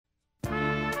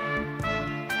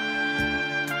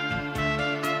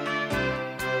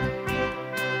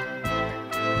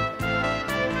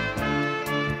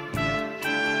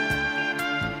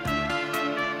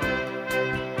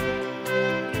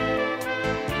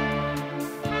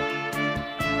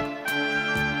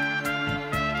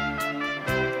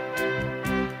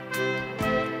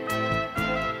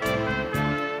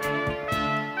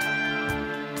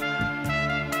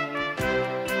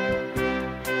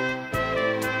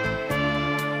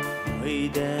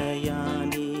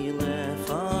Moideyani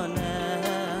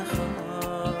lefanecha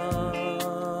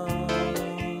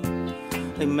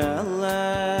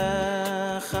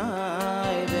Melech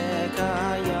chai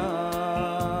v'kayam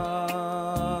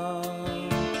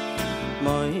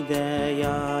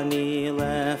Moideyani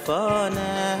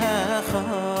lefanecha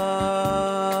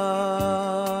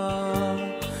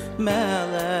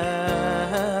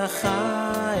Melech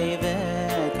chai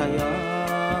v'kayam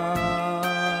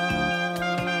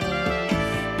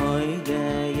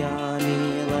Moideyani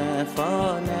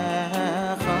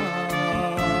lefanecha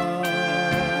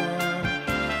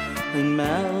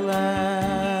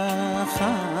Melech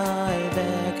chai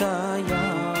v'kayam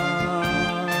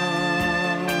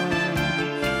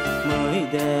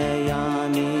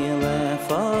Moideyani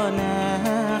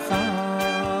lefanecha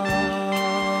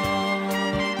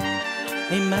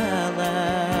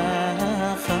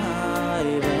Melech chai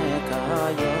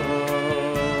v'kayam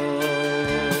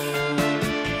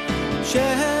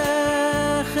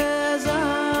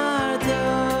Shechazart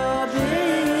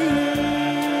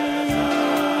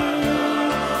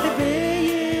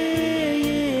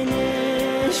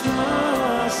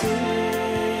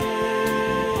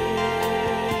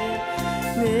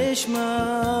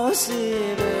Nishmasi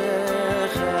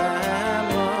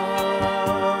b'chema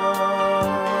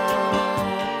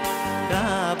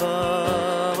Rabbi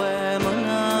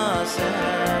v'munasecha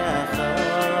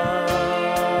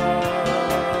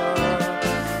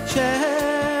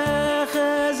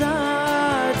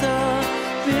Shechazart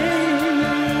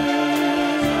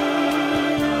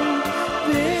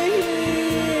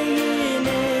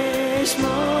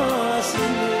b'nishmasi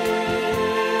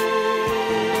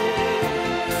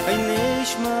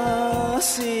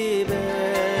Nishmasi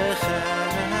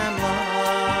b'chema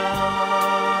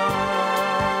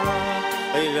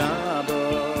Rabbi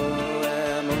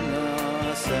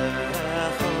v'munasecha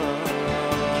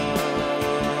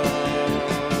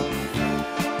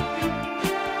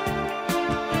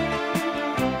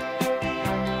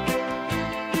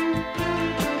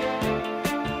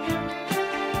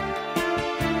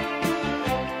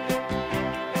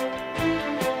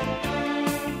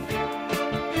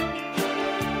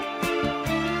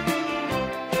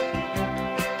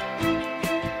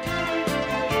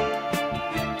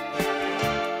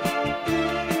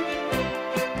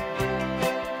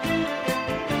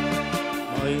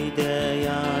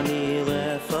Moideyani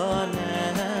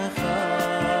lefanecha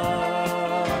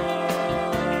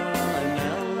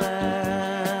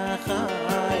Melech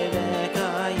chai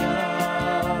v'kayam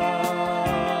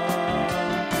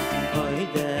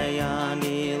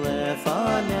Moideyani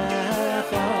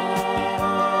lefanecha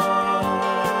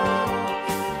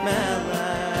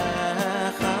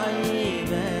Melech chai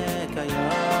v'kayam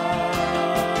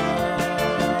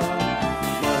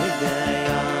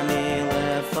Moideyani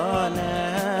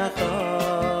lefanecha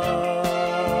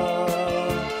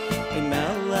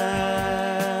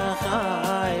Melech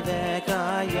chai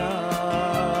v'kayam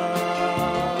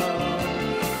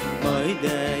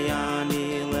Moideyani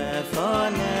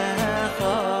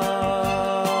lefanecha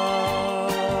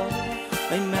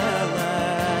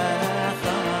Melech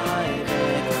chai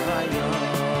v'kayam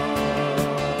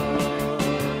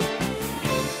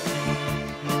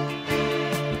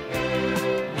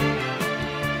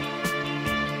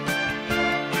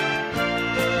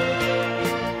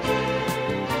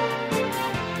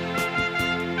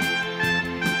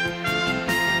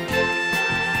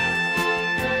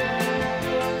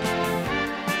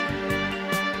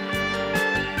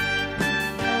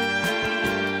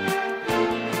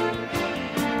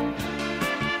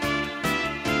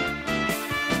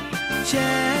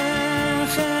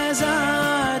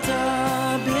Shechazart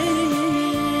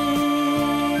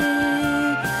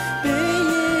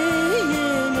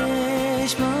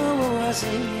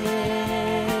b'nishmasi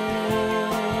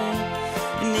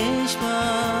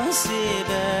Nishmasi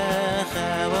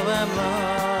b'chema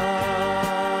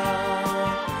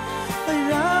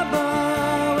Rabbi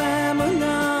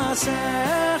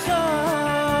v'munasecha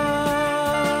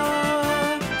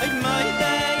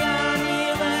Moideyani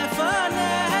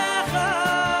lefanecha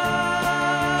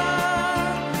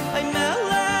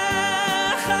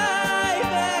Melech chai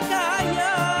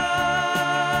v'kayam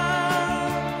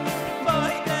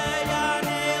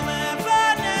Moideyani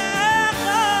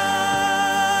lefanecha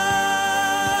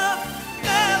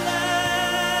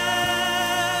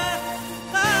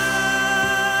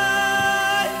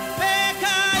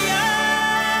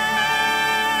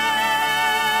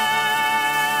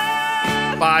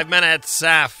Minutes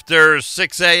after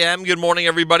 6 a.m. Good morning,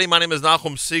 everybody. My name is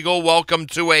Nachum Siegel. Welcome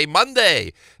to a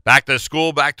Monday. Back to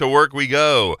school, back to work we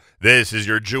go. This is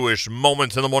your Jewish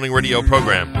Moments in the Morning radio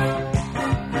program.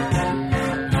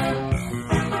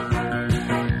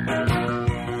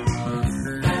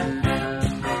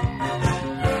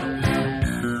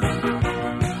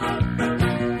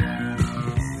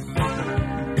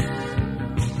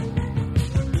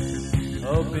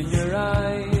 Open your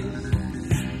eyes,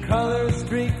 colors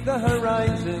streak the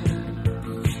horizon.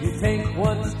 You take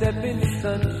one step in the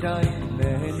sunshine,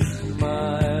 then you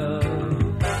smile.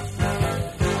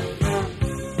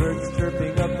 Birds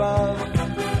chirping above,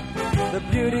 the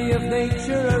beauty of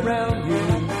nature around you.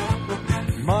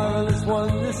 Marvelous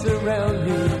wonders surround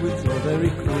you, it's all very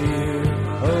clear,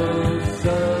 oh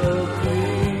so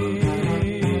clear.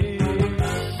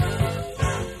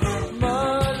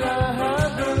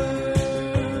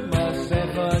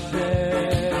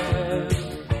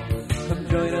 Come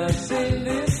join us in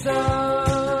this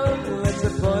song, let's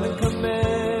have fun and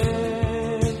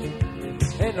command.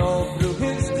 And all through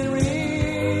history,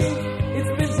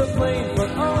 it's been so plain for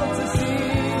all to see.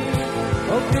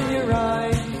 Open your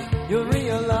eyes, you'll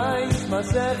realize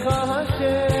Masecha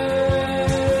Hashem.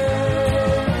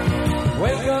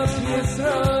 Wake up,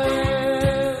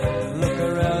 Yisrael, look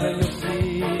around and you'll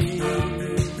see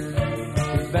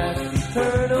His vast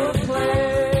eternal plan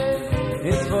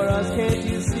is for us, can't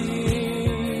you see?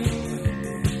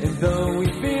 And though we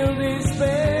feel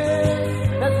despair,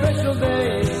 that special day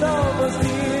is almost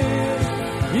here.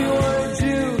 You are a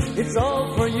Jew, it's all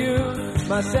for you,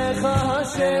 Masecha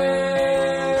Hashem.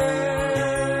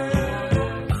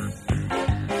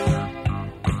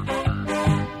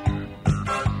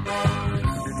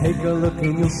 Take a look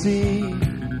and you'll see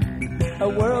a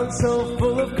world so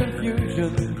full of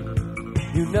confusion.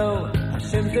 You know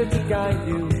Hashem's there to guide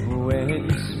you when you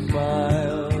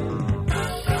smile.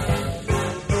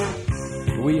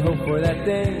 We hope for that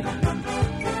day.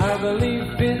 Our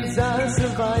belief is our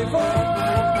survival.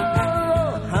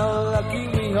 How lucky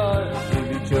we are to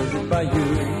be chosen by you,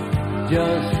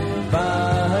 just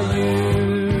by you.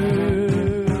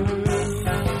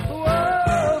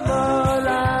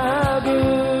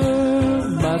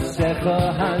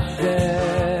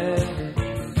 Hashem,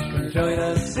 join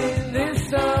us in this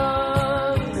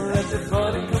song, let's have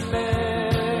fun and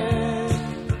command.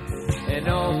 And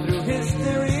all through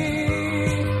history,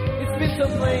 it's been so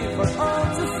plain for all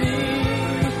to see.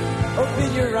 Open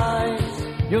your eyes,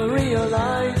 you'll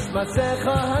realize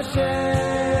Masecha Hashem.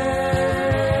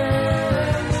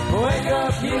 Wake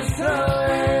up,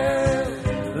 Yisrael,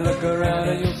 look around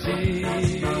and you'll see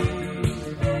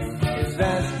His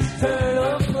vast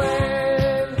eternal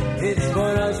plan, it's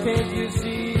for us, can't you see?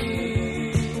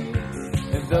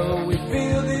 And though we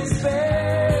feel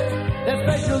despair, that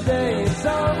special day is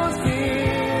almost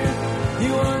here.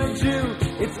 You are a Jew,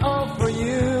 it's all for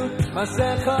you,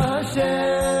 Masecha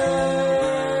Hashem.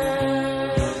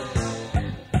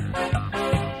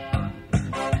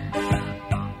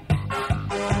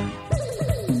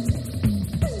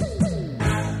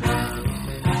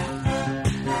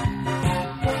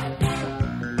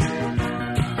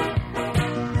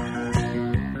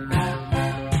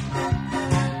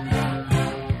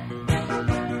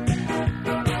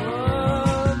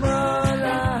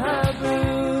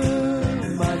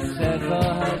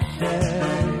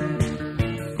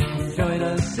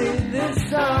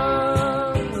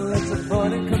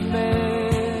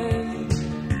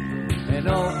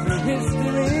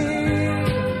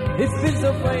 It's been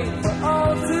so plain for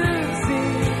all to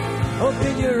see.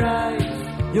 Open your eyes,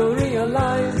 you'll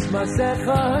realize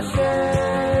Masecha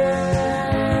Hashem.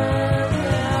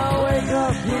 Now wake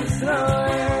up,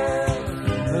 Yisrael,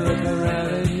 look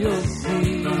around and you'll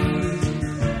see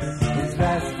His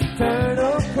vast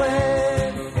eternal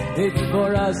plan. It's for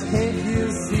us, can't you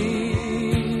see?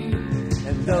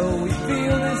 And though we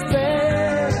feel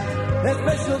despair, that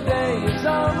special day is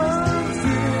almost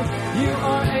here. You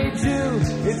are a Jew,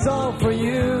 it's all for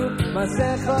you,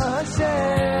 Masecha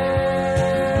Hashem.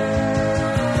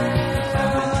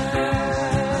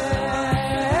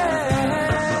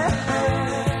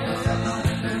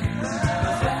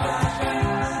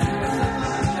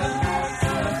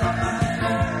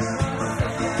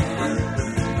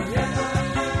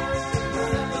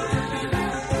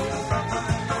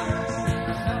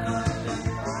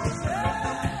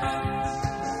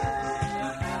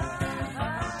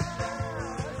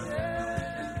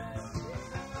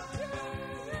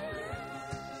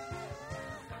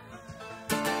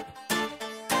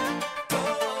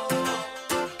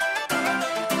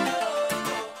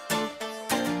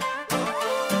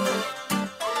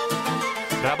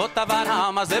 רבות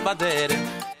העם הזה בדרך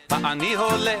ואני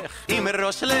הולך עם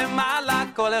ראש למעלה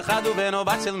כל אחד הוא בנו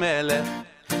בת של מלך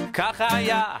ככה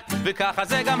היה וככה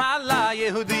זה גם עלה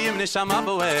יהודים נשמה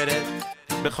בוערת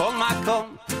בכל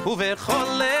מקום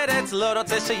ובכל ארץ לא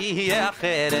רוצה שיהיה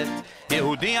אחרת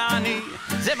יהודי אני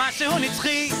זה משהו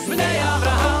נצחי בני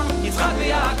אברהם יצחק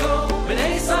ויעקב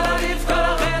בני שרה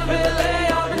רבקה רחל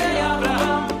ולאה בני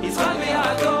אברהם יצחק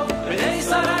ויעקב בני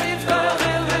שרה רבקה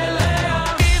רחל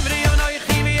ולאה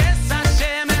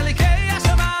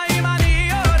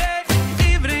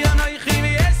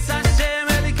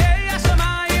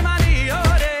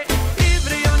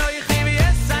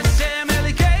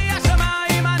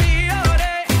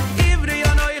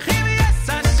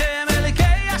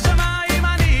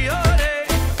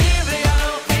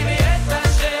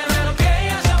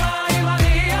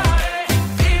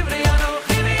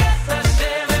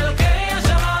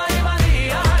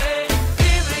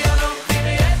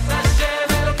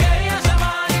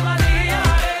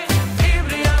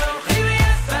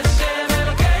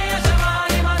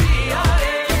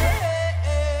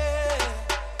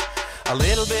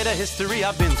the history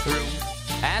I've been through.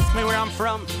 Ask me where I'm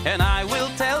from, and I will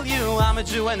tell you I'm a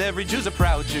Jew, and every Jew's a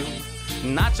proud Jew.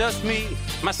 Not just me,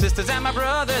 my sisters and my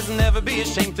brothers. Never be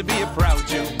ashamed to be a proud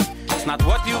Jew. It's not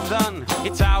what you've done,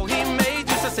 it's how he made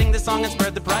you. So sing this song and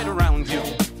spread the pride around you.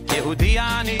 Yehudi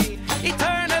ani,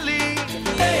 eternally.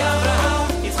 Hey Abraham,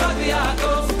 Yitzchak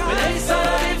v'Yaakov, b'nei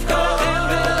Sarah Rivka, El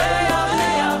v'Leah.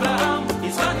 Hey Abraham,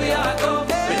 Yitzchak v'Yaakov,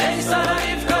 b'nei Sarah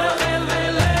Rivka, El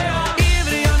v'Leah.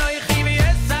 Ivri anoichi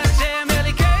v'yes Hashem,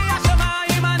 elikei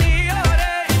hashamayim ani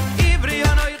yoreh. Ivri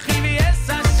anoichi v'yes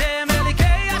Hashem,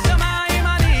 elikei hashamayim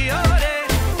ani yoreh.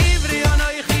 Ivri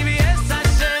anoichi v'yes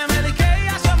Hashem, elikei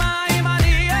hashamayim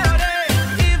ani yoreh.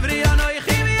 Ivri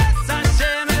anoichi v'yes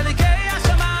Hashem, elikei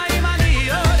hashamayim ani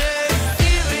yoreh.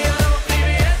 Ivri anoichi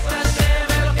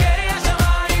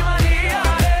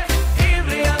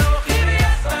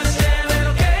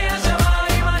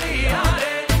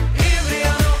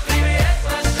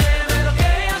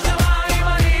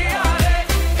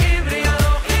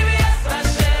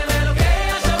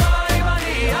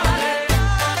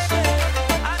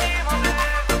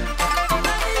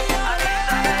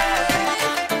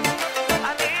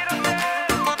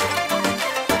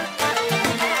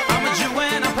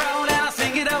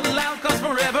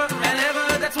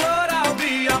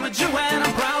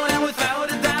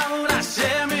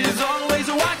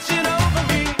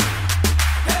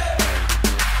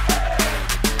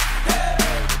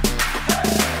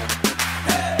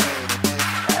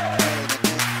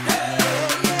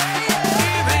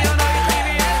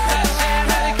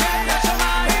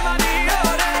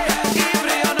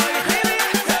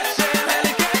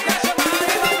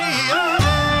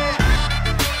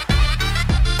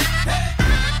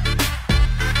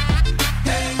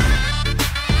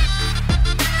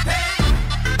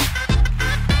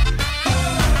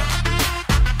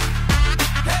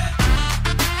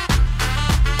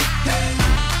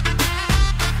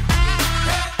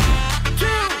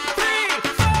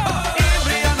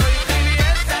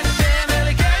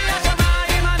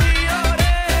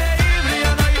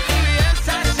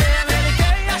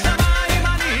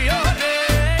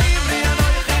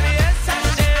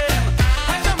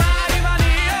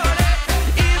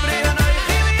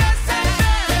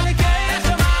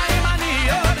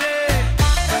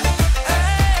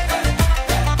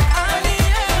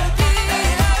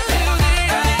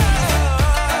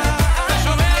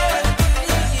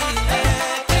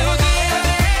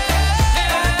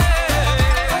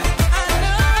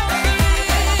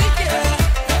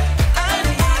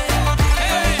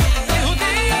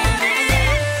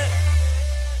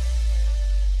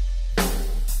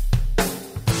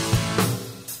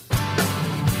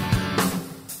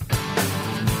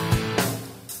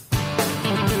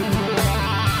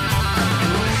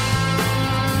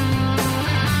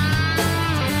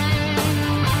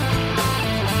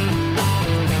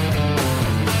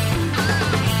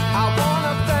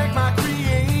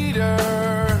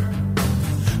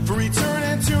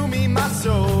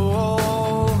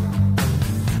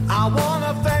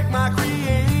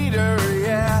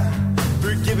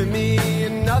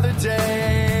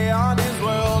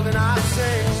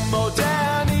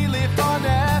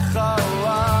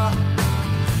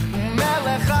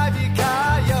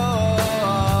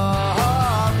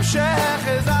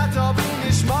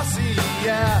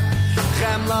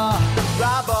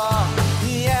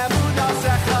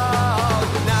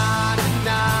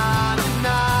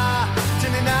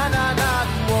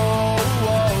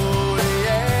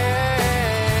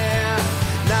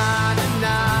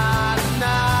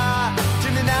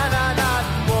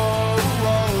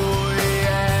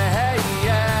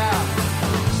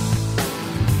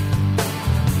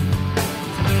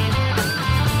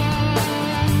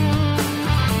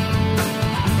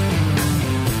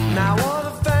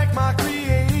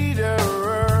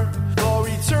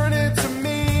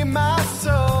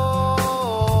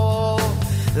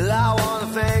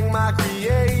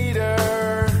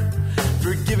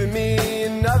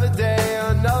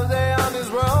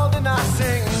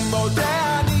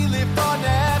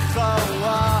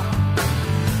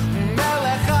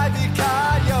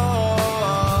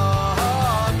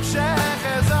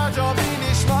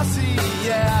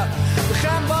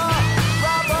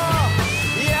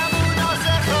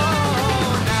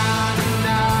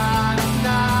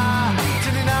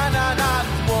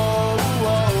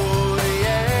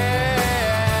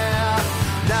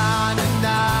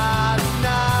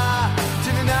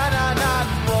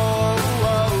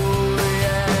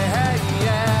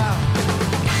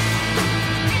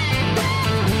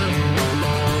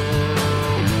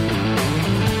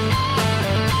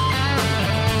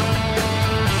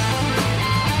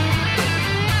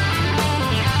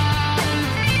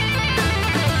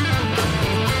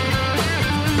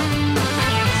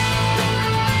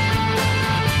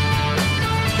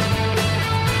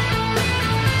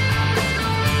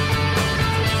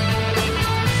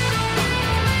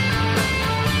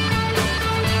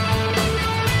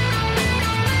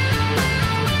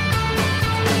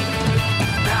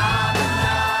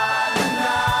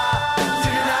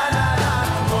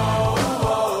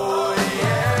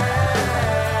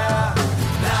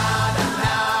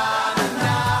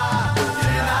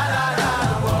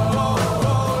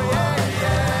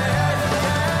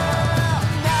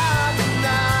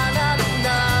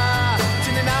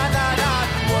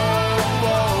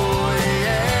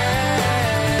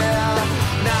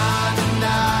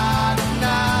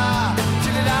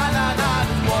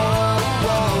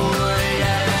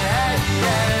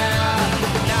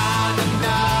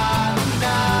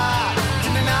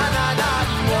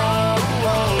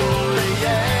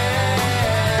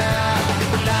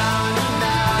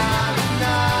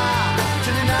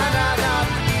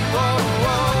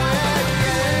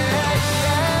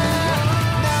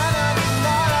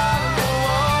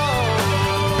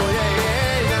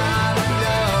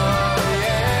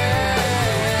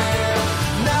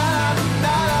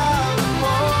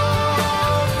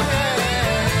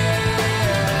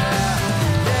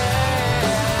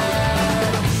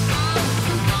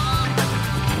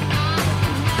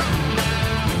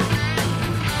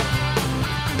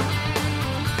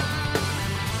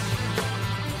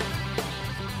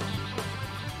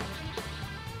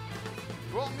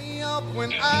me up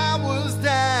when I was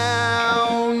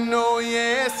down. Oh,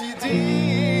 yes, you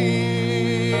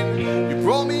did. You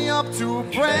brought me up to a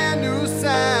brand new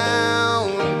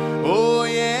sound. Oh,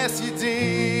 yes, you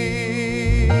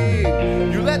did.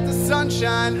 You let the sun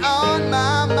shine on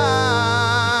my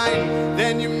mind.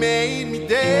 Then you made me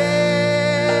dance.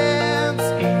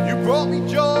 You brought me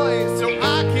joy so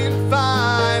I can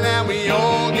find. And we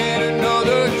all get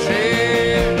another chance.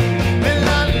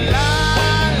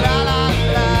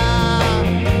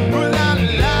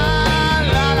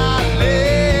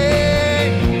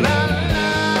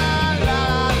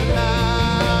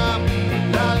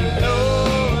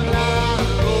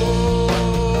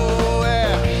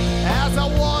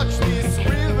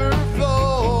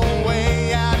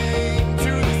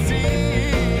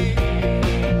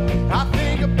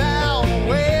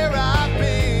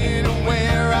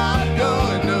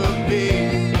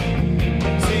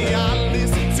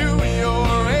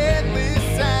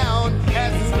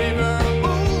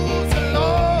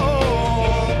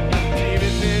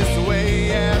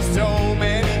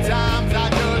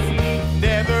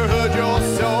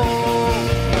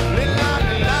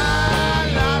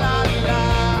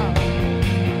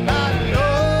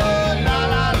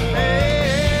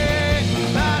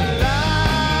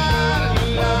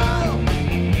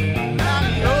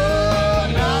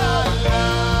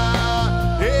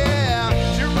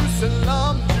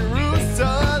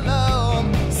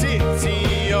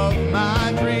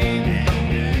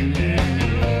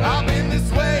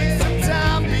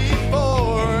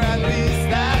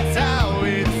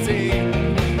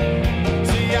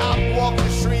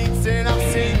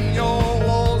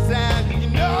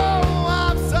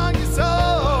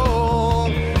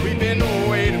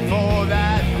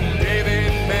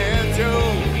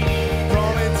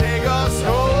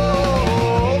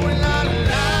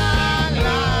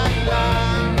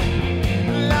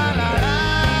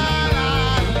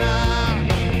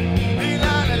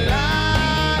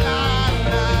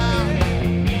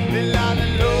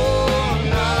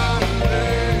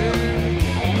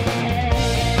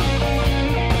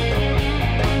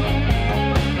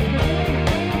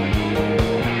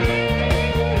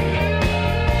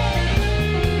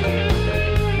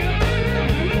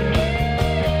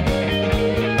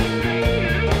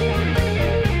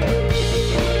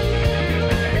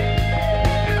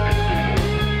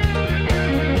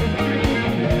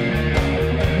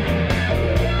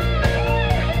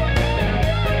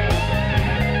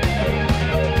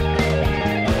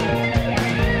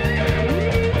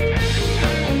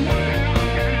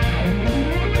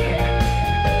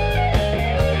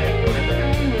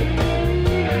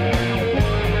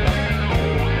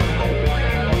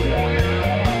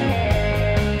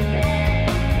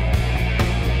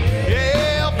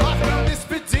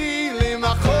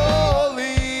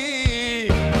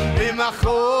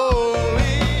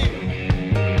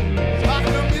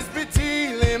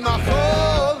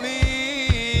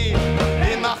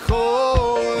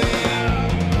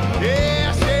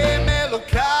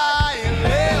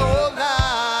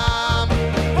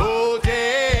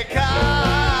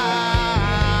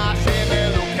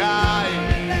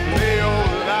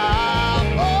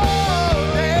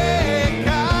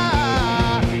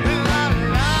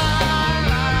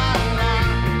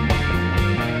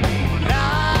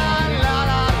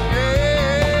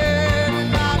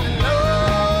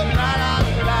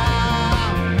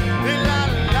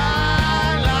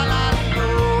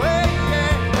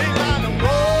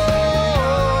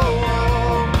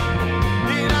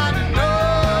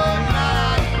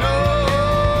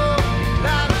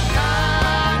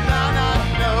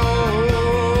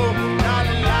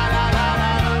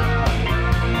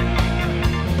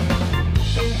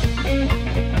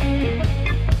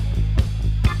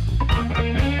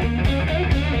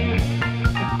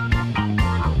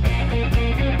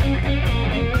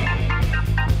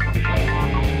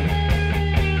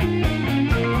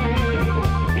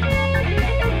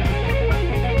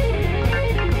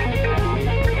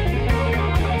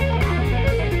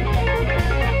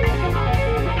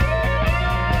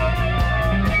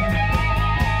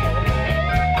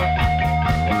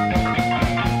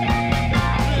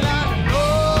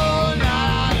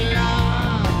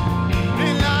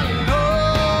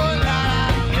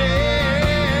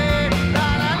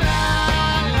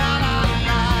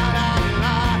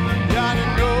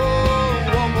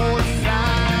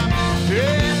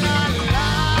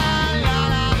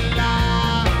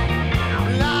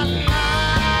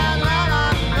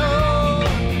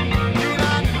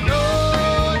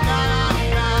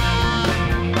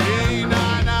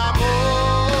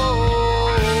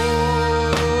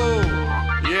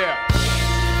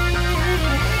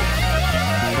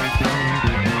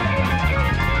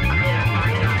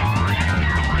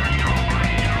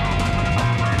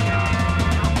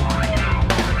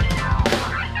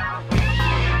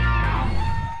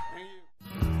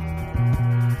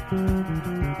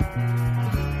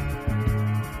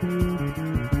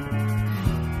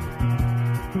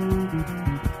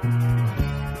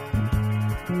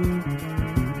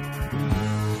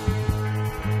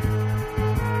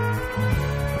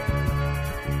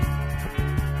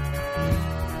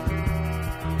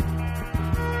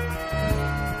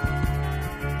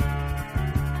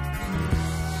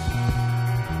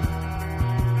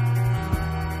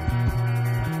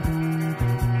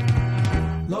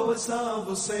 Loesav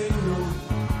Oseinu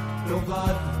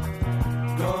Dovad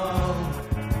Gal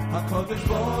HaKadosh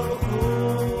Baruch Hu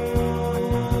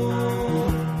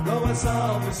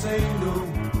Loesav Oseinu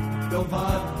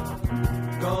Dovad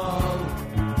Gal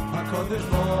HaKadosh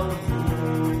Baruch Hu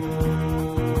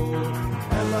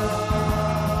Ela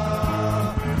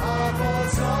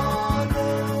Avosanu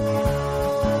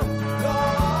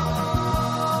Gal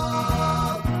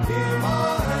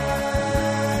Imahem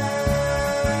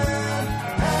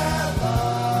Ela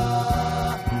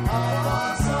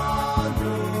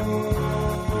Avosanu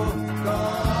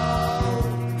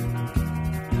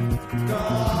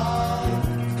Gal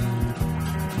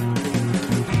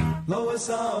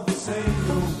Loesav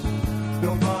Oseinu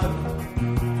Dovad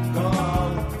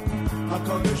Gal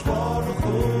HaKadosh Baruch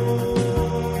Hu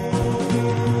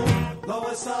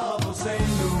Loesav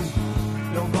Oseinu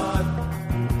Dovad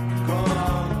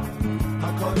Gal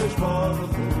HaKadosh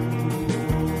Baruch Hu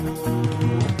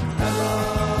Ela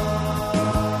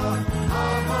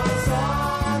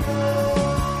Avosanu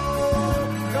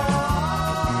Gal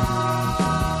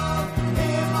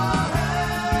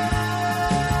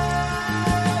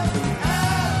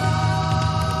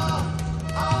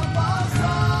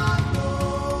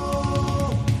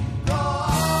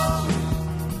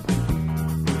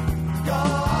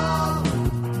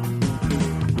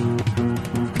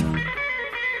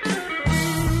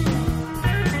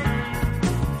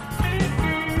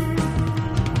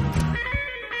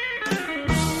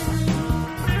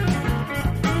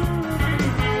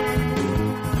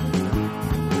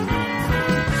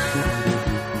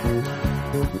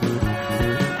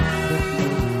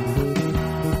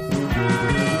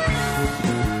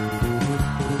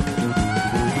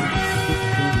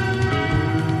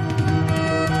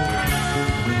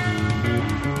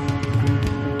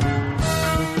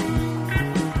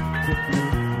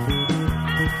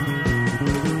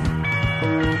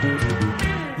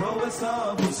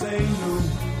Loesav Oseinu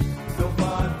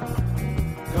Dovad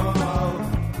Gal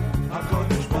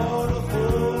HaKadosh Baruch Hu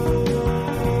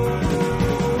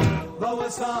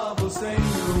Loesav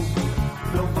Oseinu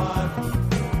Dovad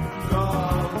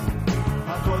Gal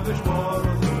HaKadosh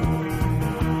Baruch Hu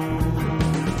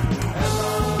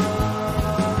Ela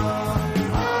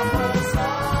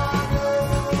Avosanu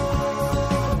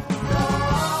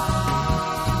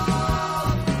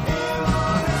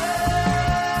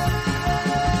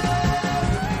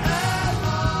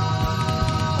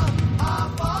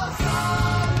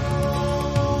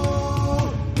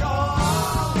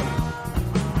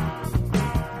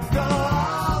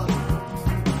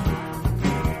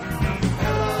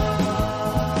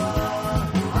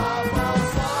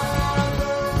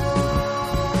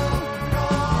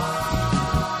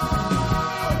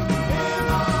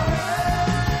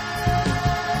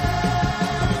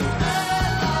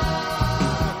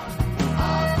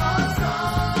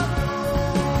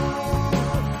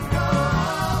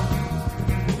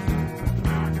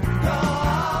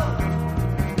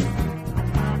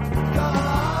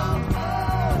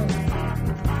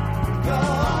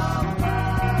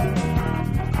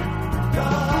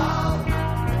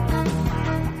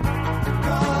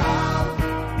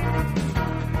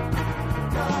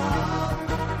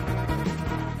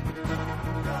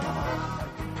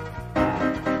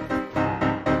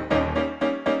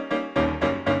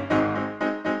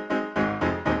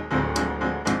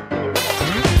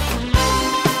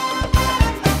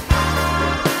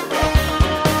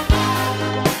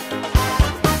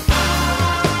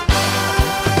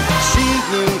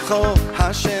Gal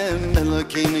Hashem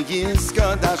Elokeinu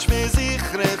Yiskodash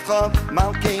V'zichrecha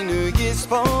Malkeinu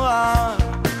Yispoah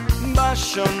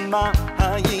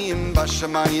Bashamayim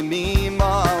Bashamayim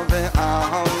Ima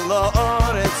Ve'al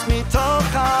La'oretz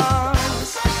Mitochas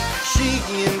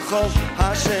Shiyimcho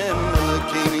Hashem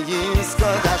Elokeinu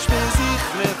Yiskodash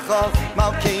V'zichrecha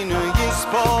Malkeinu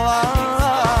Yispoah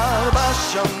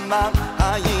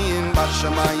Bashamayim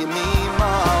Bashamayim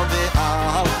Ima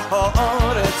Ve'al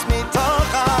La'oretz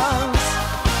Mitochas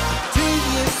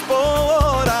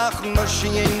Yisporach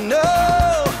Moshienu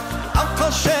Al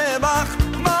Kol Shebach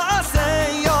Ma'aseh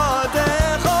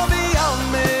Yodecha V'Al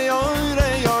Me'or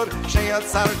Yor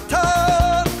Sheyatzarta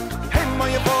Hema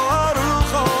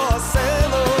Yevoruch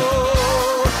Oselo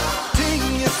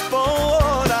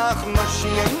Yisporach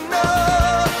Moshienu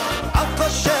Al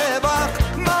Kol Shebach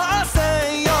Ma'aseh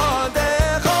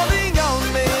Yodecha V'Al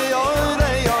Me'or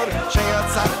Yor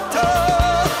Sheyatzarta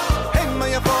Hema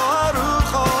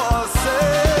Yevoruch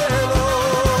Oselo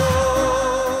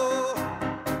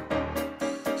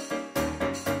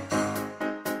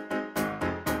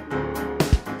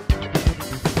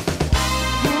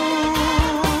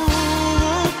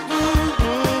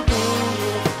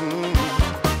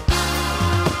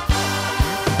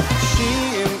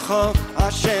Baruch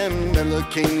Hashem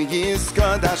Elokeinu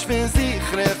Yizkadash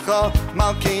V'zichrecha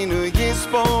Malkeinu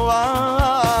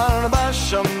Yisboar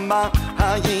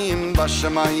Bashamayim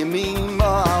Bashamayim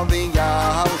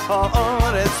V'al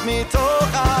Ha'aretz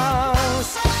Mitochas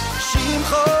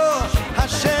Shimcho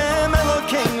Hashem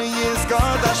Elokeinu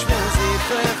Yizkadash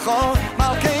V'zichrecha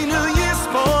Malkeinu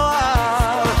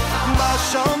Yisboar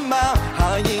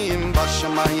Bashamayim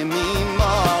Bashamayim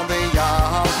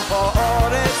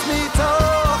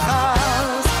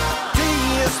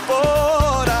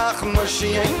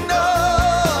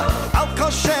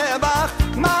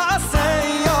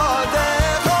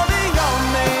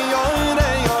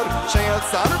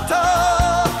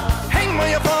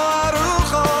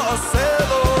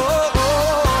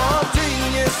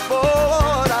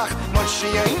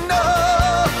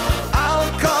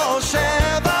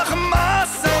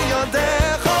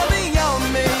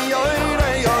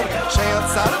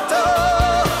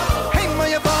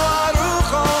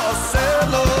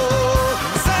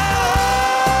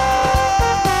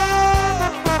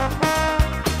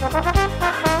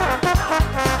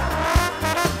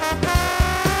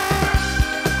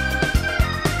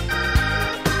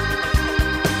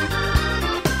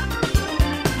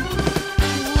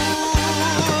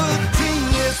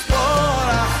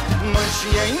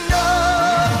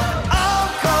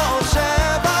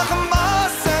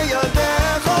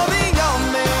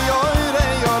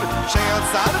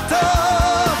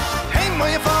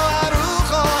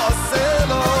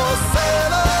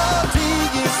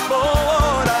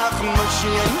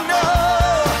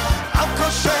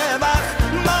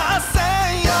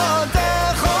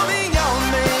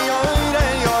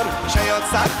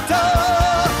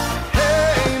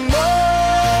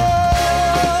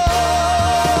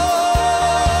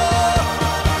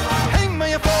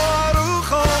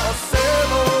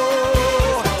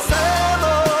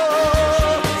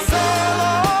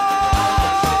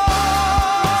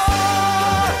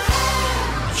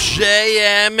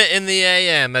JM in the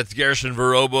AM. That's Gershon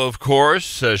Veroba, of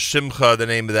course. Shimcha, the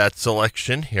name of that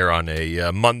selection, here on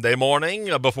a Monday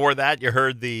morning. Before that, you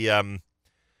heard the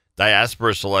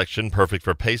Diaspora selection, perfect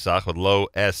for Pesach, with Lo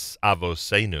Es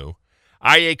Avosenu.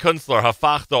 Aryeh Kunstler,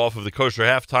 Hafachta, off of the Kosher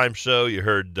Halftime Show. You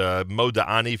heard Mo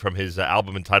Da'ani from his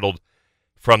album entitled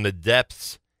From the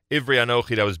Depths. Ivri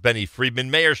Anochi, that was Benny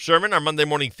Friedman. Mayor Sherman, our Monday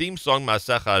morning theme song,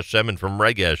 Masecha Hashem, and from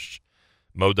Regesh,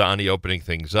 Mo Da'ani opening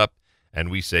things up. And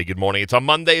we say good morning. It's on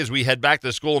Monday as we head back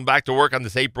to school and back to work on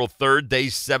this April 3rd, day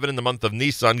 7 in the month of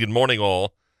Nisan. Good morning,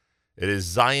 all. It is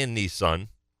Zion Nisan.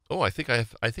 Oh, I think I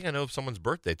know of someone's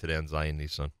birthday today on Zion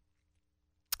Nisan.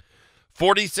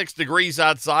 46 degrees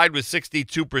outside with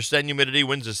 62% humidity.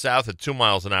 Winds are south at 2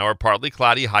 miles an hour. Partly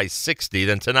cloudy, high 60.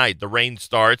 Then tonight, the rain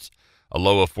starts. A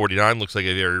low of 49. Looks like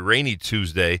a very rainy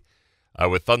Tuesday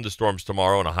with thunderstorms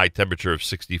tomorrow and a high temperature of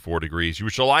 64 degrees.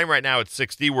 Yerushalayim right now at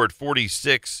 60. We're at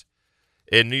 46.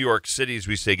 In New York City, as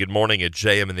we say good morning at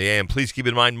JM in the AM. Please keep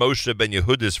in mind Moshe Ben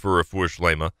Yehudis for Refuah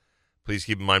Shlema. Please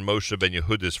keep in mind Moshe Ben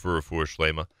Yehudis for Refuah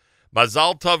Shlema.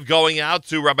 Mazal Tov going out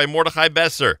to Rabbi Mordechai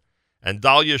Besser and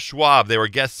Dahlia Schwab. They were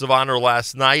guests of honor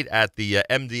last night at the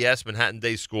MDS Manhattan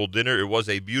Day School dinner. It was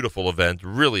a beautiful event,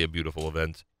 really a beautiful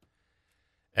event.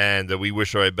 And we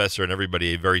wish Rabbi Besser and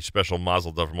everybody a very special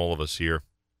Mazel Tov from all of us here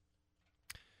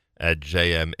at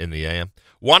JM in the AM.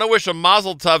 Want to wish a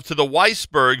Mazel Tov to the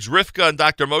Weisbergs. Rivka and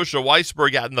Dr. Moshe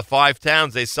Weisberg out in the Five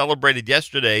Towns. They celebrated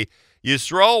yesterday.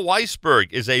 Yisrael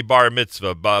Weisberg is a bar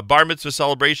mitzvah. Bar mitzvah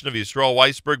celebration of Yisrael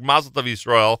Weisberg. Mazel Tov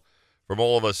Yisrael from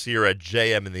all of us here at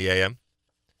JM in the AM.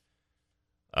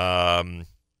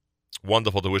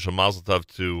 Wonderful to wish a Mazel Tov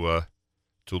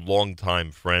to longtime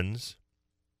friends.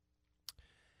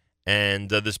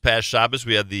 And this past Shabbos,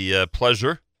 we had the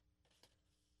pleasure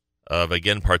of,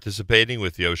 again, participating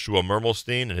with Yoshua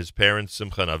Mermelstein and his parents,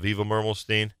 Simcha and Aviva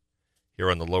Mermelstein, here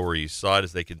on the Lower East Side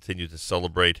as they continue to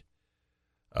celebrate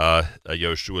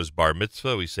Yoshua's bar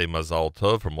mitzvah. We say Mazal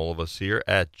Tov from all of us here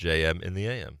at JM in the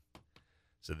AM.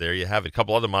 So there you have it. A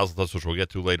couple other Mazal Tovs, which we'll get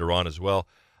to later on as well.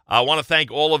 I want to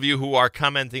thank all of you who are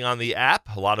commenting on the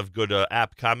app. A lot of good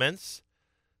app comments.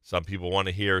 Some people want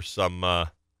to hear some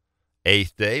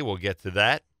Eighth Day. We'll get to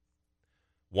that.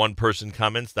 One person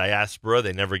comments, Diaspora,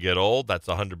 they never get old. That's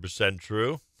 100%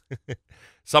 true.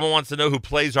 Someone wants to know who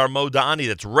plays our Mo Da'ani.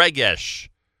 That's Regesh.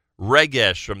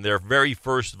 Regesh from their very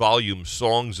first volume,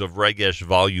 Songs of Regesh,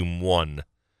 Volume 1.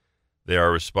 They are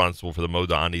responsible for the Mo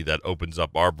Da'ani that opens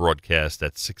up our broadcast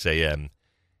at 6 a.m.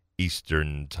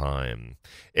 Eastern Time.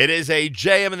 It is a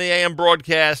JM in the AM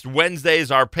broadcast. Wednesday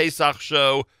is our Pesach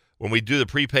show. When we do the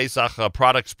pre-Pesach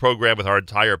products program with our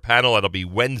entire panel, that'll be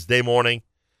Wednesday morning.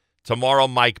 Tomorrow,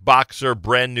 Mike Boxer,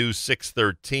 brand new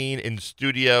 613 in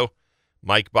studio.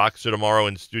 Mike Boxer tomorrow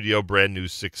in studio, brand new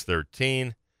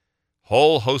 613.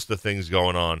 Whole host of things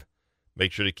going on.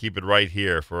 Make sure to keep it right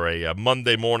here for a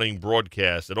Monday morning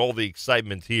broadcast and all the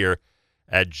excitement here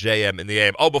at JM in the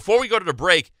AM. Oh, before we go to the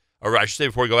break, or I should say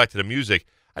before we go back to the music,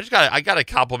 I got to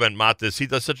compliment Matis. He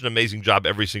does such an amazing job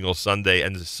every single Sunday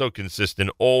and is so consistent,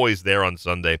 always there on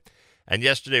Sunday. And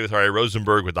yesterday with Harry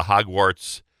Rosenberg with the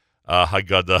Hogwarts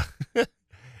Haggadah,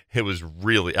 it was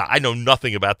really, I know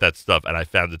nothing about that stuff, and I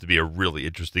found it to be a really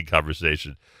interesting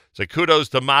conversation. So kudos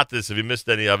to Matis. If you missed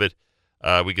any of it,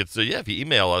 we could say, if you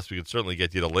email us, we could certainly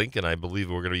get you the link, and I believe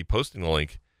we're going to be posting the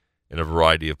link in a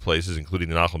variety of places, including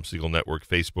the Nachum Segal Network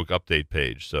Facebook update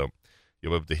page. So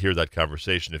you'll be able to hear that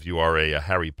conversation. If you are a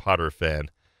Harry Potter fan,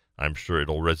 I'm sure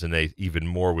it'll resonate even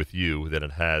more with you than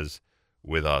it has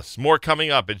with us. More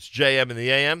coming up. It's JM in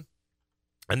the AM,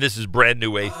 and this is brand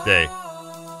new 8th Day.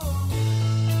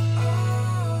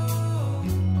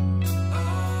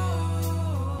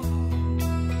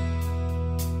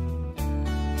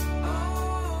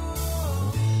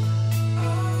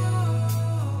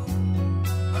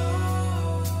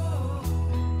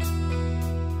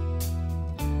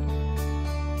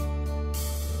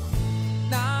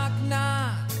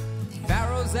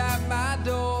 At my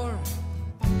door,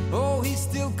 oh, he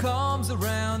still comes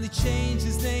around. He changed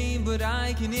his name, but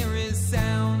I can hear his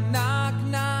sound. Knock,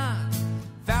 knock,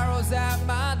 Pharaoh's at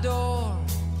my door.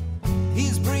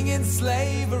 He's bringing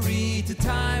slavery to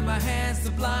tie my hands,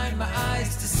 to blind my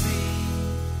eyes to see.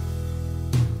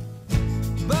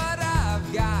 But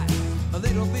I've got a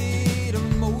little bit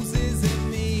of Moses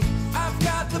in me. I've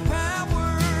got the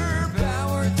power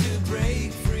to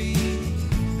break free.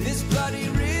 This bloody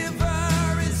river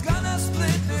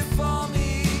for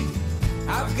me,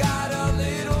 I've got a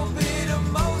little bit of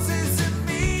Moses in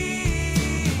me.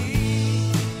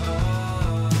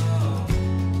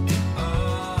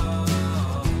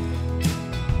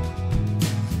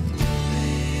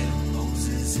 Bit of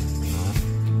Moses in me.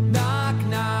 Knock,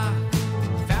 knock,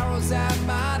 Pharaoh's at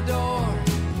my door.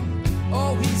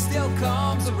 Oh, he still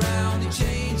comes around. He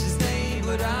changed his name,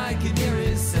 but I can hear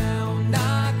his sound.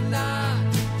 Knock,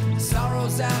 knock,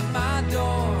 sorrow's at my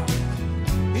door.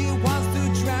 Wants to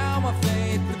drown my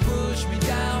faith, to push me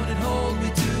down and hold me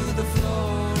to the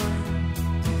floor.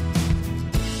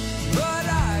 But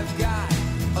I've got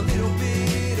a little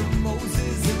bit of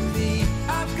Moses in me.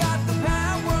 I've got the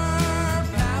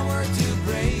power to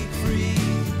break free.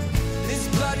 This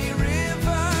bloody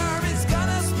river is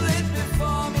gonna split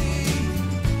before me.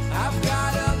 I've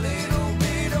got a little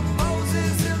bit of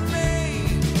Moses in me.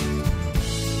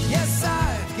 Yes,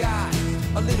 I've got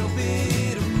a little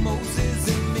bit of Moses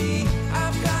in me.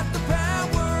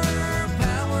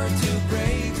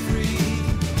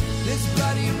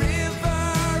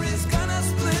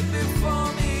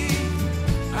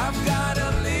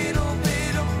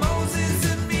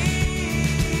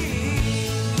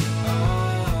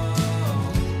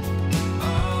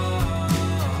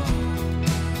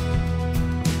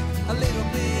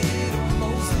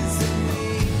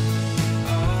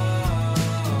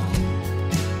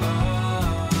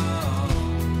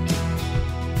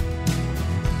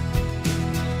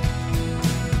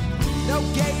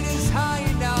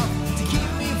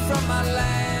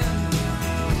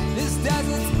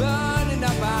 Burning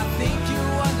up, I think you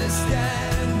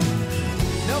understand.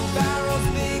 No barrel's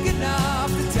big enough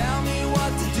to tell me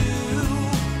what to do.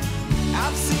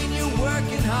 I've seen you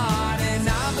working hard and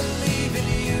I believe in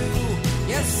you.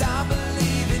 Yes, I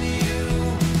believe in you.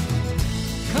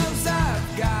 'Cause I've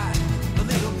got a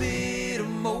little bit of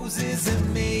Moses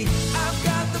in me. I've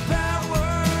got the power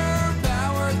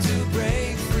to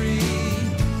break free.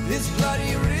 This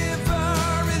bloody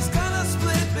river is gonna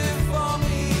split before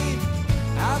me.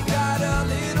 I've got a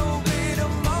little bit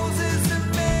of Moses in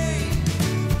me.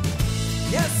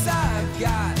 Yes, I've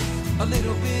got a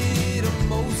little bit of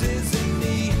Moses in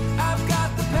me. I've got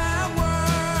the power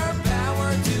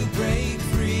to break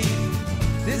free.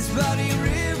 This bloody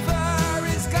river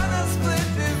is gonna split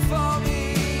before me.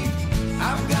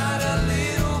 I've got a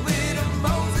little bit of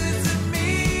Moses in me.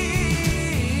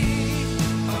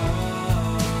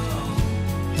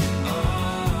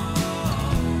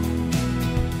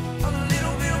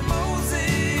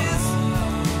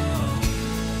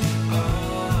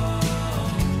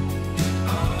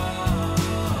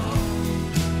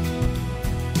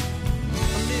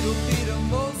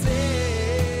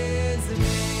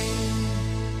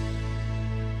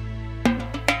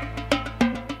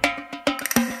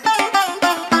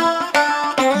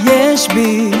 יש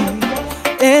בי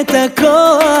את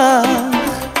הכוח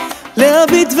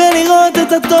להביט ולראות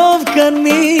את הטוב כאן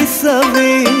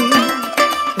מסביב,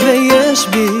 ויש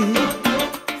בי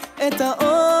את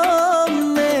האומץ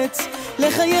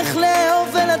איך לאהוב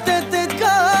ולתת את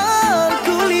כל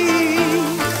כולי.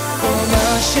 כל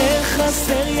מה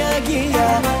שחסר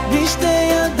יגיע, בשתי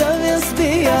ידיו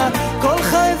ישביע, כל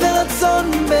חי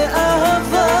ורצון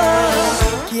באהבה.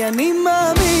 כי אני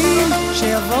מאמין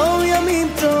שיבואו ימים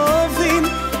טובים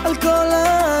על כל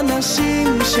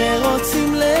האנשים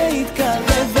שרוצים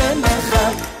להתקרב אליך.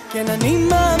 כן, אני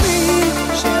מאמין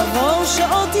שיבואו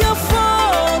שעות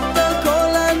יפות על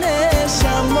כל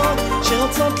הנשמות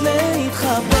שרוצות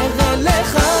להתחבר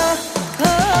אליך.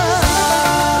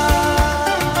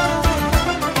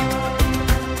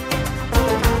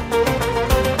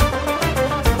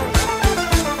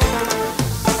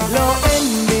 לא,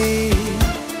 אין לי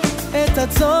את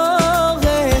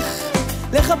הצורך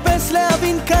לחפש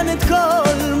להבין כאן את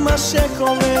כל מה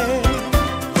שקורה,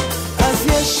 אז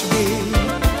יש בי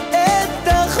את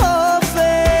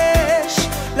החופש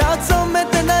לעצום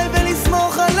את עיניי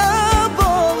ולסמוך על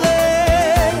הבורא.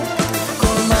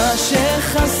 כל מה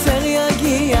שחסר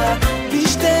יגיע,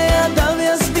 בשתי ידיו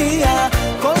ישביע,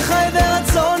 כל חי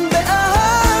ורצון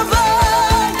באהבה.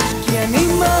 כי אני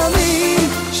מאמין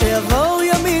שיבואו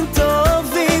ימים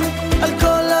טובים על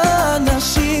כל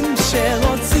האנשים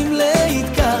שרוצים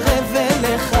להתקרב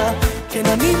אליך. כן,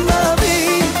 אני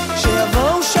מאמין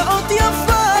שיבואו שעות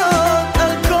יפות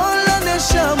על כל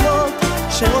הנשמות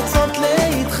שרוצות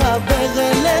להתחבר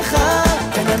אליך.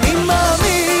 כן, אני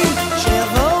מאמין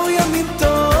שיבואו ימים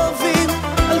טובים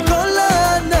על כל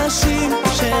האנשים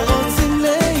שרוצים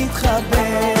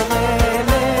להתחבר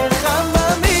אליך.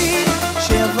 מאמין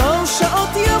שיבואו שעות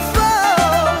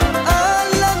יפות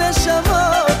על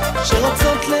הנשמות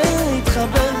שרוצות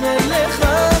להתחבר אליך.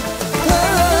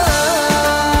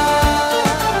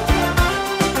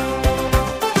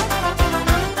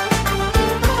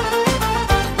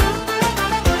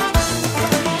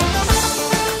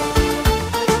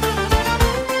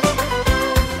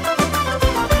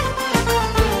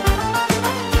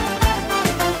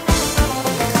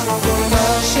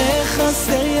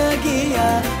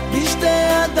 בשתי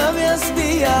ידיו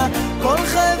ישביע, כל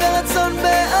חי ורצון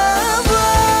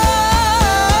באהבה.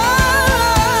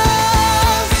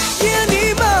 כי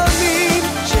אני מאמין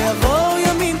שיבואו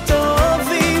ימים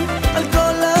טובים על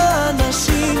כל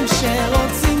האנשים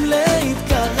שרוצים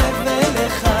להתקרב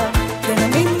אליך. כן,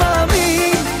 אני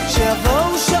מאמין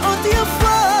שיבואו שעות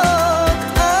יפות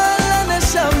על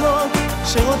הנשמות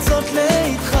שרוצות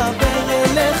להתחבר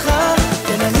אליך.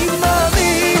 כן, אני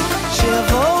מאמין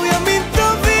שיבואו ימים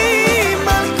טובים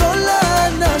על כל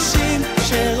האנשים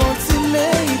שרוצים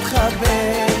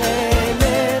להתחבר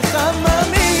אליך.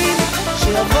 מאמין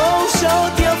שיבואו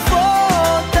שעות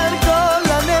יפות על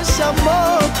כל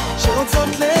הנשמות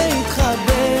שרוצות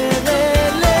להתחבר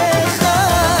אליך.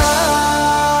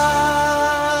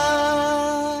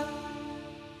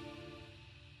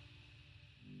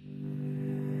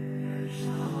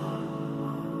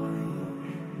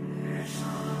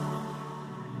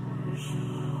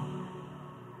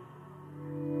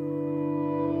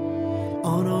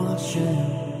 Ono Hashem,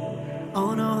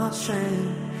 Ono Hashem,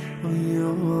 Oyo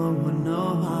Ono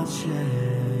Hashem.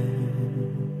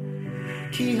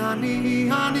 Ki hani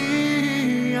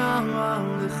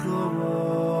Alecho.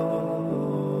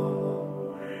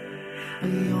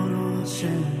 Ono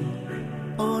Hashem,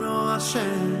 Ono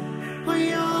Hashem,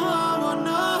 Oyo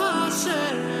Ono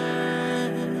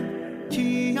Hashem. Ki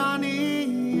hani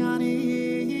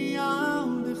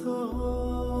Alecho.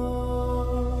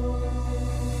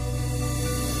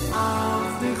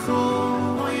 Avdecho,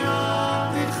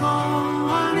 Avdecho,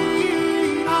 ani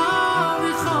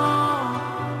Avdecho,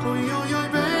 oyoyoy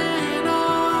ben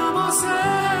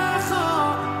amosecho,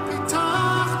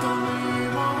 pitachto li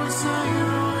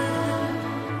moseiroi.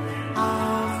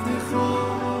 Avdecho,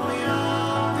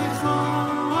 Avdecho,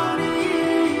 ani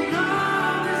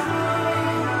Avdecho,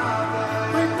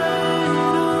 oyoyoy ben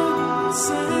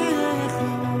amosecho,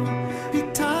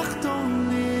 pitachto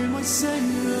li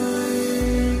moseiroi.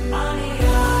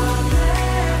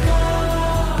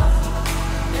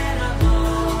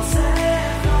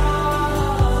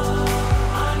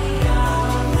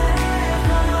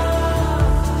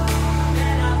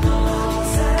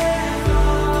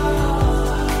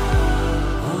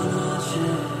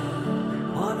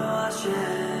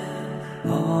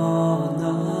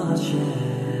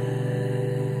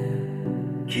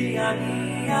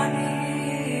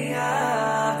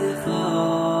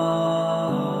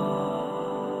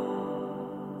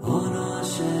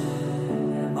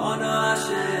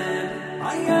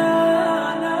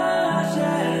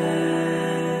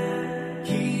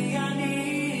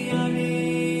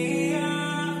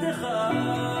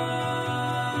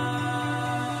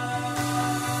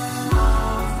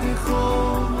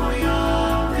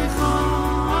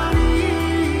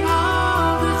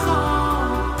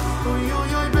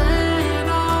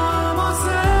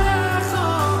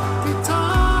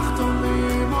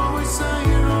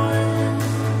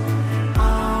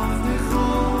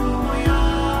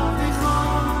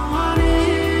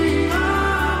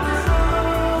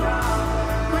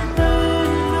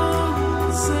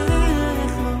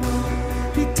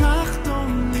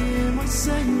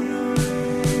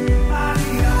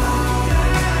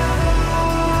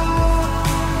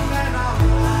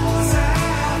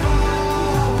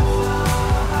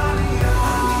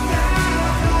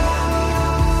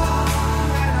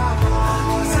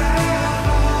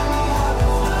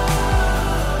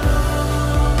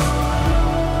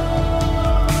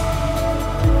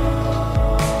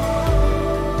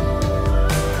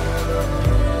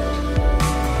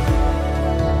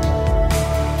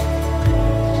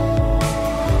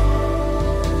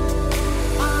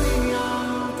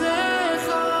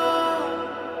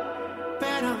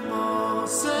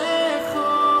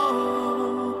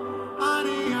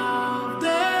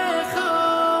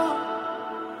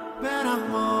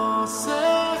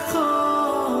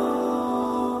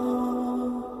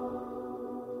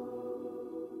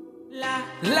 La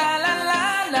la la la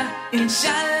la,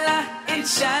 inshallah,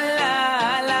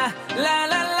 inshallah, la la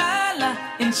la la la,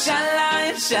 inshallah,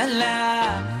 inshallah,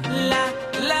 la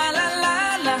la la la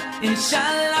la,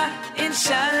 inshallah,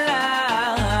 inshallah.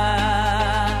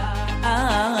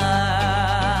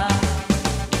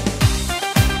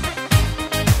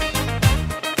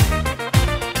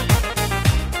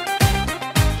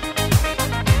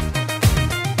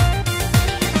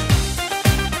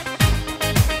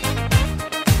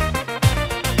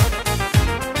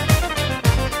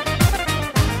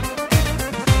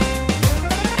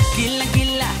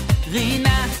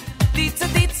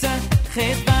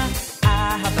 חבה,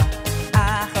 אהבה,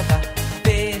 אהבה,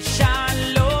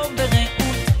 בשלום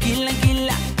ברעות, גילה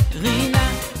גילה, רינה,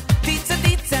 טיצה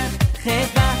טיצה,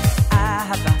 חבה,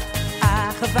 אהבה,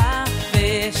 אהבה,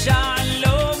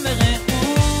 בשלום ברעות.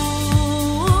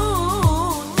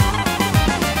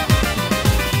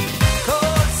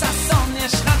 כל ששון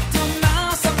יש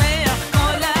חתונה, שמח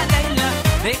כל הלילה,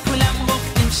 וכולם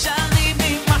רוקדים שרים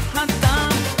במחתם,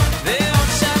 ועוד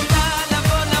שנה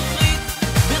לבוא לברית,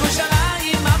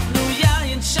 בירושלים הבנויה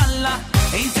אינשאללה.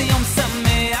 איזה יום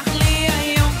שמח לי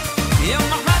היום,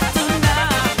 יום החתונה.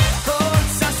 כל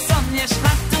ששון יש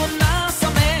חתונה,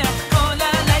 שמח כל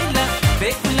הלילה,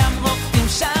 וכולם רוקדים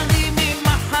שרים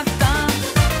ממחתם,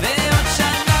 ועוד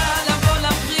שנה לבוא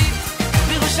לברית,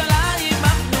 בירושלים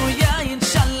הבנויה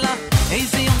אינשאללה.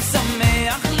 איזה יום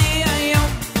שמח לי היום,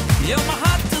 יום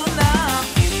החתונה.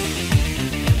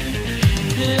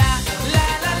 La la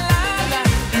la la la,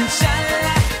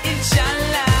 inshallah,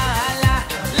 inshallah,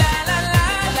 la la la la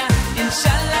la,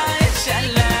 inshallah,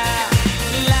 inshallah,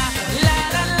 la la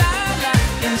la la la,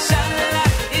 inshallah,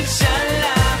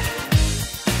 inshallah.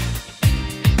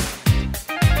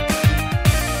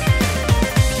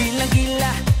 גילה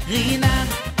גילה, רינה,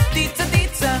 טיצה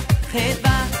טיצה,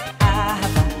 חבה,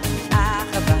 אהבה,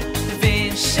 אהבה,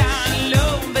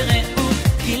 ושלום ברעות.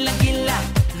 גילה גילה,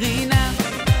 רינה,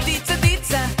 טיצה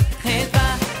טיצה, חבה,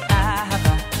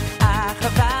 אהבה,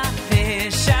 אהבה,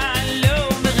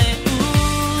 ושלום ברעות.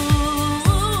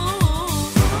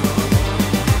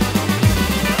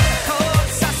 כל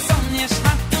ששון יש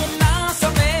חתונה,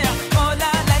 שמח כל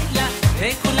הלילה,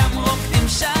 וכולם רוקדים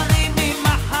שרים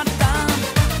ממחתם,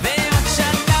 ועוד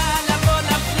שנה לבוא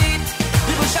לברית,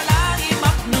 בירושלים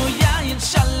הבנויה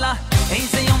אינשאללה.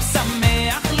 איזה יום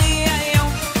שמח לי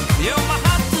היום, יום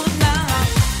החתונה.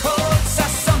 כל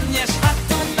ששון יש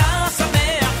חתונה,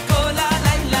 שמח כל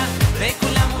הלילה,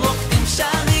 וכולם רוקדים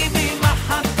שרים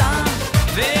ממחתם,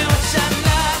 ועוד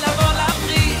שנה לבוא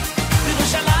לברית,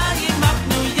 בירושלים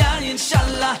הבנויה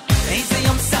אינשאללה. איזה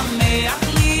יום שמח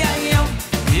לי היום,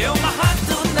 יום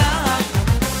החתונה.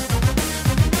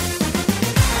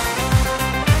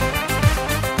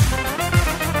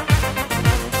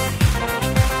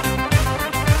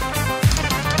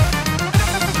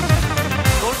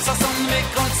 כל ששון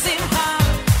וכל שמחה,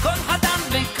 כל חתן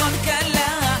וכל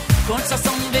כלה, כל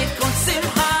ששון וכל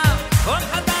שמחה, כל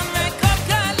חתן וכל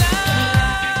כלה.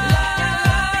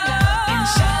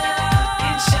 אינשאללה,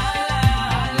 אינשאללה,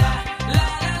 la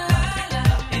la la la,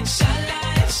 אינשאללה,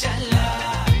 אינשאללה,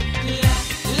 la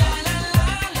la la la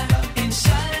la,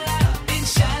 אינשאללה,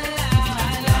 אינשאללה,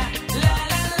 la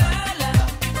la la la la.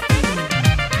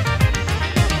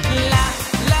 La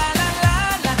la la la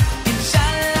la,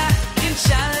 inshallah,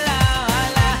 inshallah,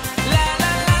 la la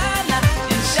la la la,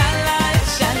 inshallah,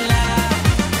 inshallah,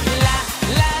 la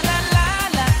la la la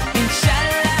la,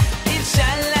 inshallah,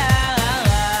 inshallah.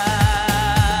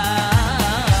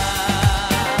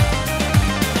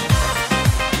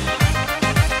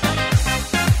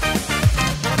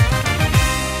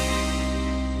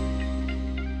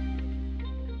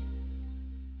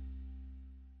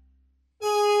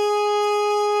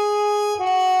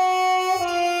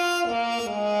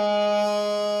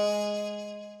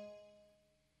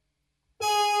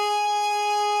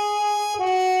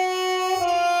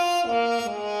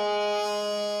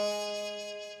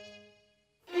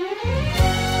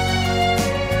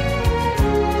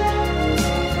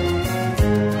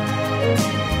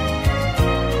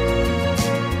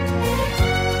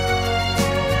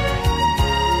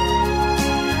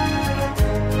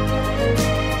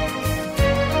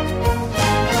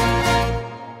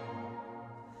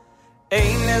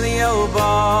 Ein elio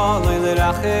ba le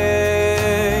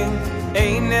rachem,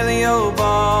 ein elio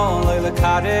ba le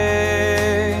kare,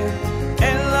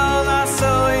 elo la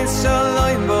sois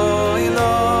shalom bo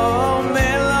ilom,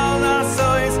 elo la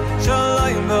sois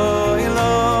shalom bo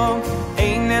ilom.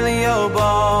 Ein elio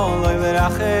ba le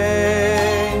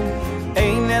rachem,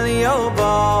 ein elio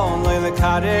ba le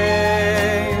kare,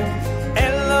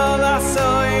 elo la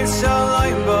sois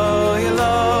shalom bo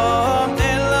ilom,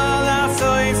 elo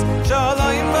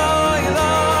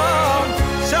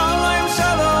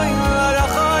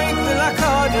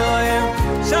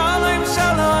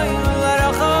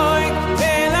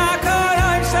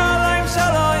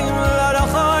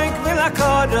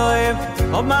kodoim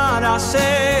Omar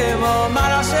Hashem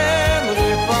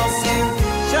Riposim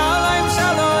Shalom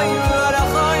Shalom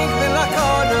L'rachoik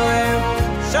V'lakodoim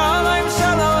Shalom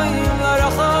Shalom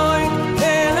L'rachoik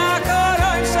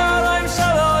V'lakodoim Shalom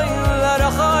Shalom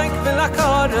L'rachoik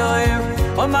V'lakodoim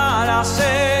Omar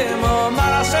Hashem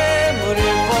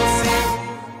Riposim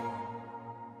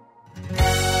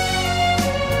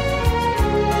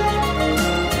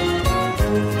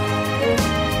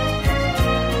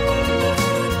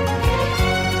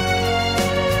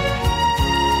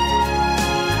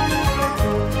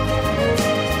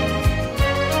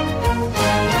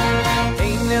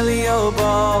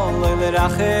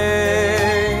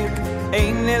L'rachek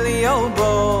Ein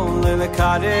Eliobo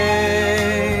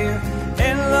L'karev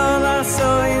En lo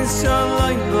lasois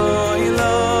Shalom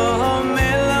Boilom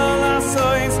En lo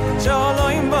lasois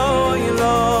Shalom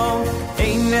Boilom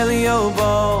Ein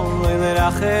Eliobo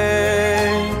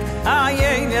L'rachek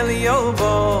Ein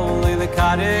Eliobo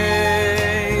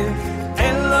L'karev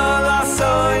En lo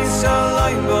lasois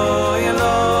Shalom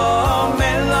Boilom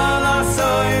En lo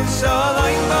lasois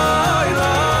Shalom Boilom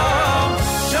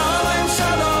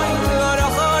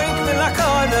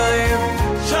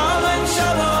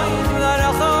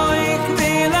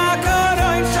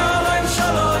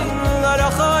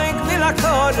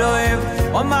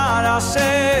Omar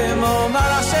Hashem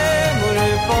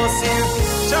Riposim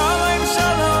Shalom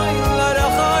Shalom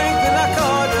L'rachoik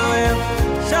V'lakodoim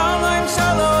Shalom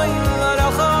Shalom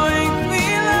L'rachoik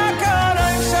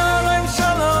V'lakodoim Shalom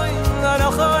Shalom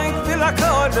L'rachoik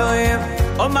V'lakodoim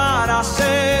Omar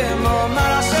Hashem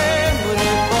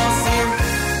Riposim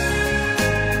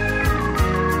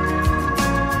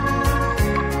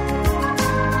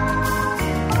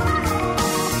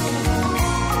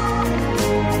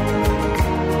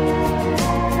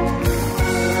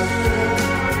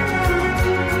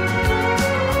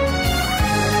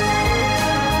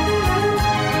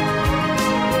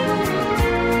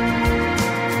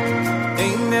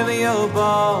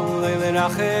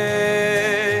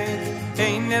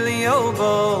Ein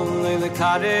Eliobo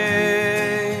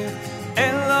L'karev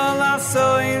En lo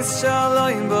lasois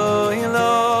Shalom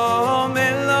Boilom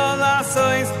En lo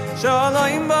lasois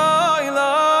Shalom Boilom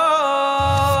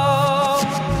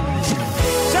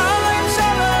Shalom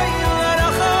Shalom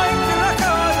L'rachoik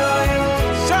V'lakodoim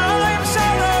Shalom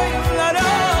Shalom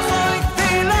L'rachoik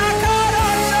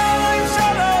V'lakodoim Shalom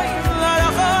Shalom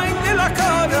L'rachoik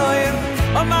V'lakodoim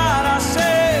Omar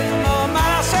Hashem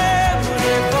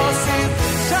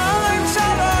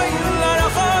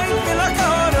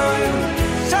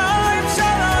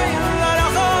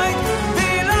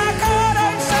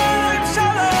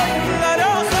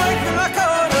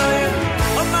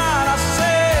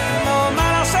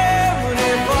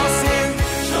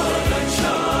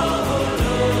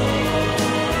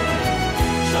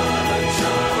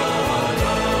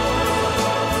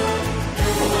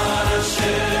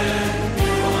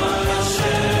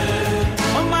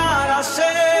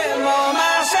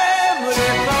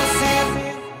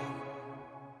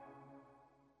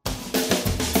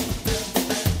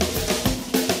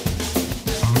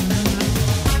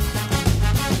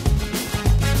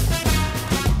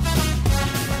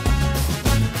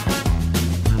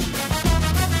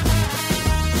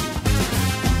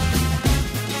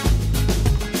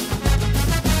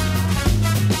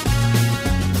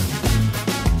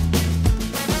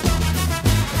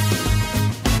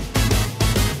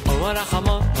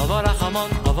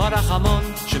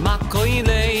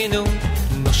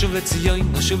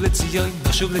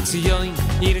נשוב לציון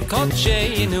ירקוד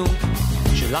שיינו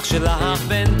שלך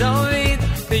בן דוד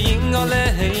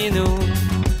וינגולנו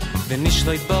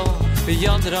ונשלוט בו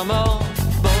ביד רמו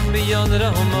בום ביד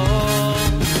רמו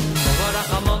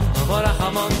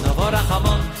נבוא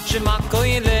רחמון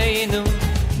שמקוילנו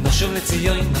נשוב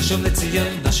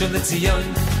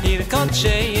לציון ירקוד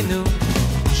שיינו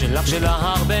שלך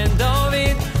בן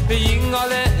דוד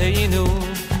וינגולנו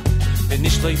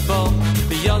ונשלוט בו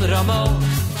ביד רמו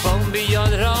בום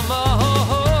ביד רמו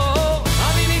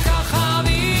חביבי כך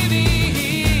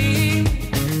חביבי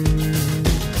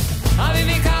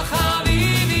כך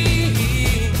חביבי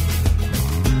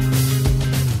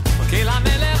וכל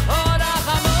המלך הוד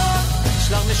החמון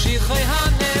שלח משיחוי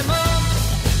הנאמון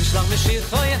שלח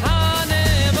משיחוי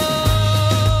הנאמון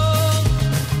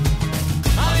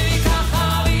חביבי כך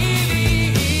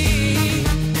חביבי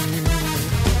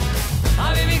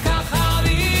חביבי כך חביבי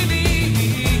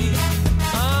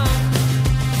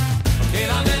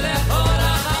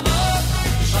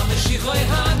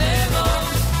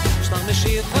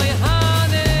משיחוי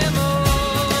הנאמון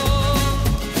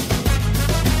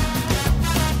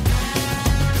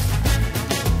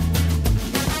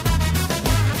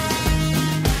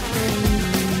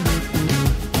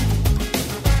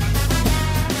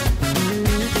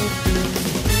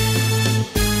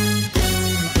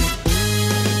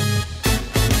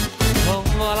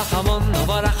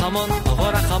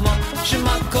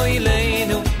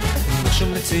Leinu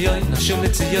נשום לציון, נשום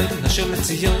לציון, נשום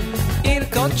לציון עיר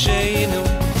קודשנו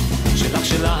שלך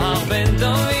שלהר בן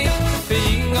דוד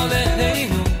ויגאל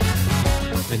אלינו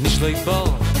ונשלוי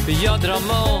בו ביד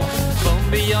רמו בו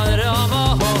ביד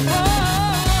רמו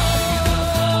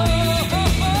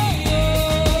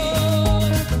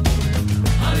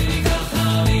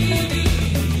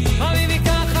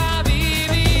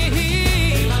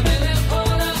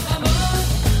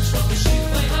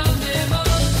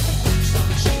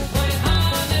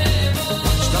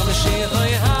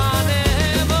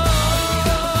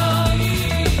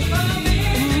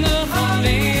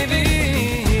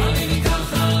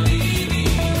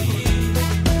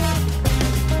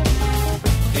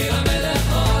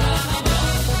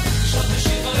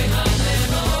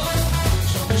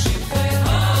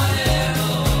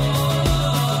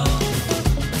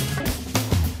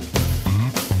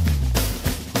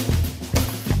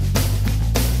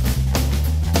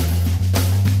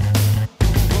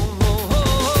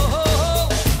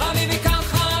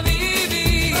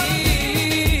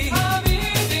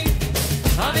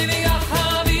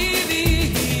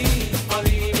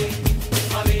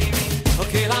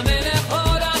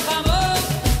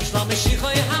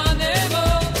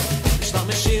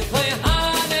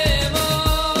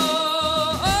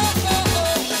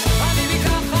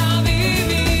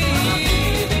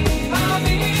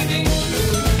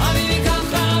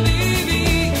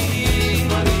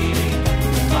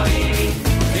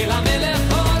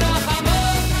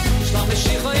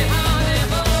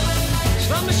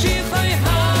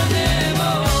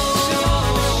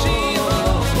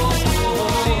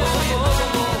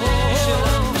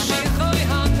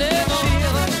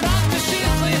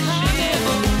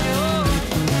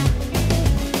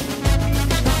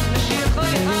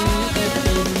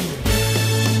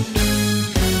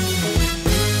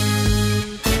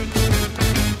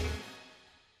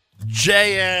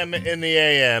JM in the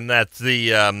AM. That's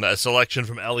the selection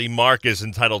from Ellie Marcus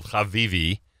entitled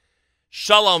Chavivi.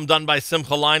 Shalom, done by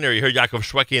Simcha Leiner. You heard Yaakov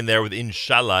Shweki in there with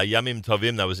Inshallah. Yamim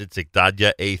Tovim, that was Itzik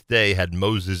Dadya. Eighth Day had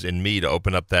Moses and me to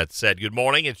open up that set. Good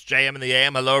morning, it's JM in the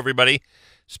AM. Hello, everybody.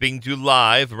 Speaking to you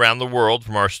live around the world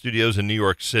from our studios in New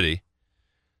York City.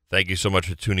 Thank you so much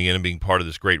for tuning in and being part of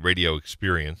this great radio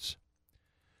experience.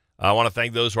 I want to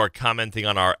thank those who are commenting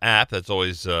on our app. That's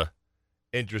always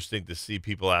interesting to see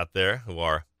people out there who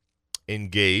are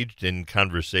engaged in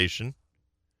conversation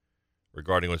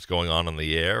regarding what's going on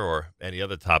the air or any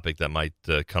other topic that might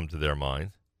come to their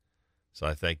mind. So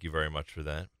I thank you very much for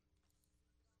that.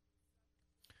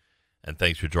 And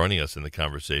thanks for joining us in the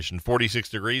conversation. 46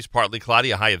 degrees, partly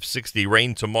cloudy, a high of 60.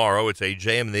 Rain tomorrow. It's a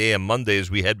JM in the AM Monday as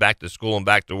we head back to school and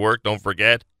back to work. Don't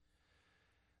forget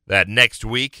that next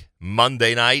week,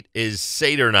 Monday night, is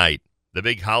Seder night. The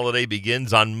big holiday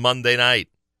begins on Monday night.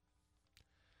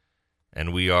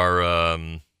 And we are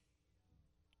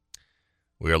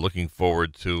looking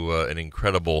forward to an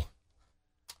incredible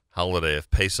holiday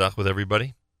of Pesach with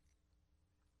everybody.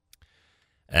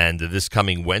 And this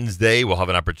coming Wednesday, we'll have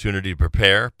an opportunity to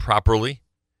prepare properly.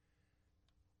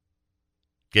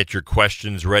 Get your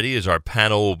questions ready as our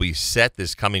panel will be set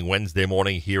this coming Wednesday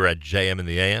morning here at JM in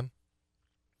the AM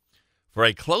for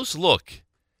a close look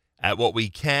at what we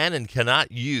can and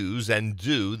cannot use and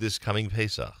do this coming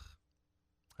Pesach.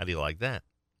 How do you like that?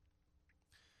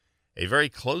 A very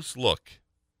close look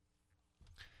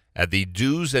at the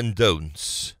do's and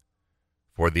don'ts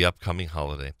for the upcoming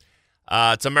holiday.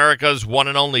 It's America's one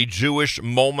and only Jewish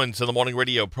Moments in the Morning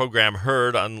radio program,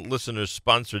 heard on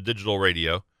listeners-sponsored digital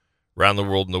radio around the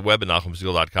world on the web at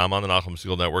NachumSegal.com, on the Nachum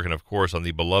Segal Network, and, of course, on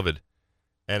the beloved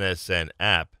NSN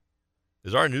app.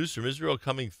 Is our news from Israel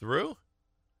coming through?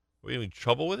 Are we having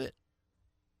trouble with it?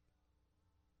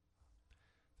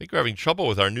 I think we're having trouble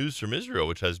with our news from Israel,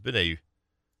 which has been a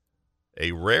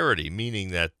rarity,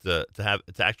 meaning that to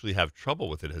actually have trouble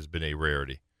with it has been a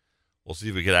rarity. We'll see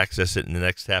if we can access it in the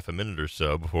next half a minute or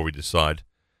so before we decide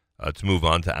to move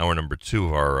on to hour number 2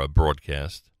 of our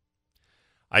broadcast.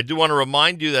 I do want to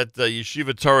remind you that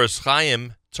Yeshiva Toras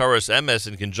Chaim, Toras Emes,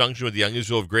 in conjunction with the Young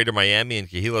Israel of Greater Miami and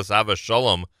Kehilas Ava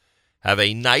Shalom, have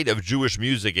a night of Jewish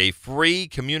music, a free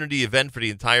community event for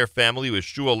the entire family with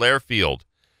Shua Lairfield,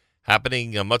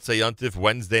 happening Motzei Yontif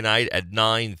Wednesday night at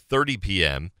 9:30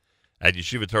 p.m. at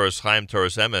Yeshiva Toras Chaim,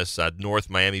 Toras Emes at North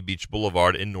Miami Beach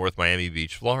Boulevard in North Miami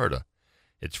Beach, Florida.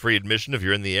 It's free admission if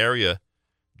you're in the area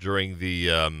during the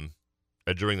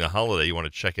holiday. You want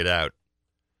to check it out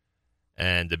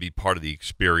and to be part of the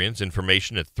experience.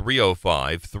 Information at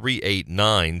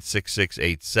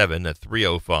 305-389-6687 at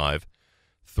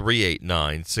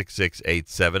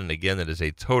 305-389-6687. And again, that is a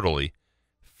totally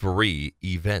free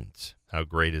event. How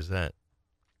great is that?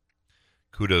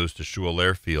 kudos to Shul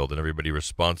Airfield and everybody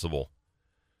responsible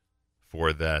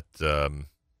for that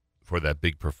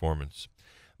big performance.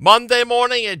 Monday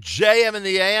morning at JM in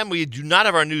the AM. We do not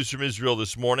have our news from Israel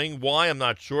this morning. Why, I'm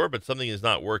not sure, but something is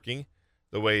not working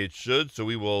the way it should. So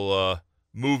we will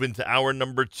move into hour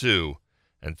number 2.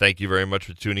 And thank you very much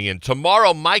for tuning in.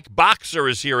 Tomorrow, Mike Boxer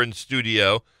is here in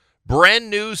studio. Brand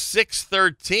new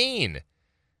 613.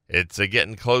 It's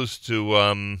getting close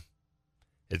to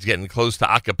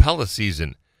acapella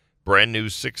season. Brand new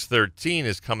 613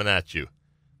 is coming at you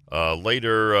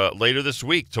later this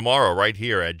week, tomorrow, right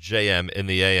here at JM in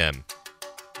the AM.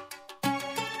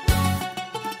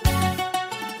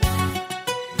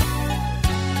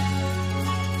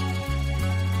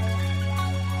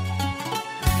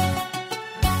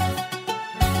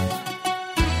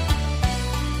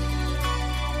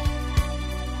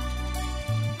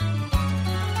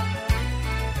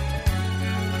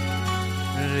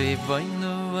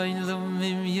 Riboynu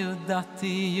oilumim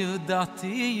yudati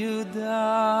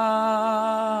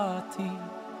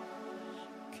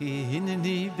Ki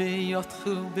hineni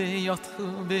beyotchu beyodchu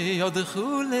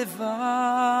levad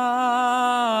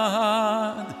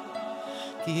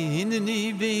Ki hineni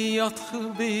beyotchu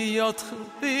beyodchu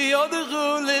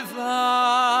levad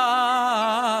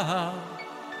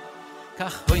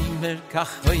Kach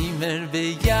hoimer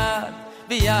beyad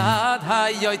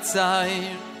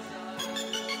hayotzayr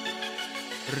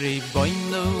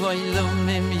Riboynu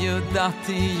oilumim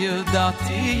yudati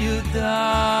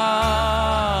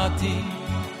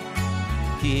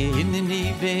Ki hineni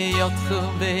beyotchu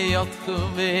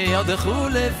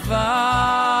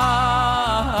levad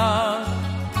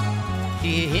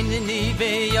Ki hineni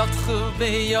beyotchu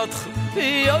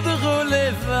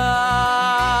levad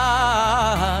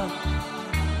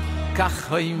Kach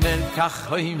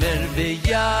hoimer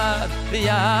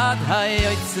beyad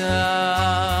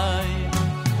hayotzay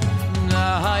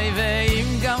Hay veim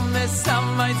gam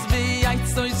mesamayz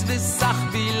beyaytsois vesach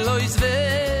bilois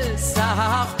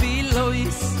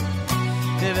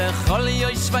Vechol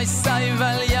yoish vaysay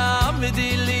vel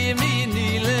yamdili mini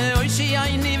leoishi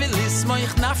ayni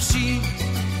velismoich nafshi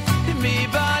mi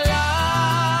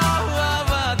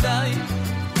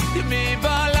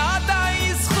baladai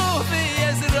ischu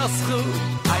v'yezroschu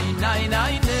Ein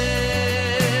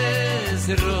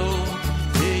ezro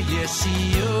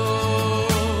v'yeshiyo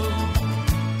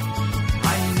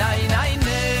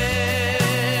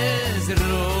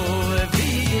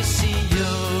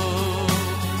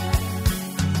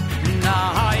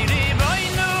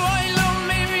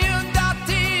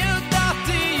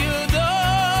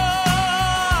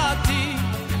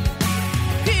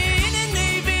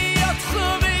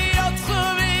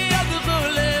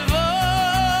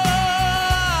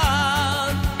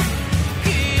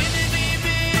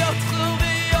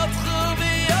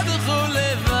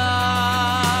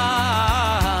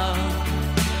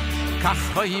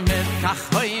Kach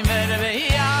hoimer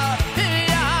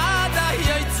beyad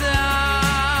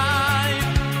hayotzay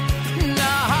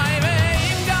Na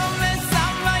hayveim gam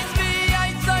mesamayz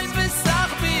beyaytzois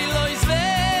besach bilois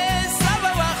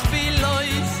Vesavavach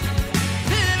bilois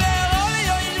V'ol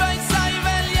yoish vaysay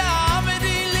vel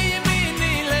yamdili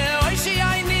mini leoishi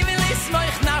ayni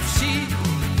velismoich nafshi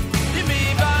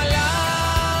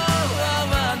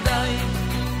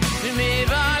Mi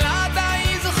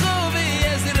baladai zchu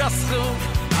v'yezroschu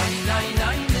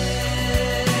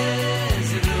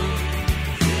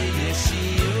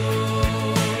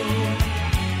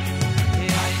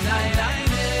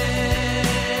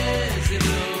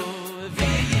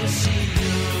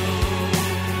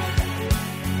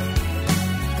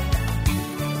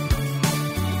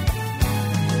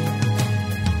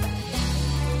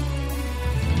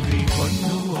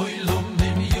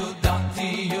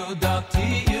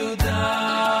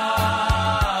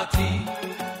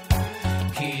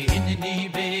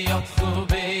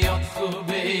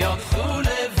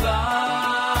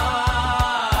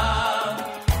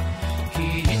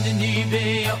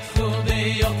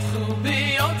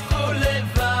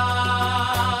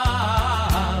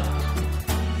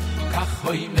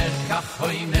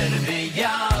Hoimer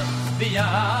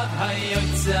beyad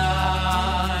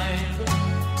hayotzay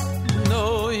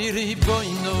Noi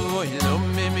riboynu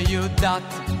oilumim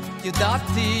yudati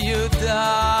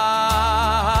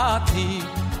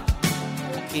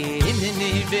Ki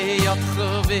hineni beyotchu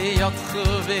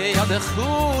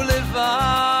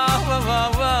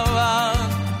levad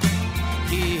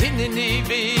Ki hineni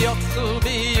beyotchu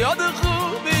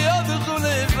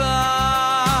levad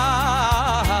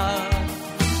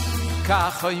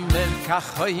Kach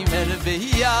hoimer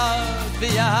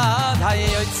beyad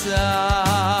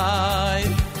hayotzay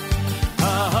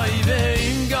Hay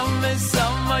veim gam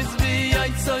mesamayz beyay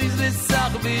sois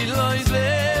besach bilois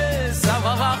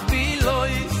besach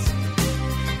bilois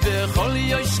bechol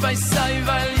yosh vaysai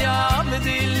val yam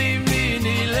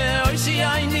dilimini leoshi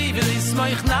ayni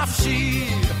velismoich nafshi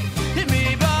mi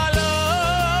balo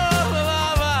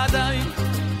avadai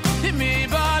mi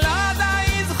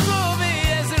baladai zkhuvi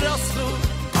ezrosu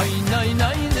ay nay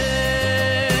nay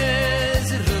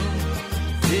nezru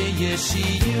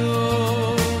yeshiyo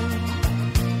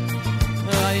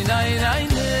ay nay nay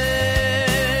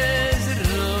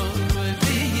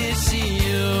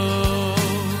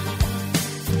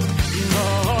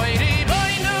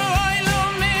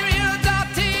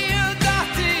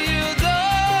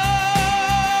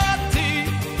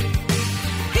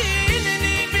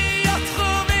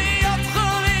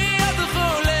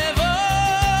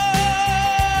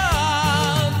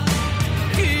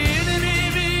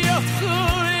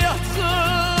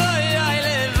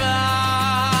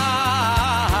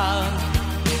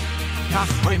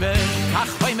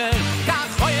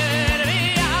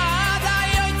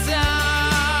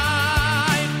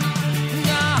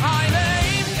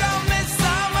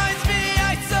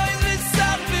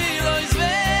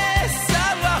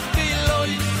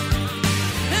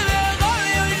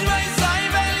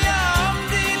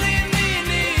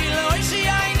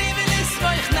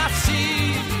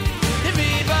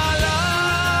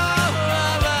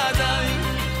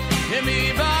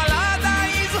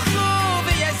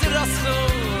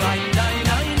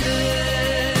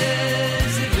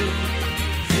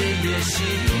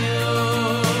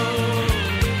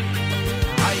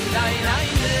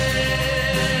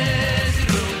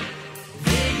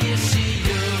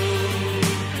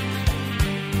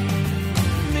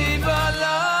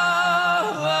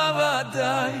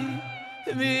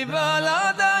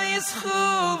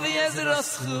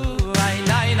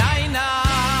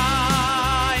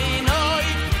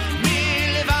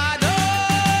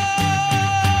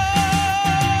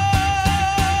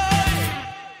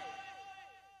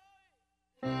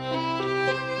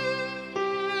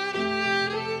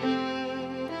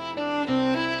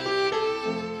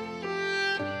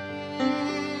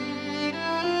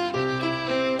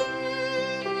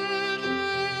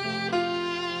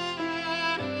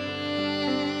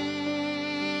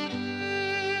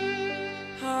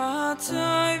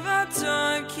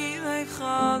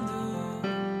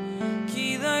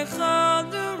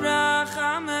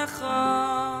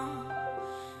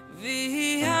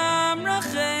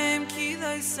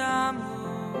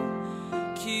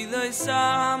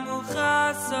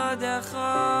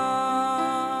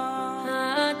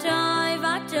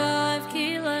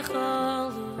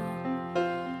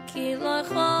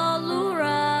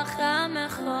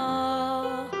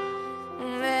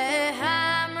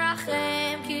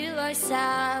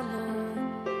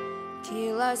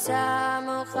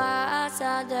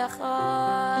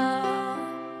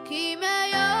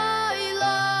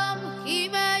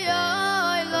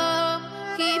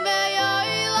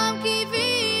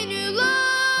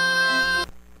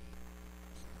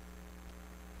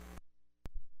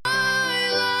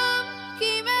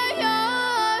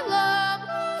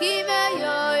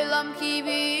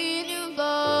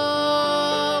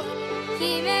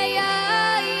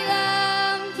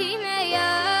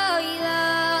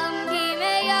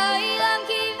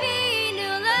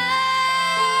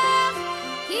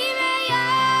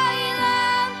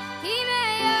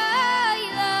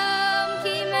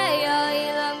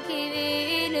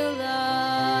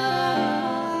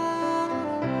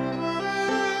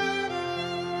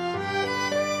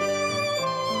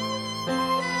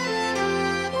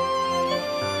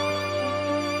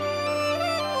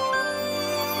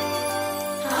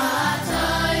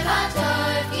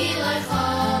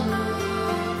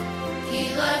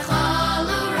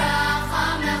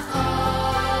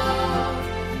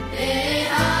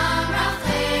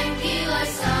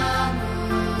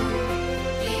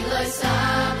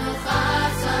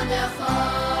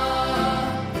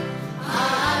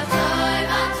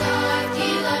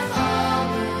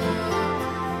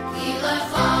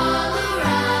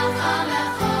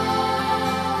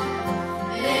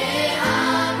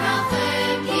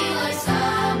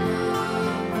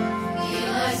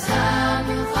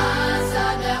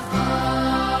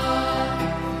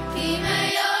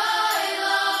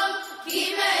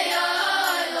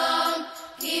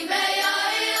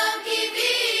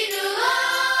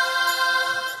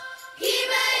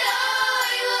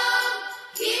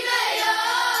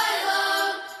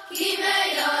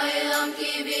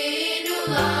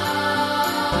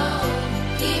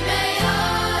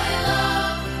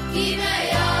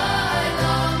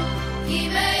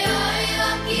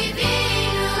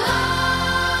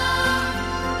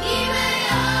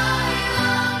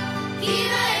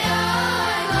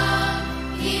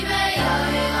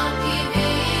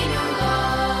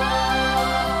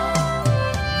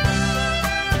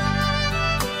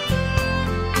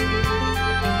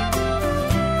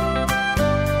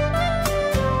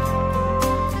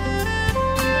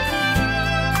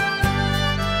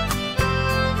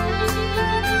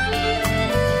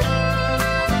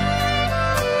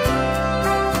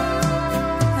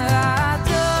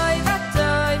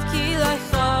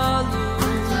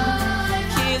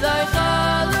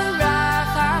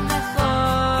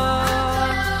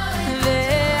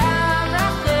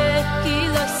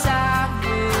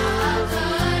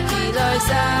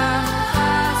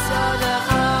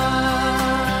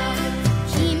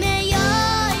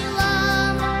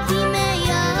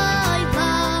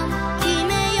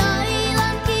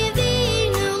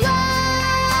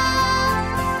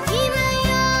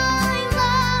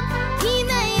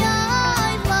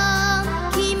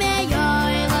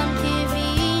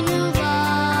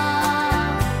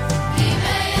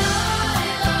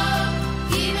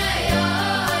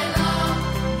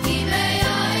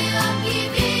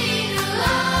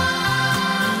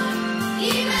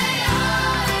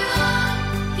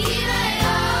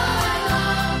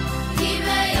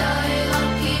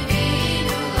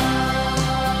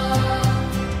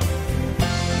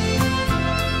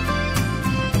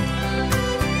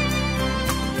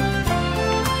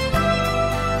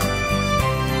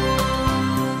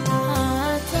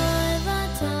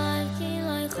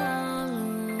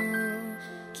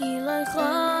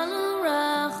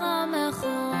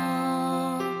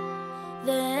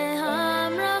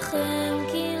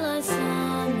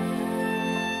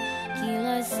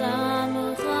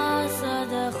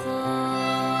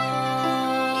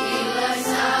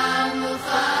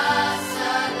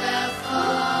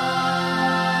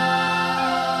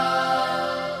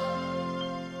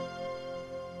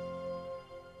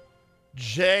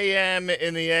JM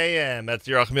in the AM. That's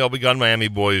your Achmiel Begun Miami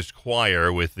Boys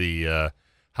Choir with the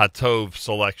Hatov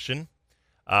selection.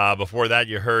 Before that,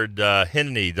 you heard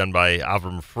Hinny done by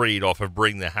Avram Fried off of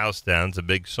Bring the House Down. It's a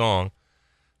big song.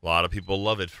 A lot of people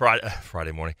love it.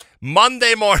 Friday morning.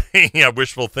 Monday morning. Yeah,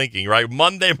 wishful thinking, right?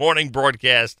 Monday morning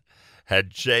broadcast at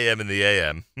JM in the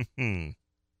AM.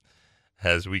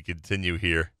 As we continue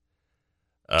here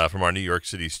from our New York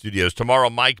City studios. Tomorrow,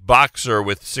 Mike Boxer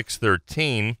with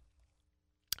 613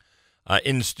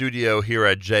 in studio here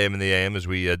at JM in the AM as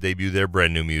we debut their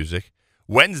brand new music.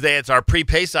 Wednesday, it's our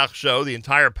pre-Pesach show. The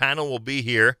entire panel will be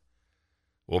here.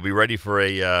 We'll be ready for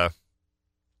a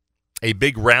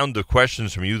big round of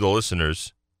questions from you, the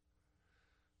listeners.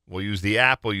 We'll use the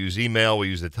app, we'll use email, we'll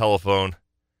use the telephone,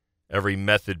 every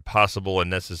method possible and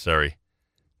necessary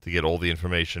to get all the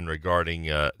information regarding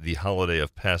the holiday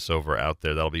of Passover out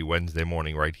there. That'll be Wednesday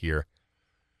morning right here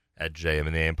at JM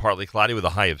in the AM. Partly cloudy with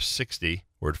a high of 60.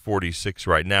 We're at 46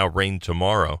 right now. Rain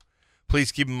tomorrow.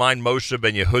 Please keep in mind Moshe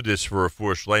Ben Yehudis for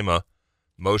Refuah Shlema.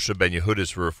 Moshe Ben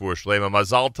Yehudis for Refuah Shlema.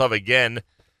 Mazal Tov again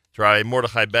to Rabbi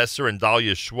Mordechai Besser and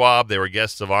Dahlia Schwab. They were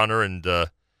guests of honor and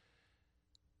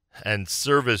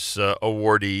service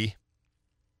awardee,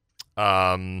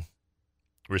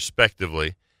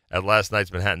 respectively, at last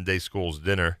night's Manhattan Day School's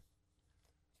dinner.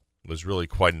 It was really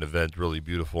quite an event, really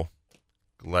beautiful.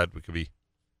 Glad we could be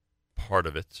part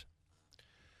of it.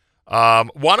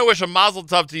 Want to wish a mazel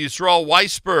tov to Yisrael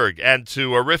Weisberg and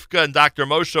to Rivka and Dr.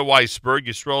 Moshe Weisberg.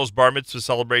 Yisrael's bar mitzvah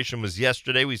celebration was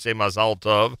yesterday. We say mazel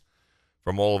tov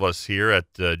from all of us here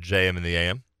at JM in the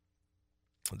AM.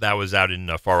 That was out in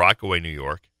Far Rockaway, New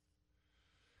York.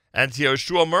 And to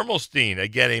Yoshua Mermelstein,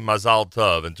 again a mazal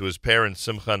tov, and to his parents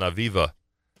Simcha and Aviva.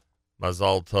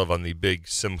 Mazal tov on the big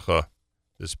Simcha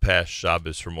this past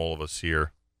Shabbos from all of us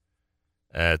here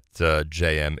at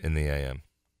JM in the AM.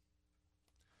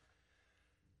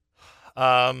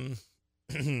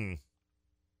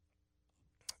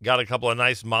 Got a couple of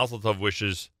nice Mazel Tov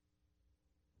wishes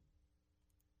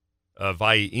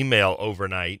via email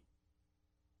overnight.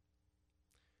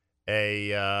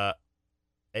 A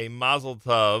Mazel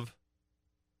Tov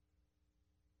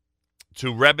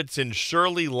to Rebbitzin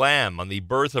Shirley Lamb on the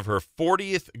birth of her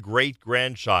 40th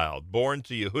great-grandchild, born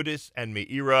to Yehudis and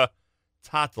Meira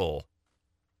Tatel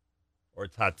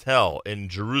in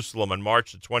Jerusalem on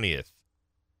March the 20th.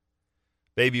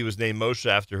 Baby was named Moshe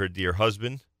after her dear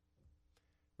husband,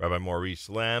 Rabbi Maurice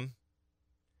Lamb.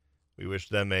 We wish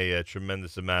them a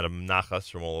tremendous amount of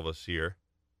nachas from all of us here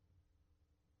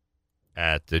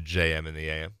at the JM in the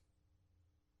AM.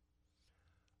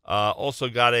 Also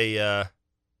got a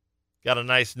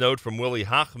nice note from Willie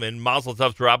Hochman. Mazel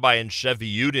tov to Rabbi and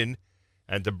Chevy Yudin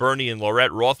and to Bernie and Laurette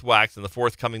Rothwax in the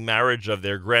forthcoming marriage of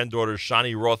their granddaughter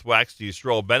Shani Rothwax to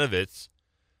Yisrael Benovitz.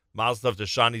 Mazel tov to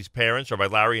Shani's parents, Rabbi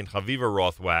Larry and Chaviva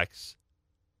Rothwax.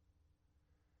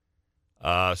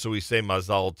 So we say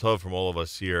Mazal Tov from all of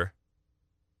us here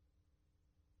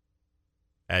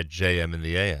at JM in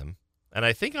the AM. And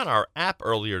I think on our app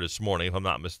earlier this morning, if I'm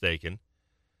not mistaken,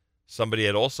 somebody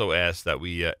had also asked that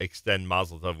we extend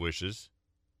Mazel Tov wishes.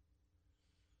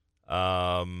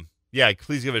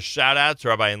 Please give a shout out to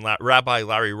Rabbi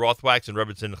Larry Rothwax and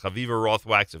Rebbitzin Chaviva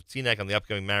Rothwax of Teaneck on the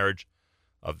upcoming marriage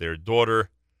of their daughter.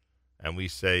 And we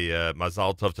say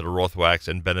Mazal Tov to the Rothwax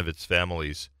and Benovitz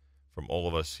families from all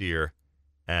of us here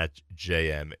at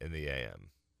JM in the AM.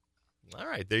 All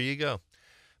right, there you go.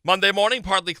 Monday morning,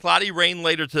 partly cloudy, rain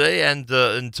later today and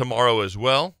tomorrow as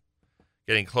well.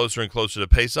 Getting closer and closer to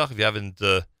Pesach. If you haven't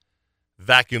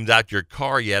vacuumed out your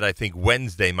car yet, I think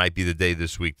Wednesday might be the day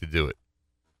this week to do it.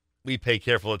 We pay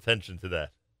careful attention to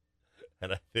that.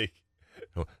 And I think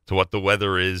to what the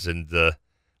weather is and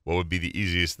what would be the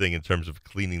easiest thing in terms of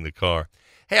cleaning the car.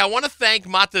 Hey, I want to thank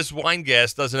Matis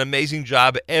Weingas. Does an amazing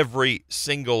job every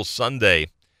single Sunday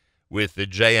with the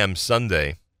JM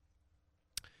Sunday.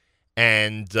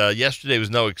 And yesterday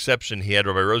was no exception. He had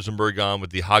Rabbi Rosenberg on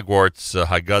with the Hogwarts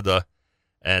Haggadah.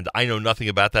 And I know nothing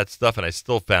about that stuff, and I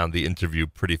still found the interview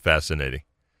pretty fascinating.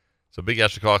 So big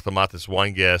Yashikach to Matis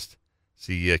Weingast.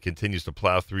 He continues to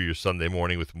plow through your Sunday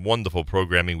morning with wonderful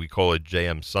programming. We call it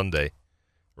JM Sunday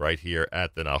right here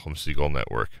at the Nachum Segal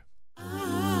Network.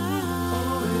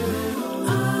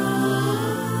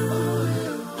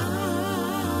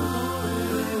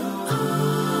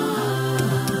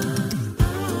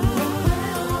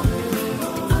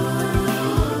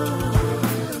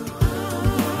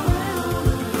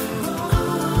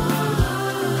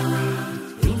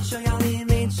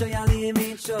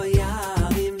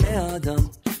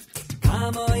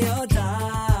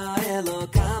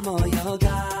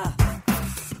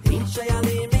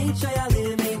 Shoyalim,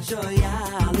 shoyalim,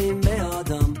 shoyalim,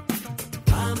 be'odam.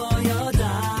 Kamo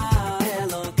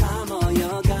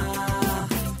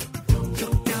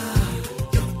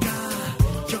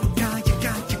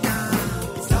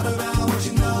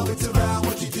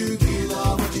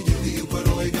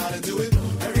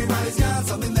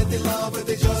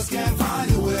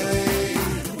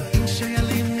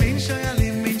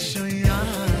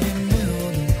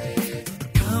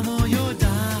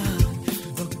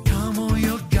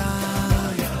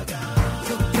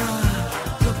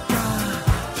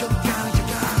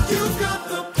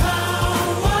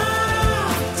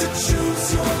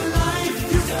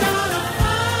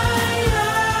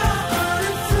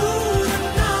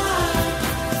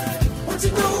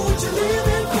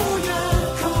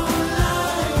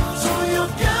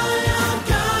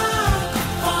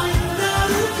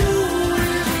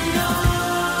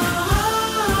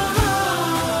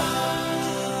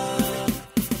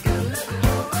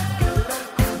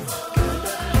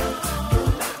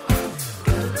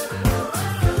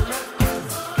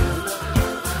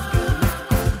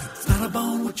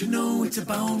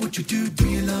about what you do. Do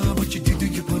you love what you do? Do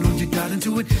you put all your heart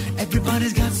into it?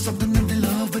 Everybody's got something that they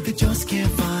love, but they just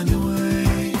can't find a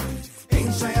way.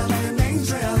 Ain't Shayalem, ain't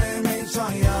Shayalem, ain't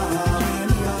Shayalem.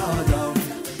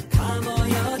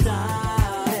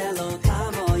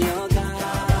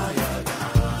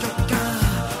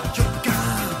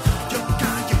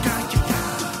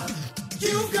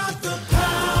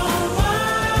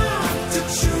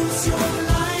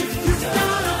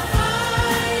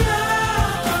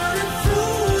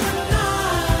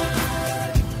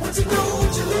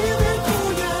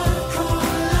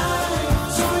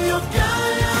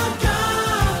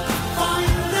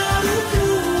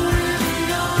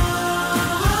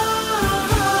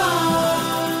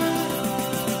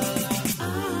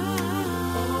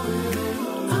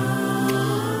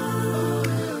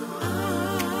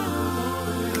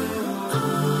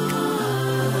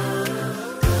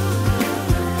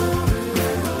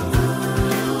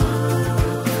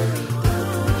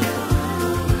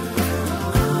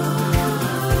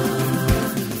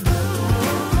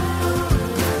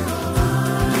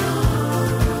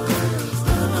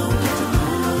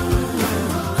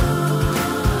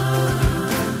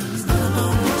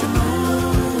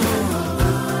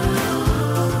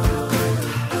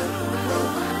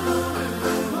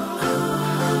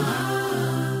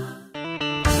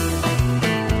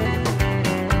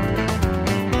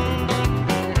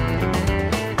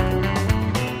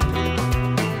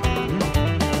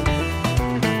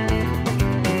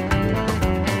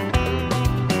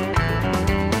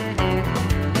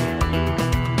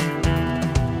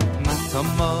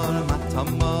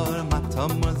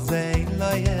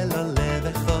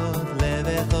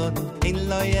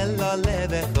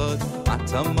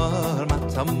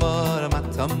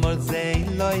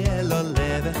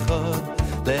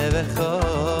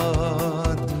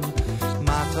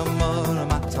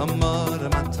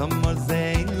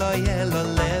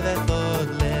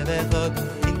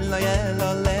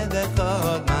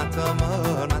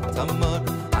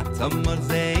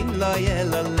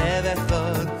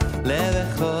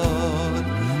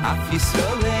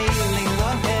 Israel,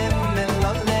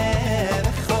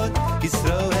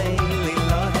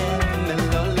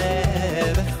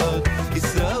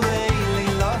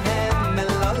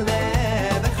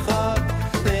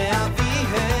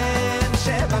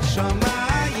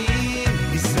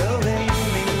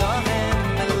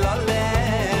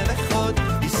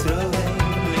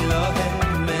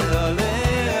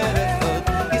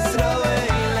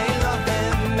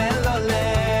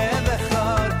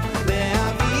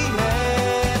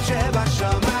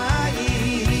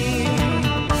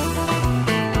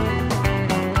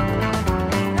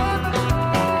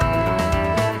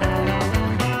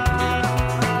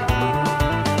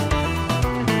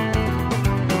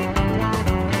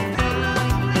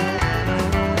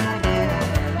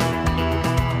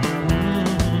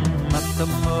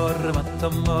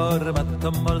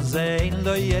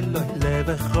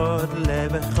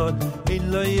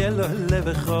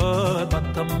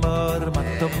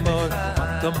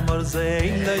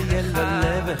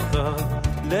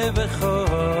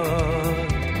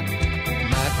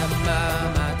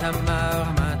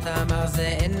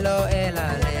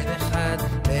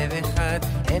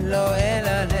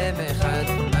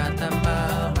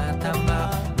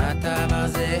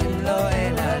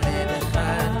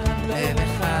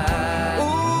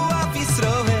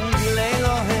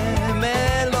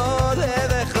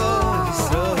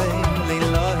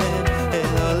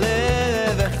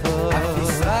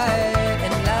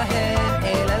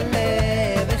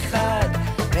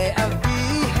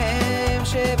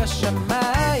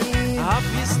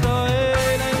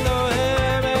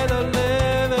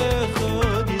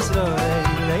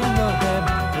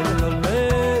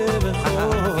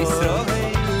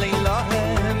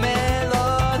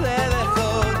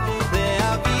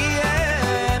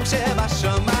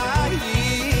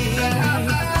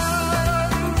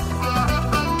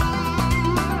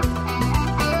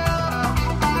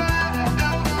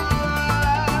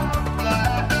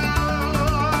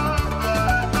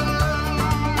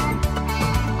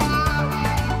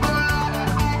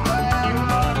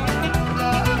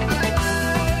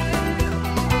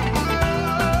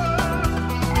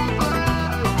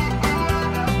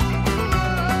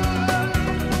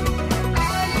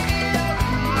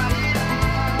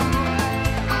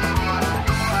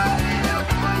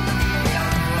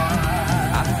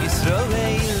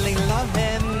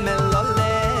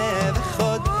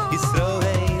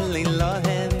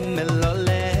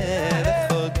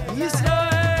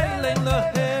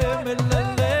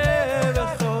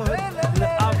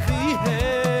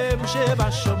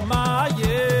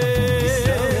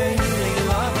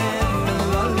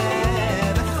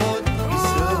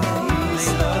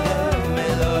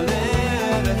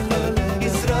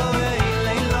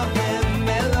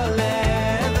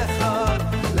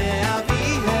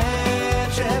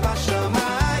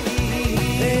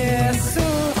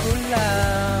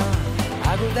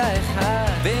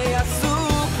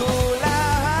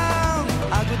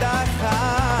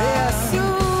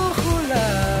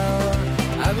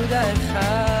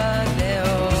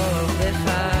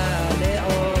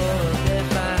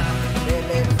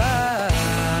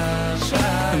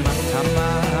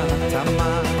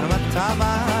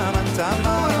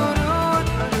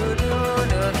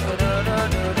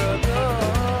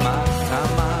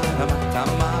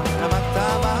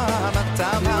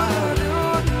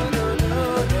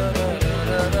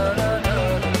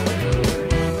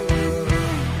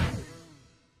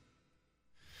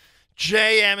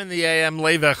 JM in the AM,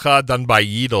 Levecha, done by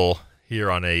Yidel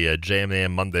here on a JM in the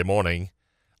AM Monday morning.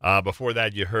 Before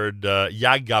that, you heard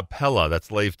Yagapella.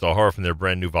 That's Lev Tahar from their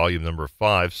brand new volume number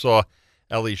 5. Saw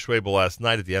Ellie Schwabel last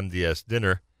night at the MDS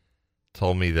dinner.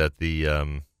 Told me that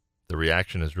the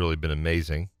reaction has really been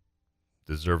amazing.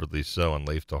 Deservedly so on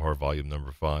Lev Tahar volume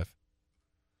number 5.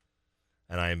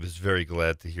 And I was very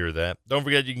glad to hear that. Don't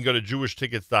forget, you can go to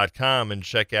jewishtickets.com and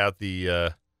check out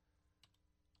the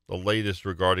latest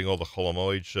regarding all the Chol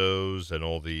Hamoed shows and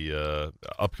all the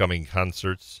upcoming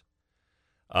concerts.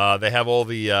 They have all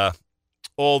the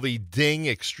Ding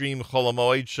Extreme Chol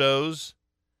Hamoed shows.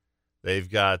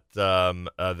 They've got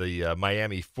the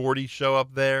Miami 40 show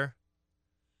up there.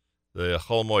 The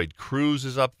Chol Hamoed Cruise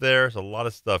is up there. There's a lot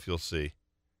of stuff you'll see.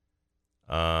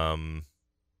 That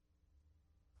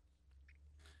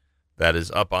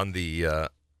is up on the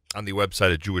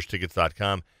website at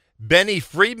jewishtickets.com. Benny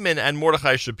Friedman and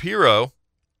Mordechai Shapiro,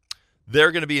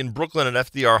 they're going to be in Brooklyn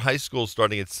at FDR High School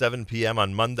starting at 7 p.m.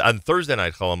 on Thursday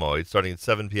night Chol Hamoed, starting at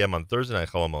 7 p.m. on Thursday night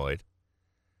Chol Hamoed.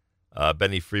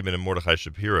 Benny Friedman and Mordechai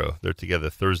Shapiro, they're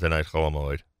together Thursday night Chol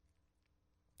Hamoed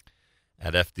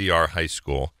at FDR High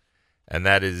School. And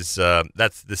that's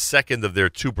the second of their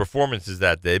 2 performances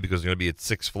that day because they're going to be at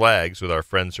Six Flags with our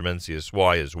friends from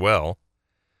NCSY as well.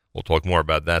 We'll talk more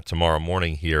about that tomorrow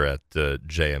morning here at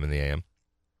JM in the AM.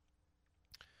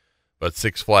 But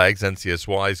Six Flags,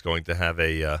 NCSY, is going to have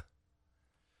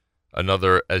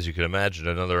another, as you can imagine,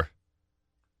 another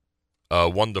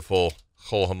wonderful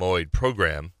Chol Hamoed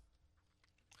program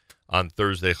on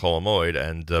Thursday Chol Hamoed,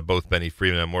 and both Benny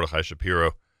Friedman and Mordechai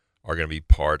Shapiro are going to be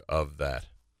part of that.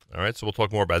 All right, so we'll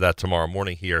talk more about that tomorrow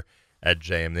morning here at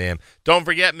JM in the AM. Don't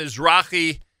forget,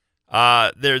 Mizrahi.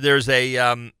 There's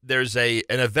an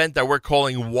event that we're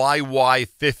calling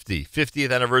YY50,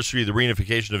 50th anniversary of the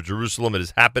reunification of Jerusalem. It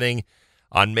is happening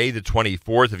on May the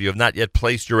 24th. If you have not yet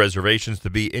placed your reservations to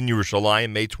be in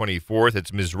Yerushalayim, May 24th,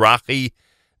 it's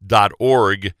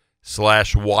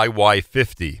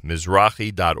Mizrahi.org/YY50,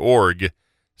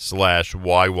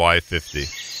 Mizrahi.org/YY50.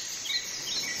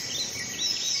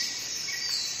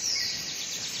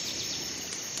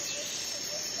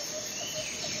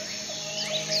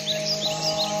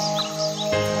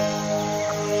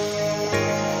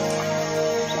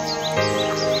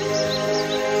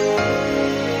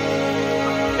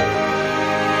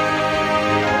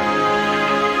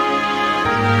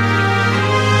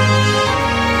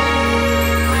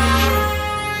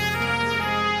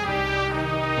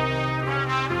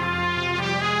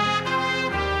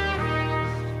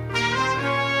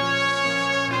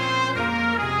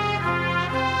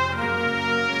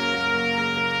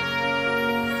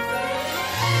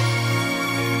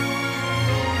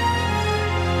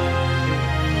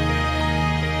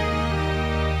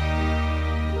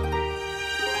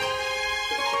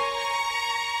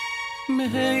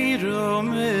 Meiro,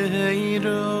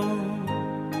 Meiro,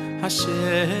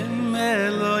 Hashem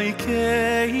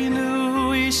Elokeinu,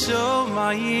 Yishoma,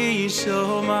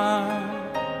 Yishoma,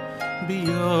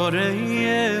 Biyorei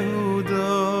Yehudo,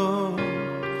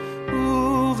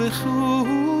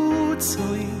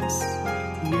 Uvechutzois,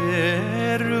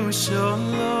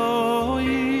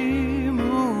 Yerushalayim,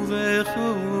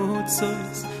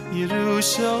 Uvechutzois,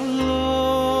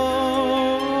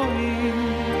 Yerushalayim,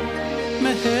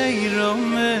 Meiro,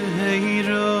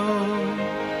 Meiro,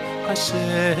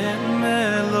 Hashem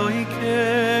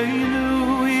Elokeinu,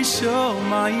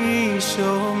 Yishoma,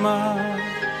 Yishoma,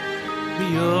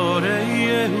 Biyorei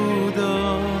Yehuda,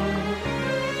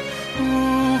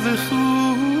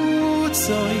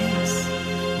 Uvechutzois,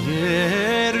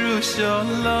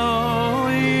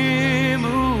 Yerushalayim,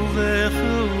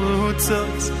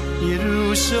 Uvechutzois,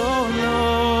 Yerushalayim,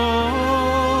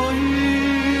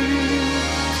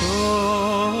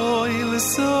 Koil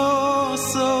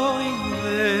Sosoi,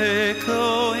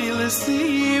 Vekoil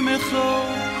Simecho,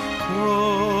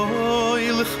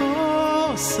 Koil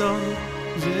Chosoi,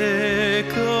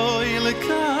 Vekoil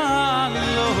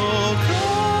Kalo,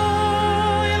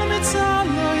 Koil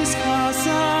Mitzalois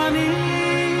Chasani,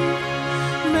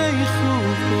 Meichu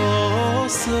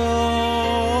Posoi,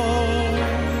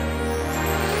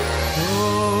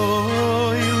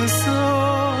 Koil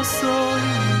Sosoi,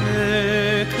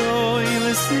 Vekoil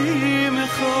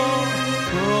Simecho,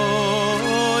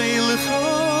 Koil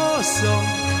Chosoi,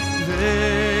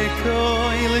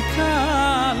 Vekoil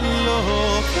Kalo,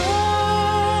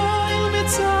 Koil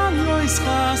Mitzalois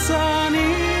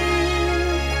Chasani,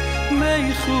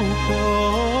 Meichu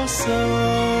Posoi,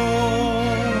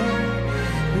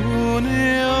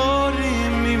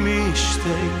 Uneorim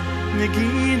Mimishte,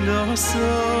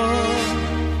 Neginoso,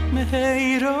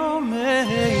 Meiro,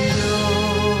 Meiro.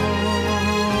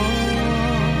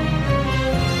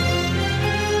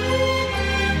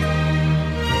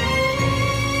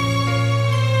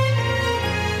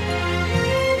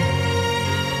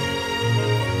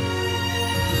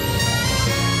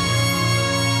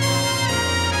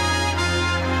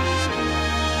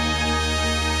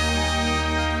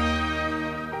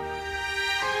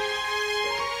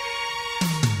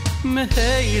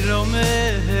 Meheiro,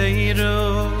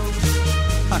 meheiro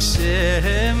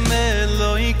Hashem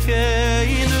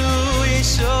Eloikeinu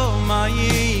Yishoma,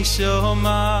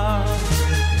 Yishoma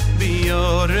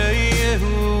Biyorei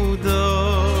Yehudo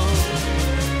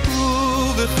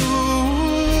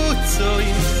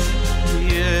Uvechutzois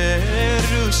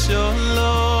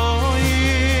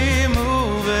Yerushalayim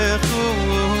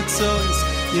Uvechutzois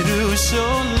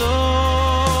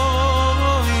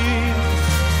Yerushalayim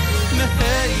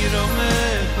Meheiro,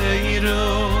 meheiro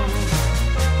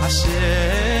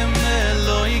Hashem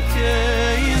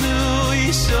Eloikeinu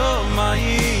Yishoma,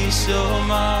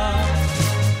 Yishoma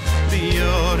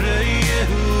Biyorei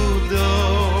Yehudo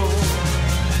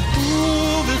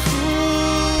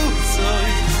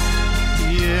Uvechutzois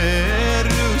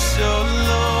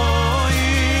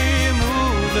Yerushalayim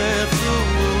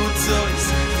Uvechutzois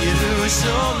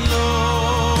Yerushalayim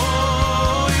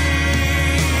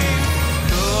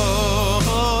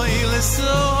Koi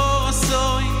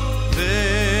lesosoi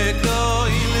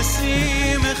Vekoi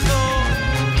lesimcho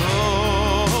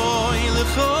Koi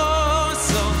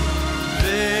lechoso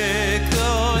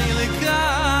Vekoi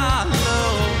legalo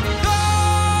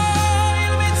Koi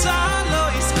mitzalo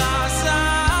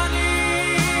ischasani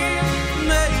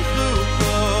Meichu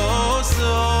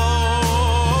koso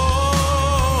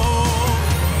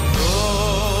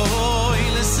Koi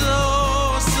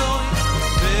lesosoi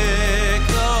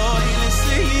Vekoi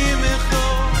lesimcho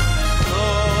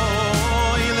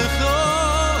Koi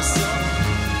lechoso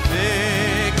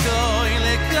Vekoi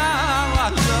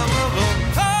legalo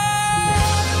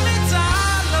Koi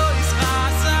mitzalo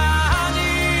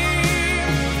ischasani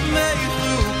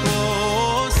Meichu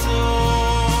koso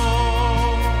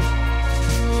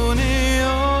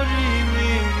Uniori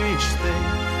mishte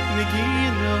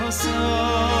Neginoso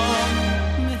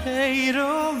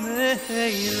Meheiro,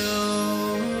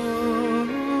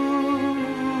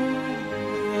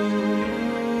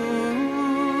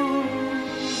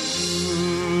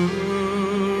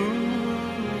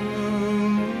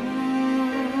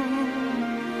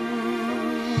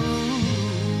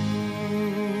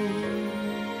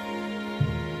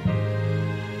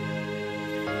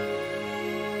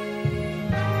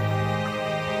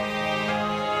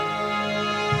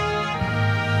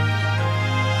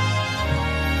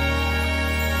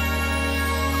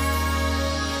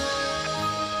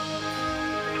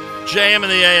 JM in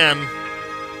the AM.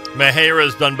 Mehera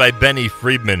is done by Benny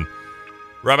Friedman.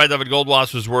 Rabbi David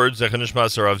Goldwasser's words,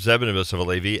 Zechanishmas Rav Zebin of Yosef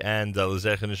Alevi, and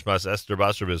Zechanishmas Esther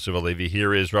Basar of Yosef Alevi.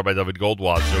 Here is Rabbi David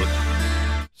Goldwasser.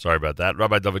 Sorry about that.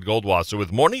 Rabbi David Goldwasser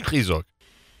with Morning Chizuk.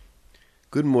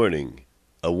 Good morning.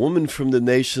 A woman from the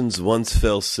nations once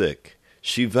fell sick.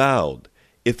 She vowed,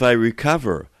 if I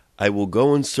recover, I will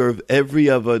go and serve every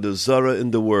avodah zarah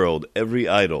in the world, every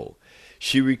idol.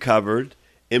 She recovered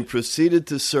and proceeded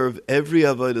to serve every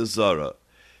avodah zarah.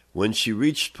 When she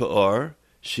reached Pa'ar,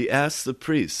 she asked the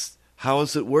priests, how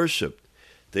is it worshipped?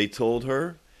 They told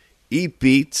her, eat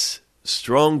beets,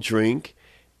 strong drink,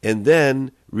 and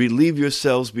then relieve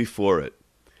yourselves before it.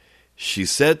 She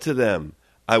said to them,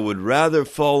 I would rather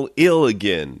fall ill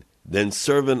again than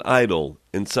serve an idol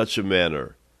in such a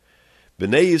manner.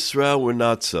 Bnei Yisrael were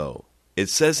not so. It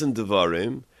says in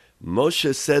Devarim,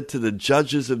 Moshe said to the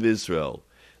judges of Israel,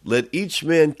 let each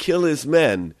man kill his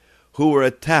men who were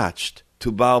attached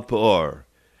to Baal Peor.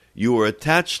 You were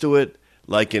attached to it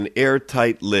like an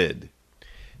airtight lid.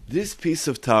 This piece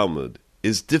of Talmud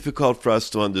is difficult for us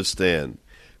to understand.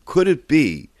 Could it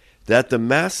be that the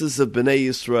masses of Bnei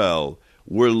Yisrael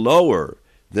were lower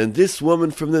than this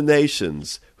woman from the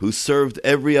nations who served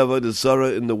every avodah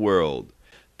zarah in the world?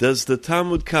 Does the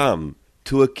Talmud come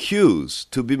to accuse,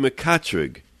 to be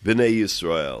mekatrig, Bnei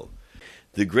Yisrael?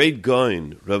 The great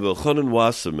Goin, Rabbi Elchanan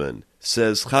Wasserman,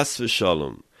 says, Chas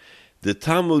v'shalom, the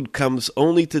Talmud comes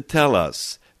only to tell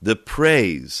us the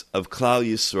praise of Klal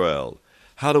Yisrael.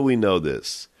 How do we know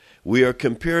this? We are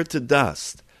compared to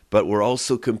dust, but we're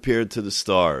also compared to the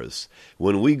stars.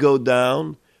 When we go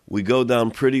down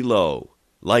pretty low,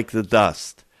 like the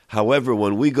dust. However,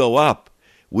 when we go up,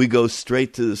 we go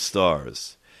straight to the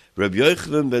stars. Rabbi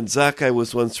Yochanan ben Zakkai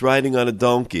was once riding on a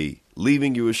donkey,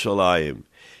 leaving Yerushalayim.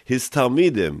 His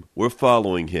Talmidim were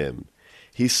following him.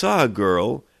 He saw a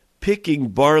girl picking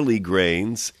barley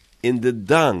grains in the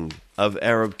dung of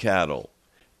Arab cattle.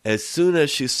 As soon as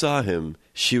she saw him,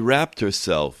 she wrapped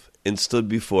herself and stood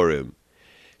before him.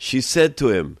 She said to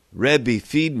him, Rabbi,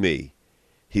 feed me.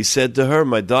 He said to her,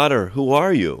 my daughter, who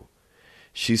are you?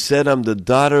 She said, I'm the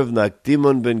daughter of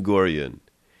Nakdimon ben Gurion.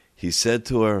 He said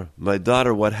to her, my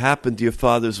daughter, what happened to your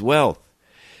father's wealth?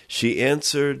 She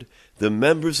answered, the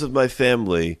members of my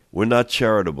family were not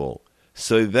charitable,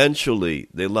 so eventually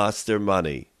they lost their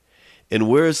money. And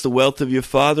where is the wealth of your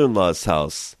father-in-law's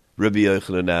house? Rabbi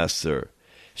Yochanan asked her.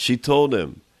 She told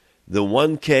him, the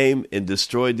one came and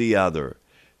destroyed the other.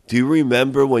 Do you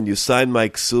remember when you signed my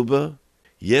ksuba?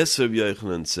 Yes, Rabbi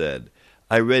Yochanan said.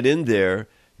 I read in there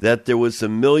that there was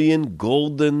 1,000,000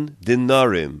 golden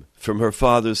dinarim from her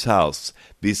father's house,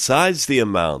 besides the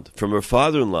amount from her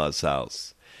father-in-law's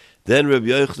house. Then Rabbi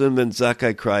Yochanan ben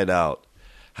Zakkai cried out,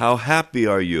 how happy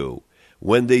are you!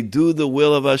 When they do the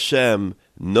will of Hashem,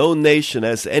 no nation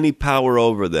has any power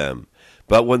over them.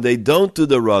 But when they don't do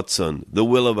the Ratzon, the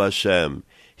will of Hashem,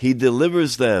 He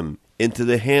delivers them into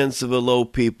the hands of a low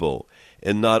people,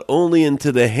 and not only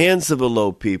into the hands of a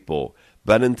low people,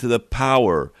 but into the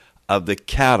power of the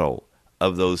cattle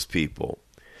of those people.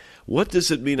 What does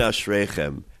it mean,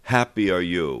 Ashrechem, happy are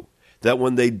you? That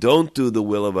when they don't do the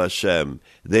will of Hashem,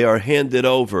 they are handed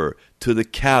over to the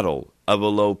cattle of a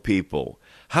low people.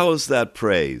 How is that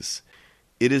praise?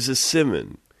 It is a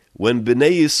siman. When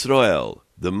Bnei Yisrael,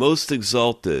 the most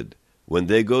exalted, when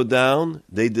they go down,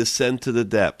 they descend to the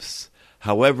depths.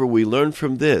 However, we learn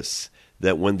from this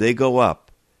that when they go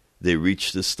up, they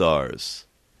reach the stars.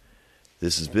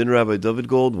 This has been Rabbi David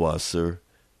Goldwasser,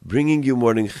 bringing you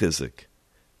Morning Chizuk.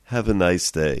 Have a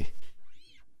nice day.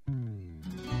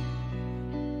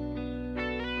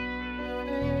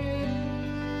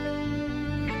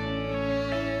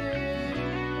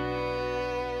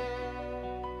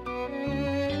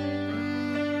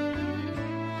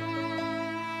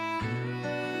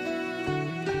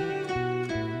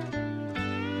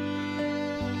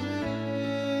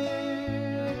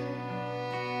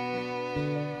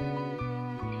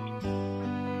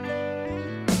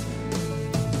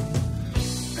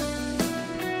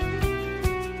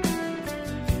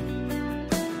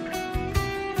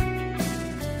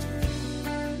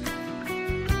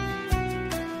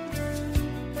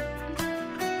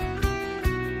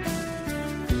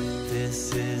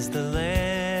 This is the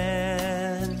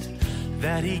land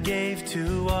that He gave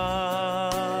to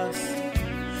us.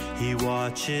 He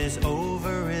watches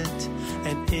over it,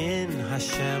 and in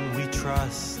Hashem we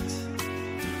trust.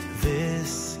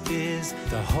 This is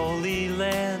the Holy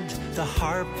Land, the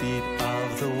heartbeat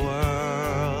of the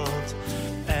world.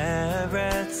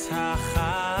 Eretz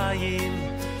HaChaim,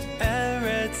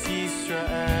 Eretz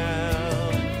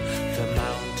Yisrael. The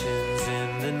mountains in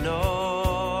the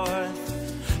north,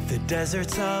 the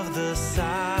deserts of the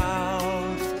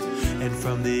south, and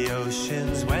from the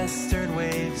ocean's western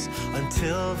waves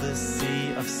until the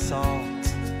sea of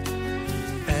salt.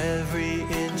 Every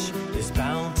inch is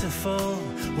bountiful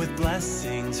with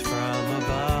blessings from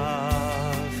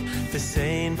above.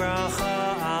 V'sein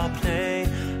bracha al pnei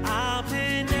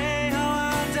ha'adama.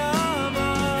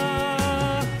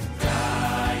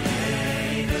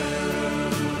 Dayenu,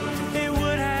 it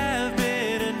would have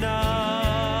been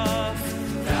enough.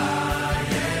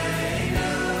 Dayenu,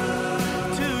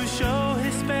 to show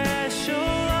His special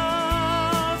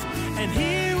love, and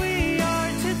here we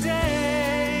are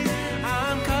today.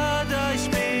 Am Kadosh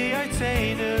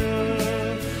B'Artzeinu,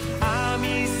 Am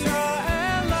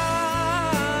Yisrael,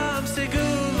 Am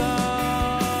Segula.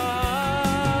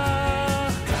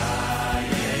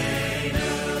 Dayenu,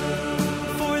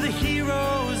 for the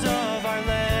heroes of our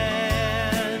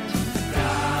land.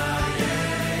 Dayenu,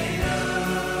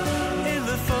 in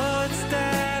the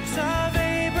footsteps of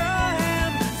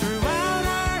Abraham, throughout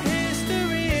our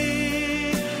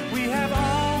history, we have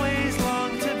always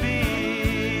longed to be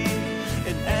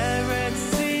in Eretz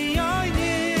Zion,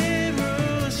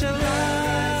 Yerushalayim.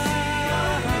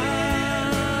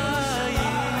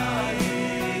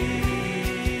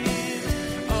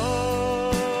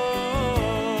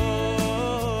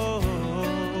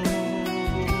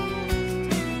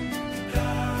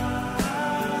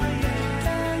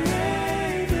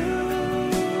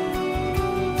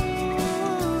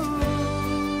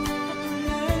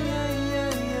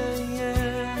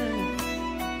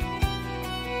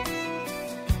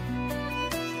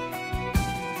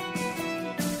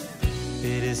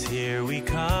 It is here we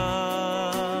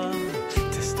come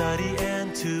to study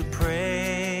and to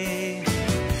pray.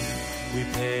 We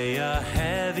pay a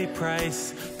heavy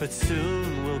price, but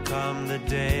soon will come the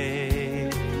day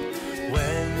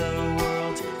when the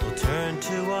world will turn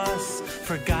to us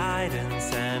for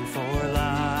guidance and for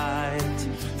light.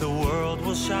 The world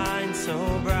will shine so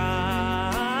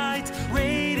bright,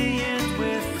 radiant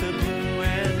with the blue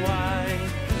and white.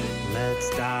 Let's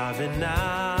dive in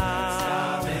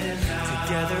now,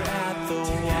 together at the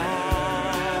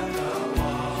wall,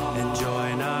 and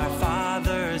join our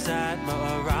fathers at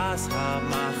Ma'aras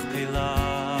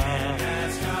HaMachpelah. And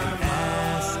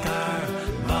ask our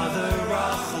Mother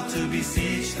Rachel to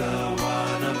beseech the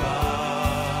one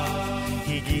above.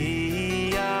 Higi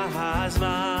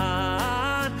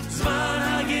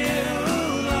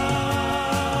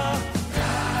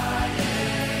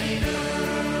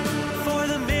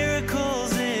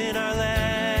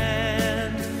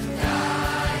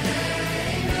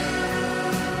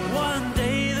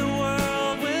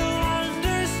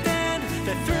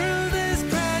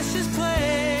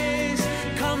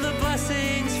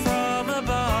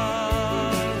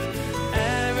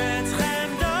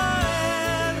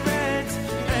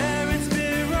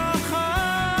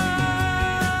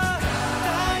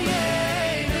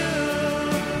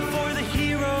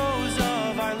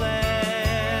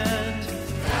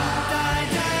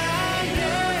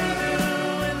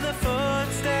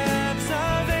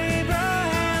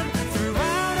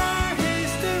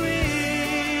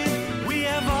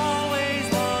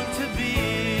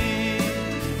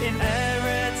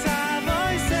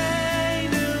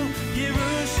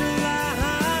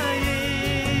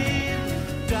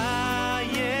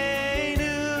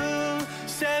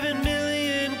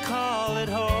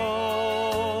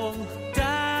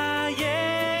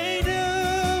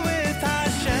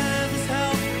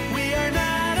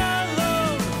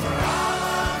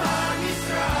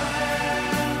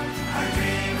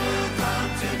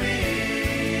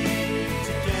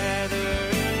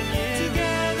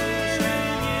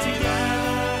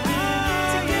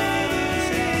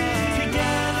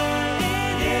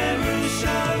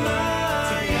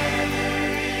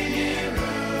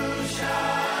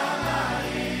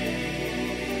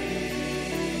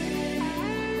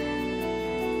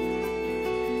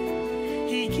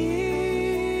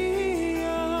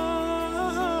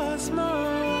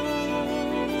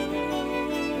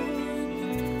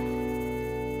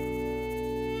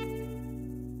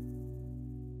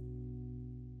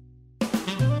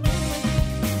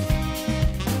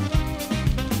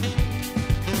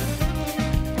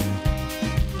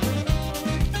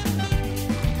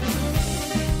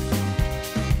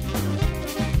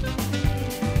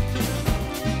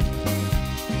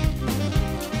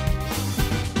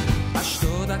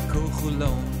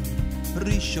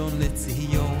ראשון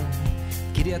לציון,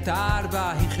 קריית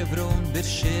ארבע היא חברון, באר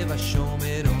שבע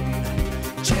שומרון.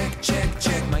 צ'ק צ'ק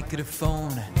צ'ק מיקרופון,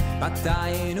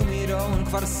 200 ומירון,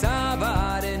 כפר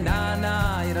סבא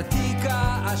רעננה, עיר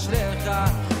עתיקה אשריך,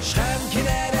 שכם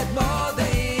כנרת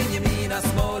מודיעין, ימינה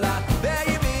שמאלה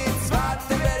בימין, צפת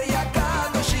טבריה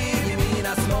קדושים,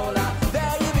 ימינה שמאלה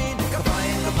בימין,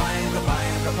 כפיים כפיים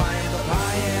כפיים כפיים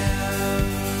כפיים.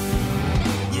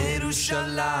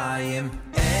 ירושלים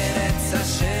ארץ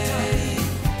אשר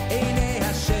עיני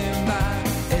השם בה,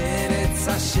 ארץ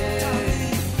אשר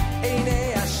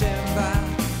עיני השם בה,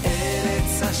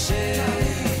 ארץ אשר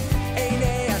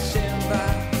עיני השם בה,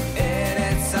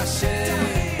 ארץ אשר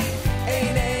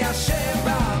עיני השם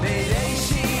בה.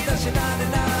 בראשית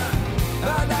השננה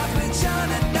ועדך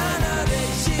לצ'ננה,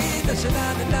 ראשית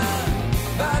השננה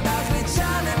ועדך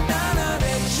לצ'ננה,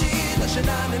 ראשית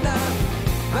השננה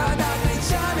ועדך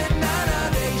לצ'ננה,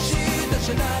 ראשית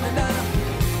השננה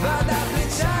ועדך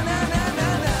לצ'ננה.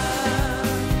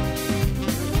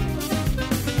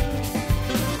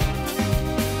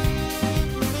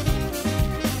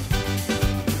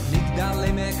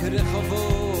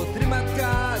 רחובות, רמת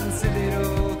גן,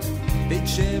 סדרות, בית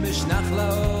שמש,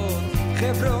 נחלאות,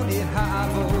 חברון, עיר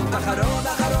האבות. אחרון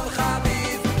אחרון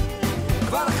חביב,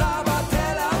 כבר חווה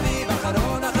תל אביב,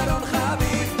 אחרון אחרון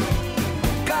חביב,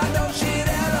 קדוש עיר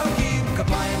אלוקים.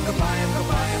 כפיים כפיים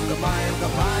כפיים כפיים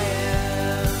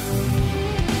כפיים.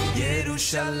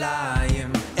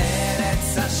 ירושלים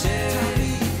ארץ אשר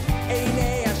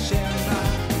עיני השם בה,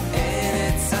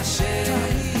 ארץ אשר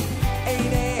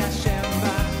עיני השם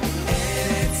בה,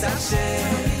 ארץ אשר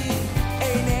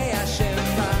עיני השם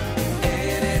בה,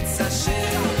 ארץ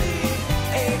אשר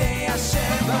עיני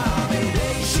השם בה.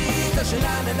 בראשית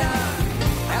השננה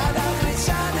עדך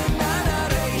לצ'ננה,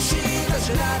 ראשית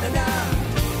השננה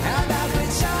עדך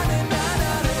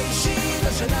לצ'ננה, ראשית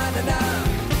השננה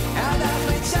עדך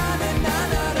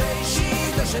לצ'ננה,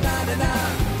 ראשית השננה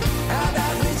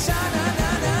עדך לצ'ננה.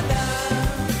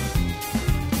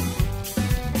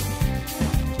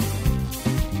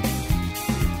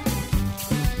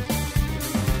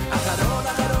 אחרון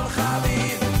אחרון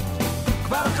חביב,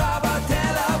 כבר חווה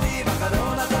תל אביב,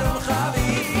 אחרון אחרון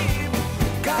חביב,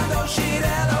 קדוש עיר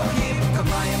אלוקים.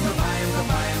 כפיים כפיים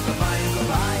כפיים כפיים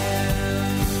כפיים.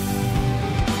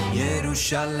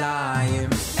 ירושלים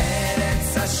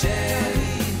ארץ אשר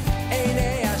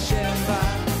עיני השם בה,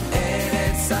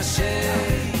 ארץ אשר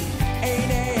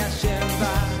עיני השם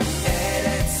בה,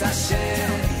 ארץ אשר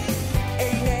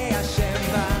עיני השם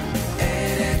בה,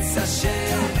 ארץ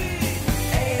אשר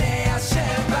עיני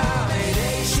השם בה.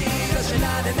 ראשית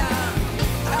השננה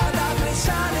עדך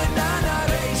לצ'ננה,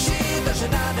 ראשית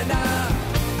השננה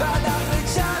ועדך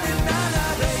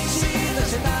לצ'ננה, ראשית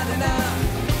השננה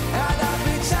עדך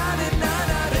לצ'ננה,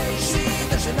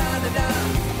 ראשית השננה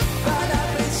ועדך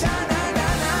לצ'ננה.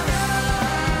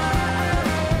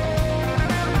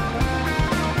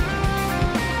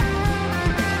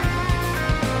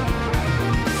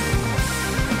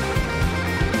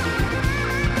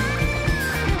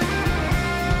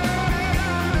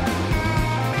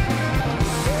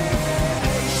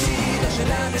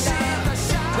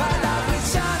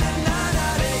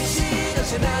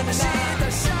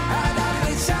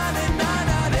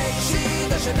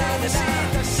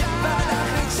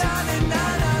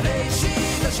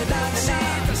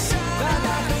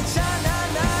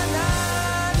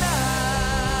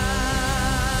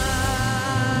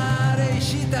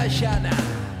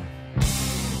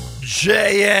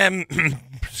 JM,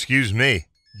 excuse me,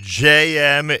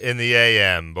 JM in the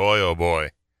AM. Boy, oh boy.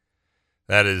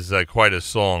 That is quite a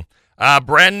song.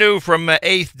 Brand new from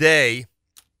Eighth Day.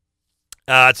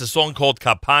 It's a song called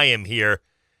Kapayim here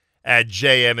at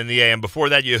JM in the AM. Before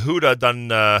that, Yehuda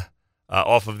done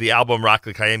off of the album Rak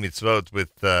L'Kayem Mitzvot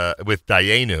with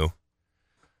Dayenu.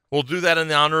 We'll do that in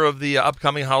the honor of the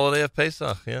upcoming holiday of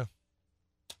Pesach, yeah.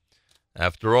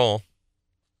 After all,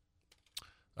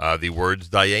 the words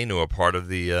Dayenu are part of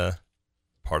the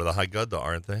Haggadah,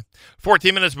 aren't they?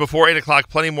 14 minutes before 8 o'clock,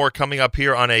 plenty more coming up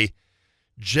here on a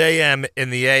JM in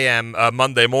the AM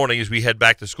Monday morning as we head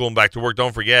back to school and back to work.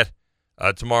 Don't forget,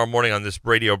 tomorrow morning on this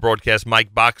radio broadcast,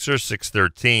 Mike Boxer,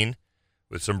 6:13,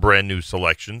 with some brand new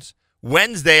selections.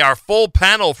 Wednesday, our full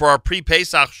panel for our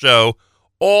pre-Pesach show.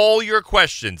 All your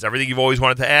questions, everything you've always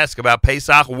wanted to ask about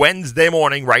Pesach, Wednesday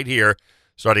morning right here,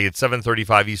 starting at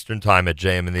 7:35 Eastern Time at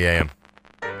JM in the AM.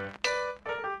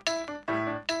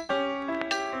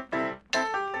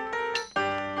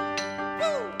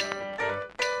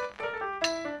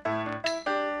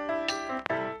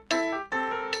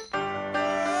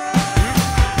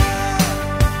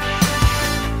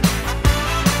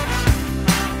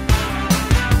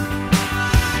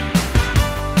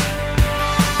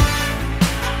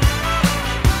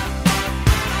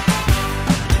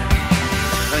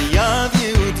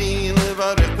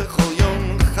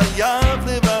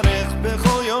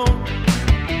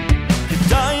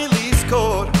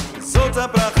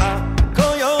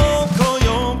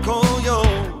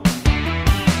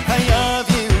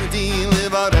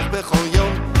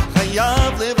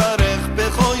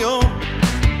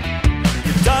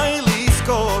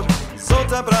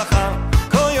 זאת הברכה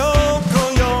כל יום,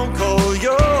 כל יום, כל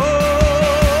יום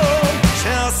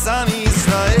שעשני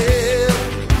ישראל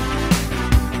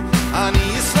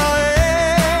אני ישראל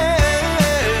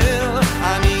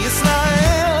אני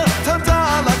ישראל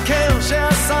תודה על הקל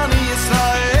שעשני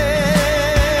ישראל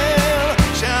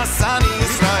שעשני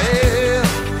ישראל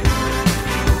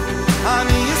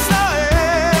אני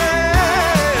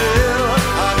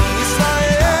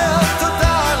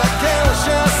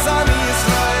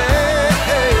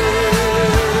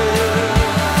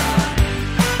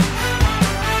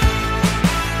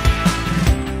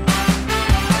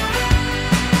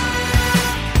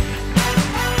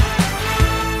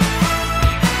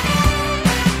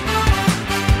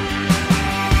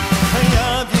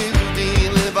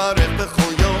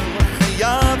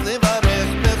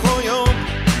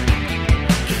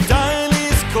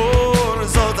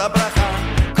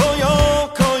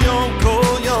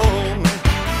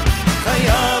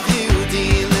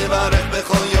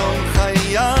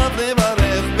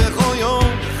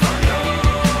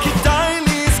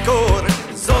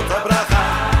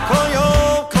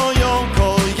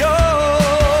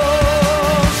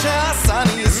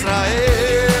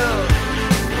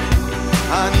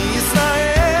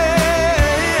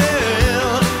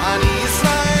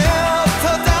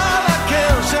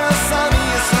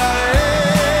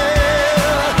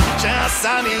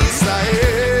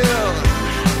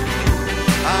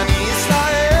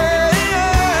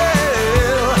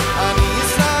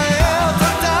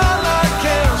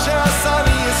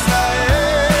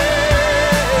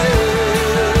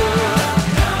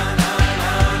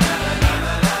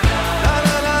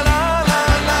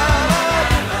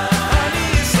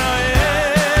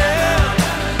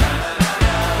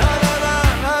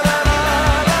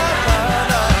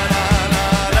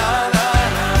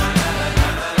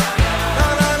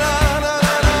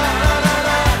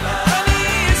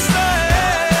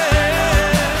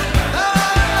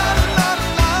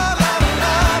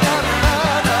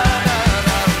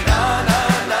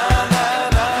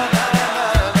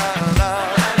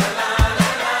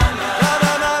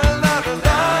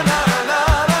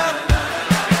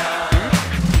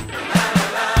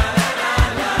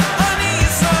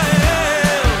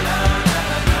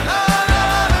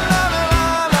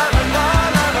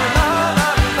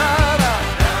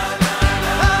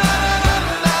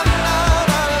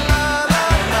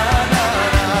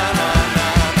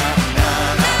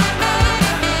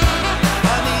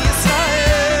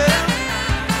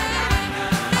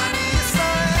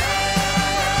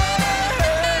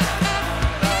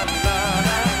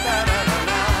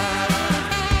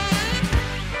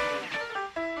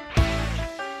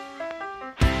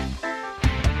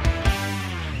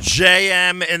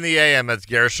JM in the AM. That's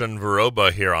Gershon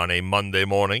Veroba here on a Monday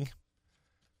morning.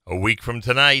 A week from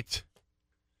tonight,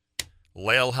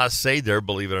 Leil HaSeder,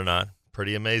 believe it or not.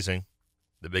 Pretty amazing.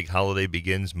 The big holiday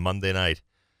begins Monday night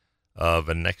of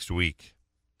next week.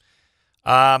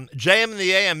 JM in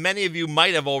the AM, many of you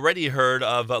might have already heard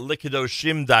of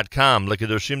Likedoshim.com.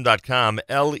 Likedoshim.com,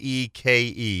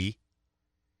 LEKEDOSHIM.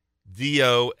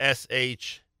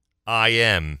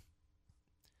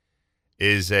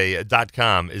 is a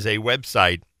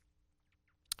website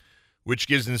which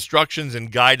gives instructions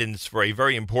and guidance for a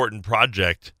very important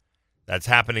project that's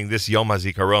happening this Yom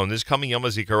HaZikaron. This coming Yom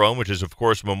HaZikaron, which is, of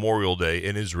course, Memorial Day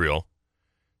in Israel,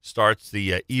 starts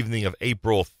the evening of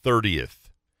April 30th.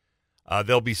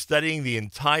 They'll be studying the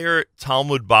entire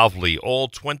Talmud Bavli, all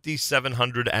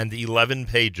 2,711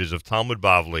 pages of Talmud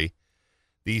Bavli.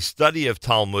 The study of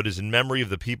Talmud is in memory of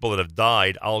the people that have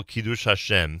died, al Kiddush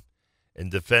Hashem, in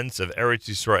defense of Eretz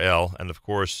Yisrael, and of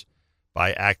course,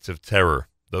 by acts of terror,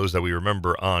 those that we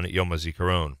remember on Yom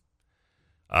HaZikaron.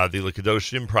 The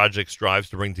Likedoshim project strives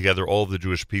to bring together all of the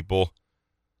Jewish people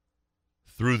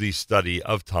through the study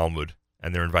of Talmud,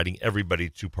 and they're inviting everybody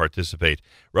to participate.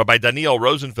 Rabbi Daniel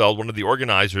Rosenfeld, one of the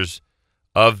organizers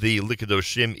of the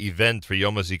Likedoshim event for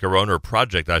Yom HaZikaron, or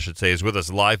project, I should say, is with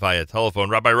us live via telephone.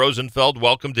 Rabbi Rosenfeld,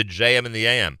 welcome to JM in the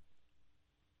AM.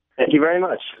 Thank you very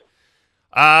much.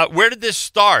 Where did this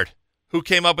start? Who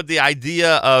came up with the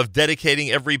idea of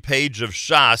dedicating every page of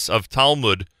Shas, of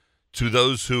Talmud, to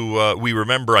those who we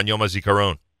remember on Yom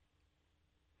HaZikaron?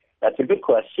 That's a good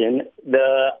question.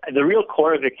 The real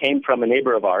core of it came from a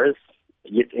neighbor of ours,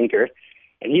 Yitz Inker,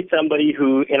 and he's somebody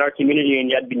who, in our community in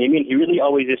Yad Binyamin, he really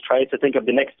always just tries to think of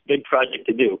the next big project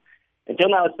to do. Until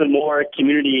now, it's been more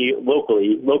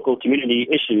local community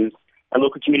issues and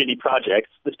local community projects.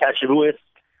 This past Shavuos,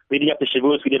 leading up to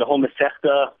Shavuos, we did a whole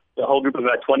Masechta, a whole group of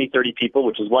about 20, 30 people,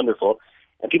 which was wonderful.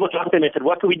 And people talked to him and said,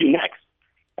 what can we do next?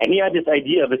 And he had this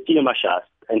idea of a Siyum HaShas,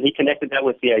 and he connected that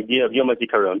with the idea of Yom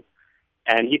HaZikaron.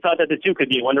 And he thought that the two could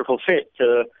be a wonderful fit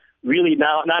to really,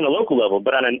 not on a local level,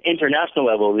 but on an international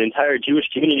level, the entire Jewish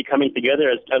community coming together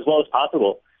as well as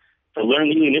possible to learn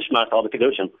the Ili Nishmas, all the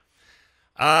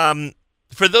Kedoshim.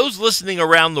 For those listening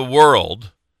around the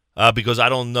world, because I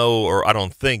don't know or I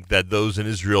don't think that those in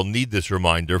Israel need this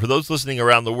reminder, for those listening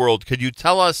around the world, could you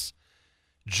tell us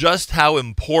just how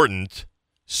important,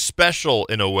 special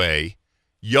in a way,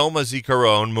 Yom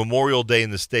HaZikaron, Memorial Day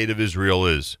in the State of Israel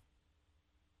is?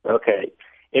 Okay.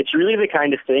 It's really the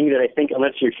kind of thing that I think,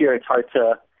 unless you're here, it's hard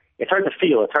to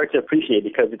feel, it's hard to appreciate,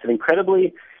 because it's an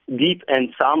incredibly deep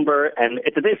and somber, and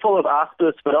it's a day full of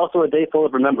auspice, but also a day full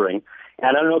of remembering.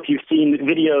 And I don't know if you've seen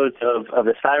videos of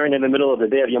the siren in the middle of the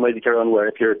day of Yom HaZikaron, where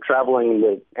if you're traveling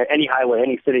with any highway,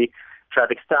 any city,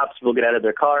 traffic stops, people get out of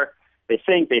their car, they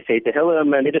sing, they say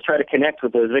Tehillim, and they just try to connect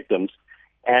with those victims.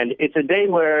 And it's a day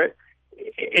where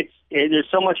there's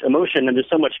so much emotion and there's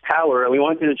so much power, and we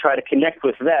wanted to try to connect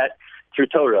with that through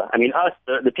Torah. I mean, us,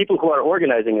 the people who are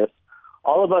organizing this,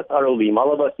 all of us are Olim,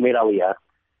 all of us made Aliyah.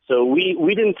 So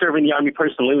we didn't serve in the army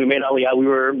personally. We made Aliyah. We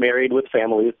were married with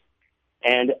families.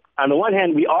 And on the one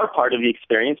hand, we are part of the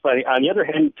experience, but on the other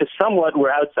hand, to somewhat,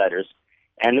 we're outsiders.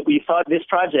 And we thought this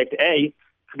project,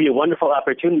 could be a wonderful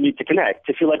opportunity to connect,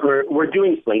 to feel like we're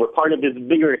doing something. We're part of this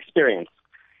bigger experience.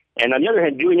 And on the other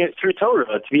hand, doing it through Torah,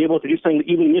 to be able to do something with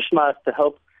Ili Nishmas to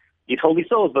help these holy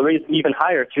souls, but raise them even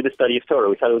higher through the study of Torah.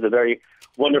 We thought it was a very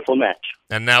wonderful match.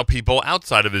 And now people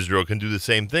outside of Israel can do the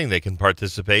same thing. They can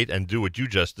participate and do what you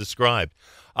just described.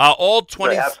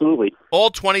 Absolutely. All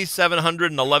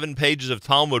 2,711 pages of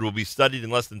Talmud will be studied in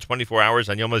less than 24 hours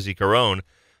on Yom HaZikaron.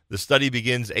 The study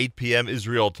begins 8 p.m.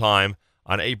 Israel time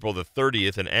on April the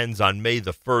 30th and ends on May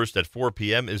the 1st at 4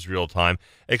 p.m. Israel time.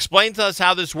 Explain to us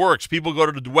how this works. People go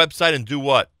to the website and do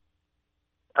what?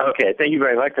 Okay, thank you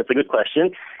very much. That's a good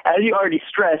question. As you already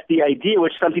stressed, the idea,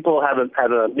 which some people have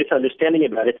a misunderstanding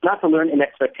about, it's not to learn in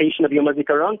expectation of Yom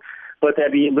HaZikaron, but to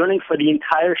be learning for the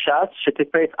entire Shas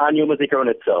Shetikpes on Yom HaZikaron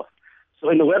itself. So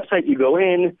in the website, you go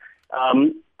in.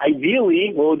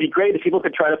 Ideally, what would be great if people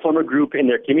could try to form a group in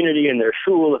their community, in their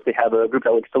shul, if they have a group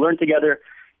that likes to learn together,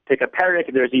 pick a parak,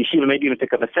 if there's a yeshiva, maybe even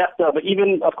pick up a sefta, but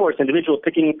even, of course, individuals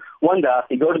picking one daf,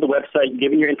 you go to the website, you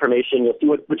give in your information, you'll see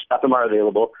which dafim are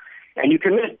available, and you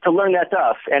commit to learn that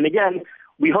daf. And again,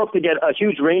 we hope to get a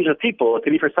huge range of people. It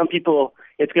could be, for some people,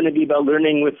 it's going to be about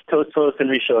learning with Tosfos and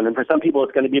Rishon, and for some people,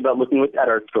 it's going to be about looking at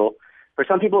our scroll. For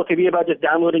some people, it could be about just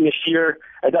downloading a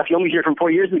daf yomi here from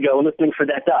 4 years ago and listening for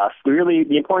that daf.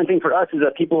 The important thing for us is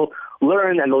that people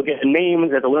learn, and they'll get a name,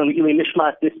 that they'll learn the Ili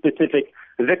Nishmas, this specific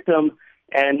victim,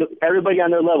 and everybody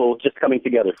on their level just coming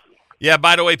together. Yeah,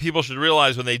 by the way, people should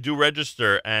realize when they do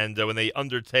register and when they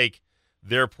undertake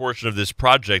their portion of this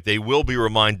project, they will be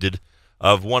reminded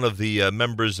of one of the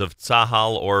members of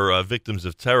Tzahal or victims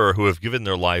of terror who have given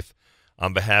their life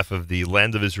on behalf of the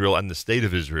land of Israel and the state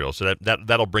of Israel. So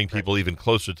that'll bring people even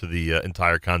closer to the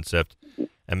entire concept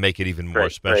and make it even more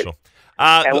special.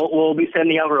 And we'll be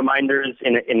sending out reminders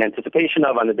in anticipation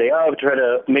of on the day of, to try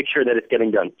to make sure that it's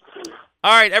getting done.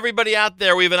 All right, everybody out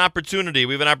there, we have an opportunity.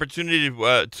 We have an opportunity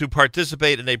to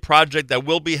participate in a project that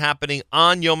will be happening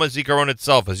on Yom HaZikaron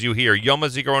itself, as you hear. Yom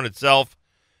HaZikaron itself,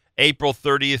 April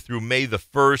 30th through May the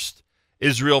 1st,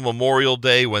 Israel Memorial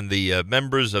Day, when the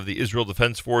members of the Israel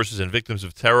Defense Forces and victims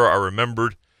of terror are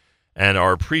remembered and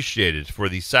are appreciated for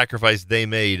the sacrifice they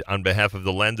made on behalf of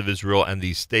the land of Israel and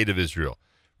the state of Israel.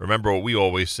 Remember what we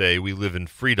always say, we live in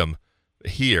freedom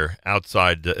here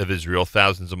outside of Israel,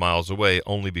 thousands of miles away,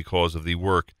 only because of the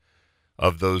work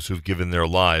of those who've given their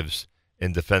lives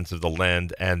in defense of the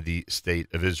land and the state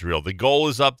of Israel. The goal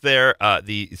is up there.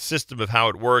 The system of how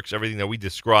it works, everything that we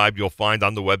described, you'll find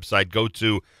on the website. Go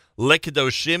to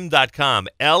lekedoshim.com,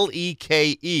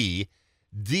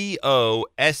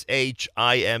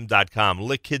 LEKEDOSHIM.com,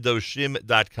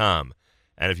 lekedoshim.com.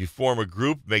 And if you form a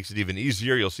group, it makes it even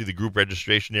easier. You'll see the group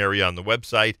registration area on the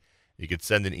website. You could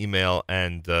send an email,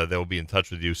 and they will be in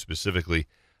touch with you specifically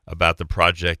about the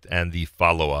project and the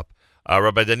follow-up.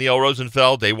 Rabbi Daniel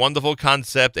Rosenfeld, a wonderful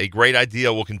concept, a great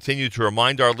idea. We'll continue to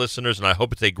remind our listeners, and I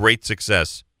hope it's a great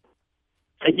success.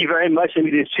 Thank you very much.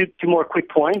 And there's two more quick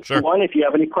points. Sure. One, if you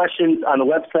have any questions on the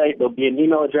website, there'll be an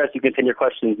email address. You can send your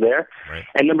questions there. Right.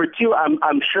 And number two,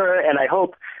 I'm sure, and I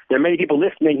hope there are many people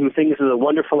listening who think this is a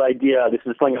wonderful idea. This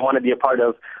is something I want to be a part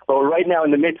of. But we're right now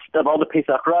in the midst of all the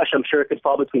Pesach rush. I'm sure it could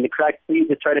fall between the cracks. Please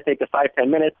just try to take the 5-10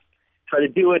 minutes, try to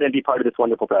do it, and be part of this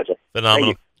wonderful project.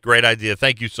 Phenomenal. Great idea.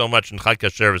 Thank you so much. And Chag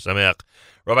Kasher v'Sameach.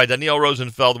 Rabbi Daniel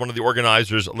Rosenfeld, one of the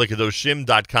organizers,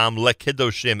 lekedoshim.com,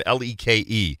 lekedoshim,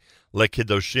 L-E-K-E,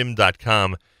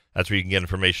 lekedoshim.com. That's where you can get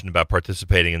information about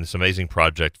participating in this amazing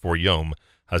project for Yom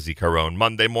Hazikaron.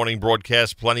 Monday morning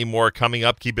broadcast, plenty more coming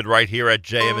up. Keep it right here at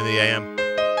JM in the AM.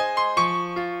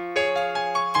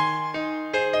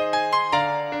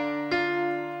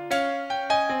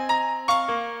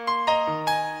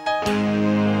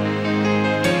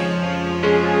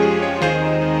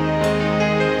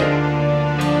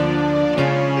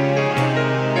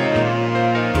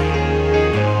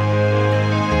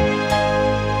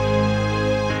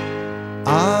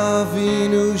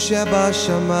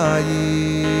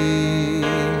 שבשמיים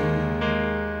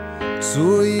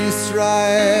צור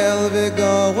ישראל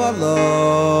וגואלו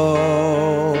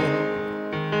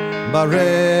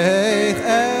ברך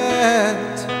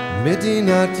את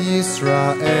מדינת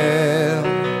ישראל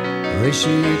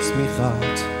ראשית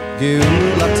צמיחת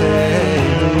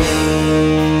גאולתנו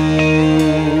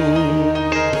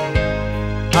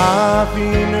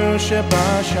אבינו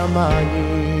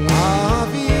שבשמיים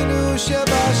אבינו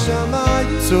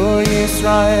שבשמיים צור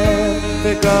ישראל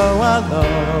וגואלו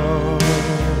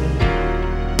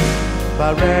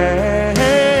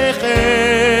ברך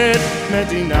את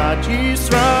מדינת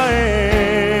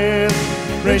ישראל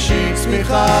ראשית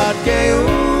צמיחת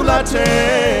גאולתנו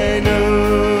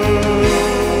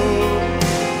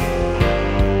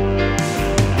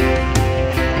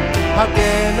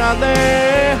הגן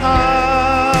עליה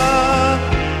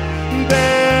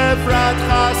בפרט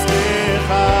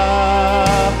חסדך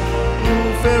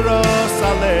ופרוס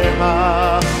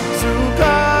עליה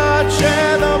סוכת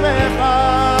שלומך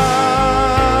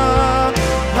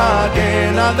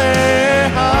הגן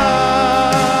עליה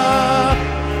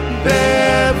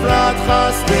בפרט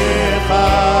חסדך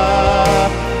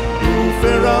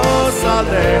ופרוס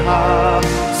עליה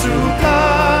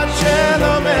סוכת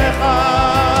שלומך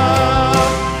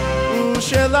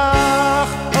ושלח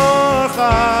אורך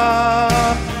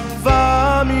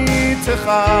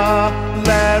ומיתך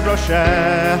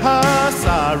לראשיה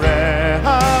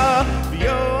שריה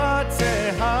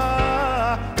ויועציה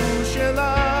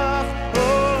ושלח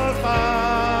אורך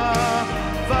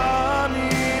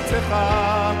ומיתך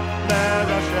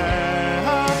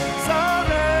לראשיה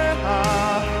שריה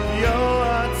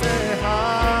ויועציה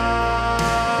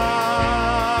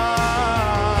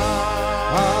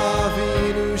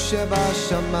אבינו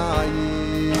שבשמיים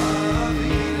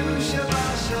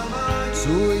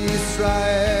צור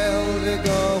ישראל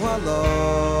וגואלו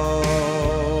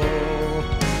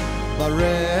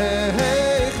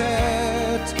ברך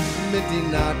את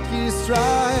מדינת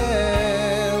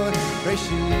ישראל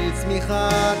ראשית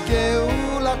צמיחת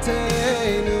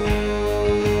גאולתנו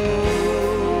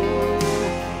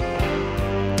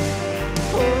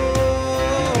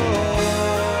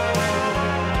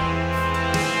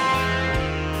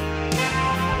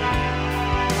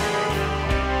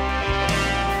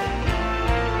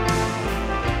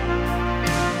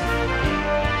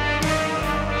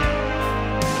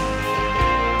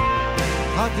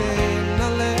הגן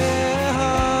עליה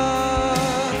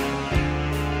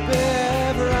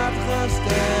בעברת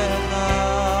חסדך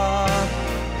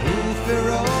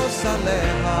ופרוס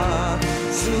עליה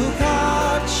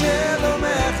סוכת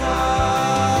שלומך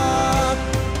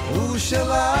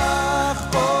ושלח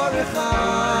אורך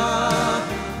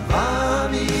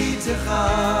ומיתך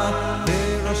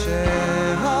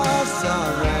לראשיה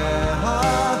שריה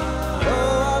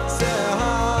יועציה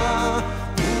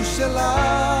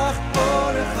ושלח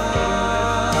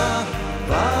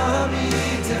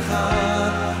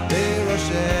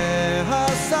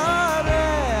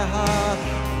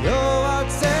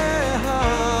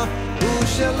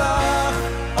שלח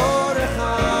אורך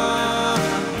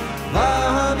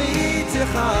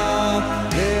והמיתך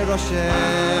לראשיה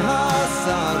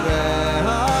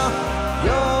שריה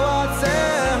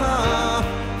יועציה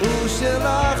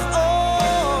ושלח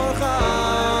אורך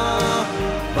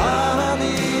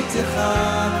והמיתך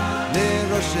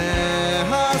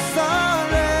לראשיה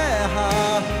שריה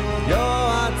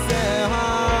יועציה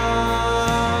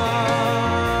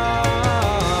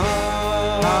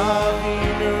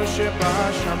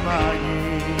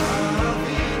בשמיים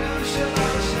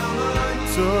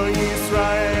צור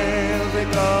ישראל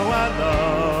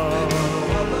וגואלו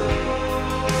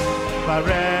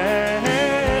ברך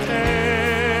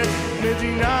את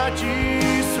מדינת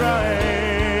ישראל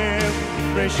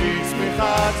ראשית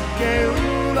צמיחת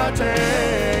גאולתנו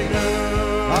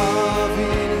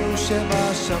אבינו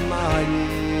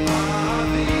שבשמיים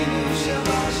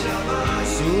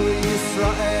צור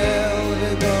ישראל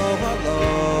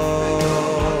וגואלו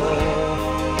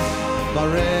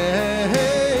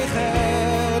ברך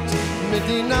את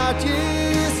מדינת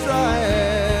ישראל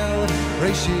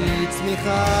ראשית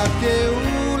צמיחת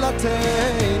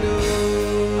גאולתנו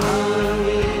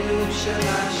אבינו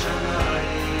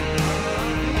שבשמיים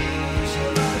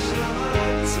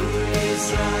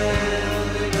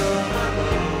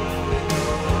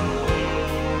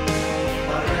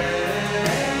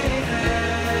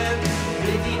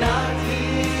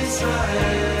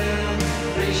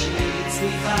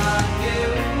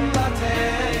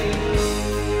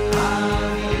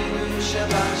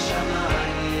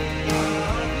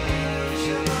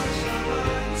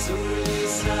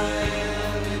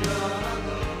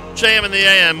JM in the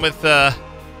AM with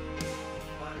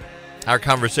our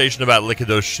conversation about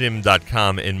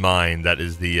likadoshim.com in mind. That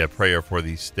is the prayer for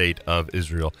the state of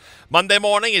Israel. Monday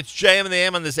morning, it's JM in the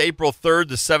AM on this April 3rd,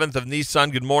 the 7th of Nisan.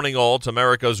 Good morning, all. It's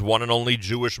America's one and only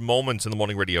Jewish Moments in the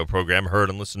Morning radio program, heard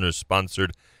on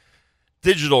listeners-sponsored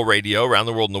digital radio around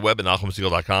the world on the web at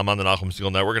NachumSegal.com, on the Nachum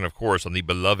Segal Network, and, of course, on the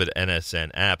beloved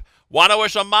NSN app. Want to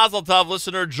wish a mazel tov.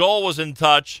 Listener Joel was in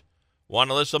touch. Want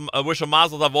to wish a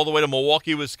mazel tov all the way to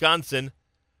Milwaukee, Wisconsin,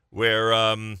 where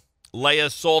Leah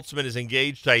Saltzman is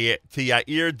engaged to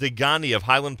Yair Degani of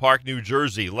Highland Park, New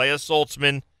Jersey. Leah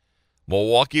Saltzman,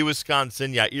 Milwaukee,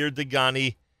 Wisconsin. Yair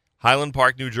Degani, Highland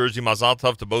Park, New Jersey. Mazel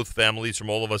tov to both families from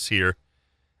all of us here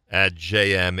at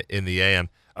JM in the AM.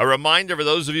 A reminder for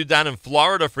those of you down in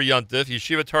Florida for Yontif,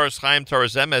 Yeshiva Toras Chaim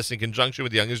Toras Emes, in conjunction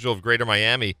with the Young Israel of Greater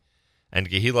Miami and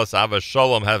Kehilas Ava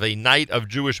Shalom, have a night of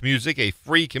Jewish music, a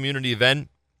free community event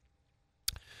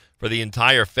for the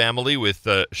entire family with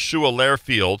Shua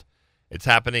Lairfield. It's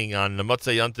happening on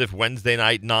Motzei Yontif Wednesday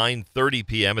night, 9:30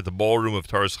 p.m. at the ballroom of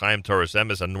Toras Chaim Toras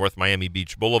Emes on North Miami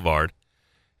Beach Boulevard.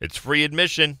 It's free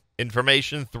admission.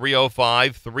 Information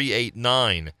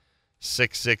 305-389-6687,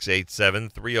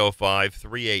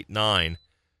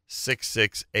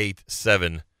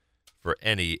 305-389-6687 for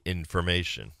any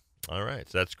information. All right,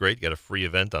 so that's great. Got a free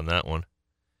event on that one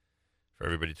for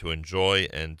everybody to enjoy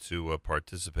and to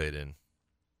participate in.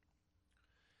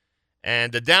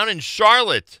 And down in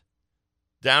Charlotte,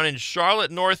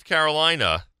 North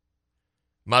Carolina,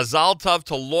 Mazal Tov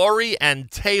to Lori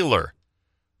and Taylor.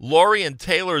 Lori and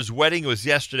Taylor's wedding was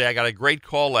yesterday. I got a great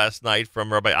call last night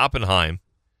from Rabbi Oppenheim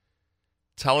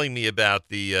telling me about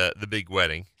the big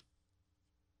wedding.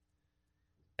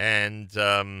 And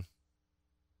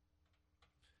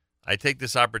I take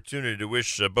this opportunity to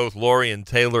wish both Lori and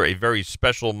Taylor a very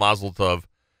special Mazel Tov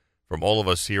from all of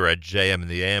us here at JM in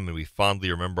the AM, and we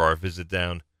fondly remember our visit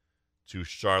down to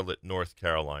Charlotte, North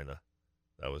Carolina.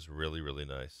 That was really, really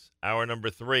nice. Hour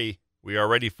number 3, we are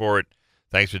ready for it.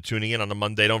 Thanks for tuning in on a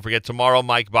Monday. Don't forget, tomorrow,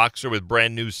 Mike Boxer with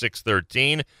brand new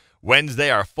 613. Wednesday,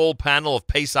 our full panel of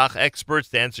Pesach experts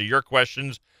to answer your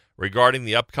questions regarding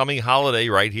the upcoming holiday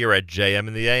right here at JM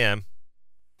in the AM.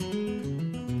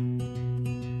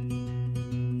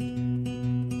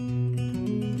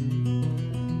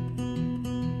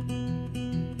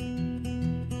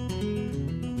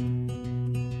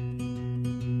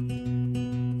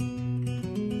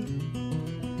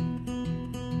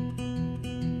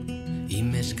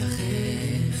 אם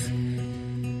אשכחך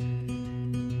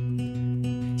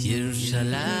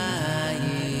ירושלים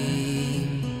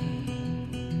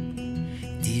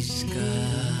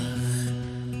תשכח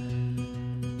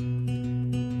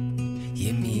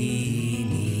ימיני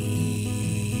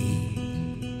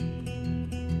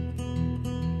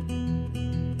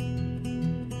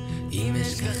אם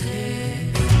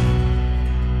אשכחך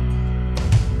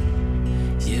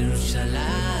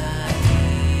ירושלים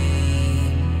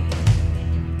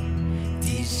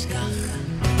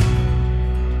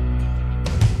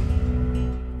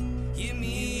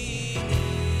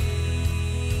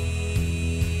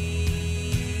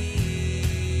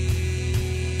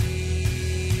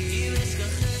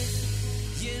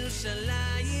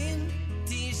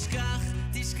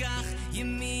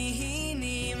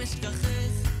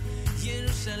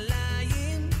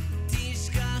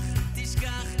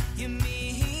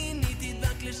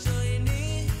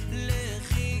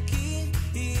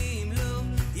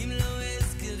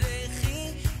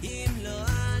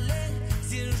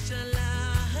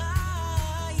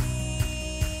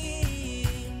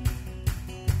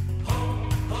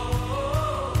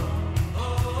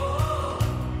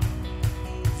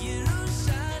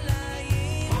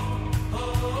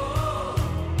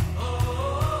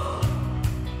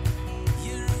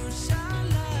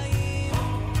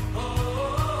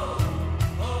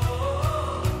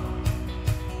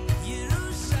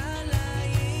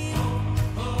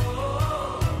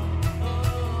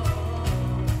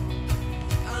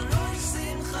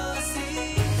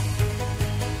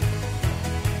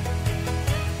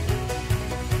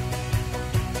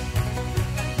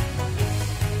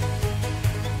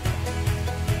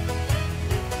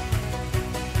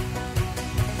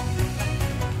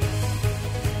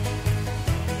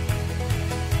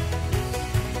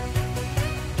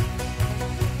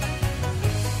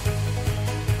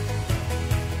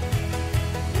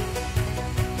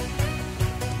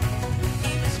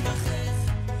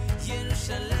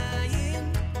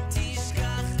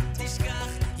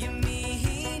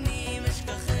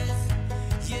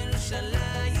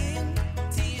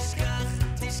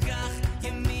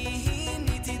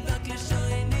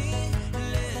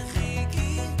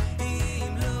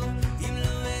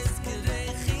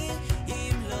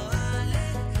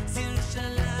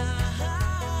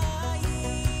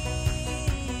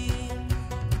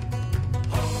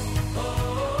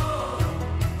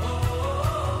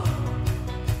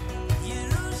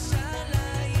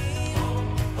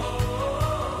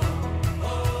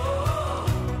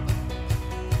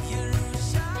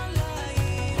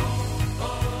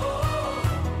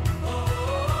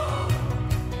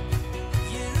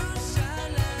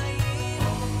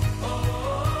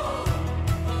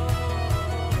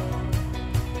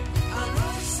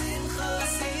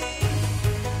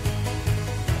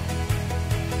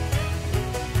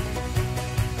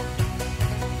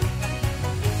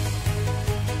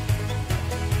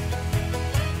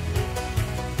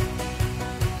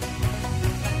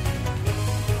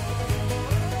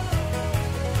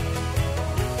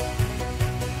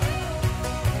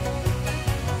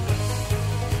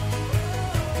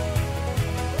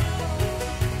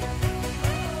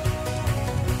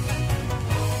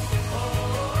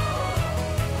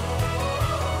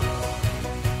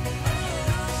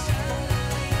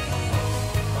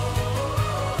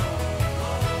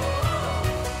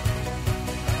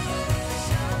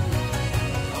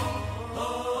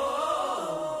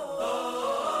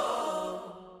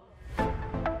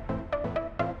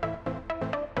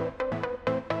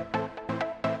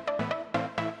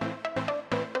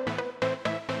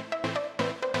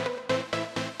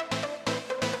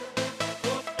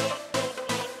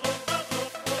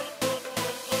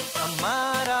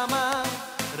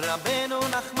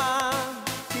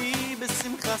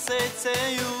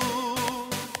תצאו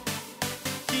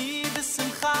כי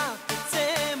בשמחה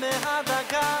תצא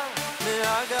מהדאגה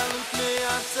מהגלות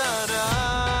מהצרה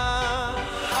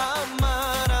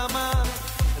אמר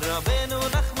רבנו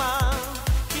נחמן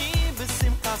כי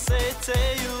בשמחה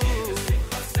תצאו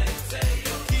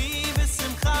כי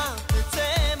בשמחה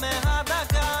תצא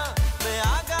מהדאגה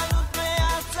מהגלות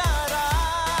מהצרה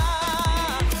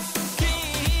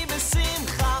כי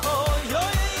בשמחה אוי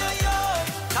אוי אוי אוי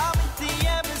תמיד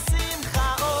תהיה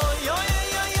בשמחה אוי אוי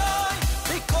אוי אוי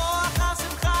בכוח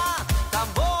השמחה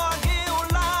תבוא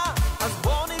הגאולה אז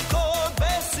בוא נרקוד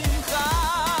בשמחה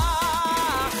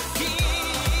כי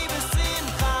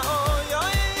בשמחה אוי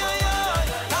אוי אוי אוי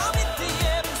תמיד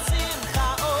תהיה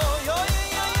בשמחה אוי אוי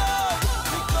אוי אוי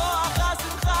בכוח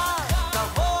השמחה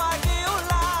תבוא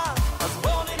הגאולה אז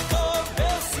בוא נרקוד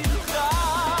בשמחה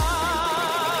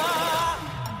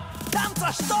דם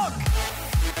טרשטוק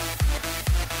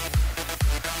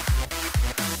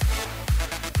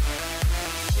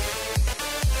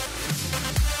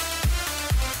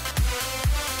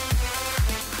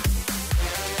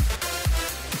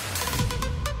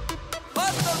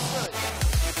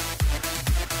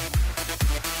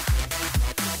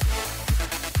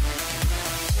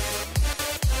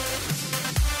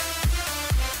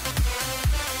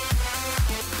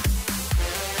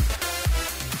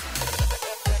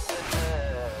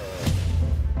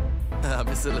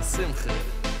בסל השמחה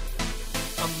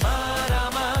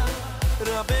אמר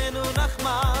רבנו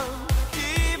נחמן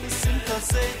כי בשמחה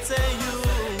תצאו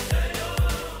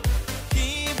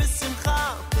כי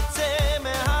בשמחה תצא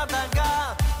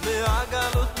מהדאגה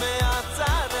מהגלות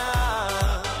מהצרה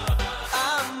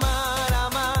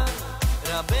אמר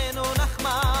רבנו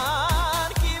נחמן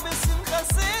כי בשמחה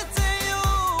תצאו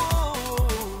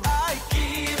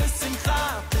כי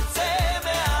בשמחה תצא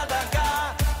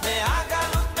מהדאגה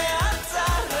מהגלות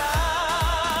מהצרה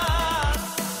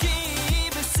כי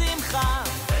בשמחה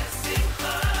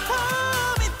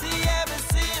תמיד תהיה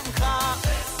בשמחה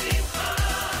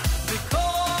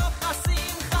בכוח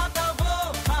השמחה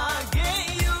תבוא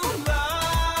הגאולה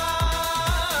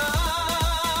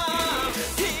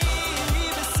כי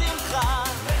בשמחה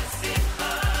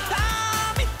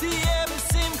תמיד תהיה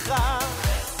בשמחה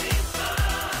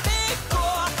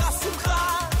בכוח השמחה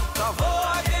תבוא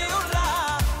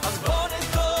הגאולה אז בוא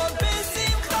נרקוד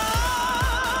בשמחה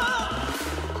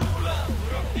כולם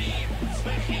רבים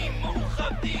שמחים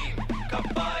מאוחדים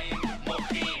כפיים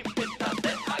מוחאים את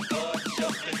הדאגות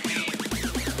שוכחים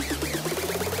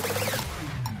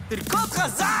תרקוד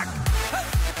חזק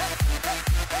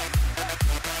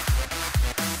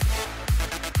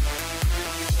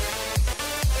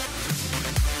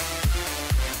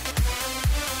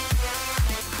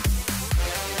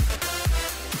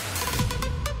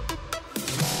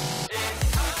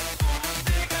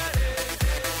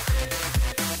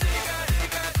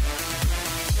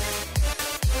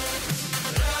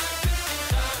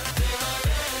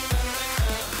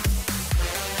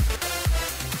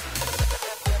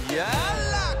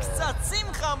יאללה, קצת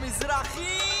שמחה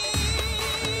מזרחי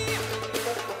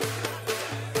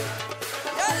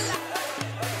יאללה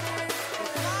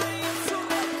חיים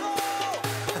סורקו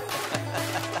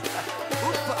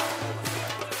הופה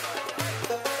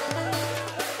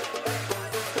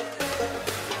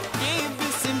כי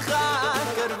בשמחה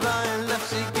קרבה אל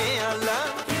נפשי גאלה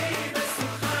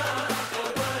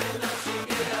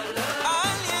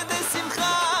על ידי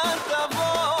שמחה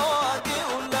תבוא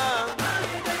הגאולה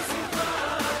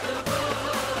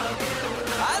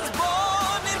אז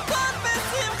בוא נרקוד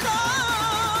בשמחה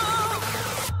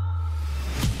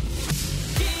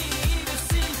כי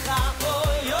בשמחה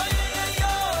אוי אוי אוי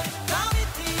אוי תמיד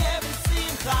תהיה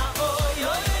בשמחה אוי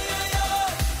אוי אוי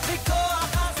אוי בכוח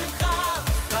השמחה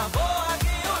תבוא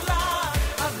הגאולה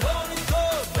אז בוא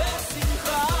נרקוד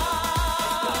בשמחה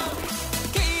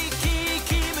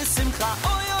כי בשמחה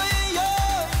אוי אוי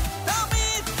אוי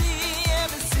תמיד תהיה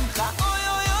בשמחה אוי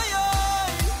אוי אוי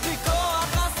אוי בכוח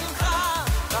השמחה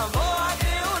תבוא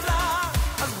הגאולה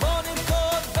אז בוא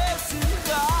נרקוד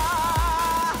בשמחה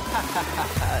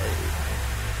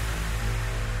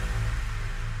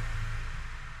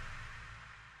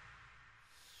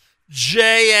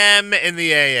JM in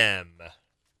the AM.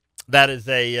 That is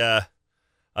a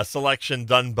selection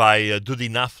done by Dudi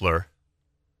Nafler.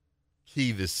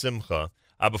 Ki v'simcha.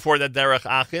 Before that, Derech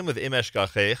Achim with Imesh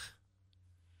Gachech.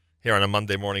 Here on a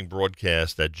Monday morning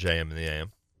broadcast at JM in the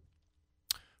AM.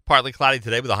 Partly cloudy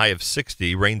today with a high of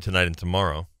 60. Rain tonight and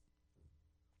tomorrow.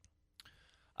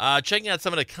 Checking out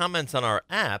some of the comments on our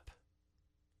app.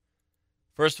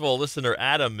 First of all, listener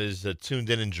Adam is tuned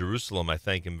in Jerusalem. I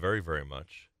thank him very, very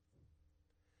much.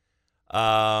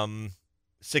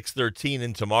 6:13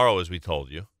 in tomorrow, as we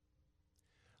told you.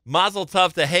 Mazel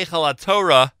tov to Heichal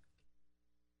HaTorah.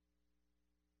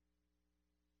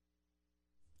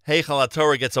 Heichal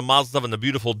HaTorah gets a mazel tov on the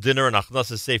beautiful dinner and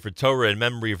Achnasas Sefer Torah in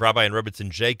memory of Rabbi and Rebbetzin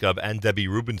Jacob and Debbie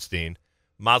Rubenstein.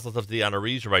 Mazel tov to the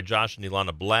honorees, Rabbi Josh and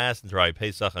Ilana Blast, and to Rabbi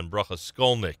Pesach and Bracha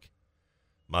Skolnick.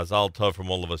 Mazel tov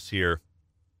from all of us here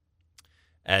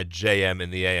at JM in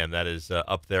the AM. That is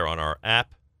up there on our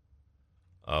app.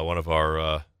 One of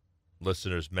our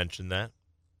listeners mentioned that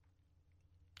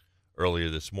earlier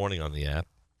this morning on the app.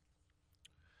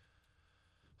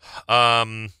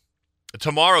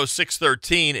 Tomorrow,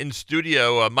 6:13, in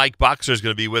studio, Mike Boxer is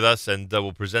going to be with us, and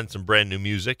we'll present some brand new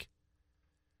music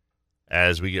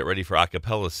as we get ready for a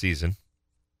cappella season.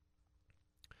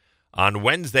 On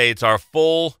Wednesday, it's our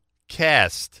full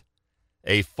cast,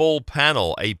 a full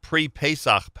panel, a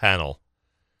pre-Pesach panel,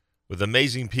 with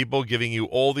amazing people giving you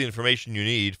all the information you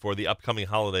need for the upcoming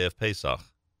holiday of Pesach.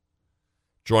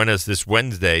 Join us this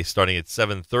Wednesday, starting at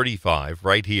 7:35,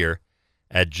 right here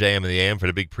at JM in the AM for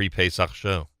the big pre-Pesach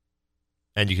show.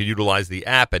 And you can utilize the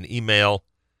app and email,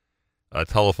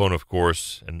 telephone, of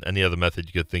course, and any other method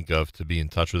you could think of to be in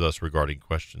touch with us regarding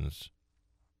questions.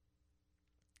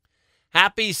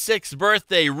 Happy 6th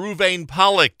birthday, Ruvain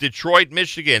Pollack, Detroit,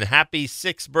 Michigan. Happy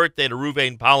 6th birthday to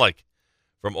Ruvain Pollack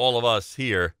from all of us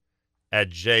here at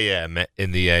JM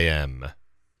in the AM.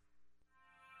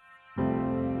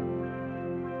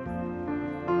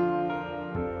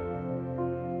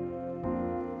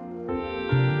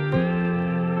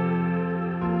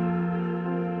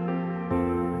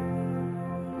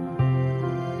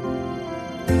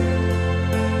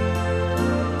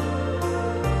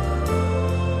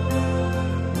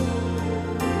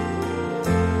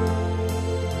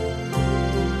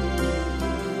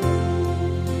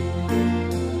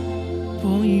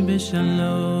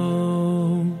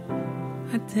 בשלום,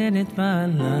 עטרת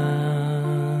בעלה,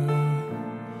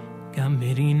 גם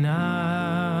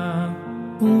ברינה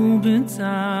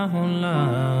ובצע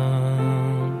עולם,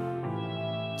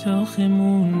 תוך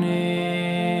אמונה,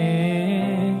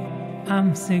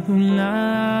 עם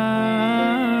סגולה,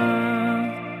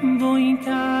 בואי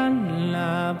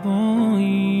קלה,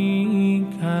 בואי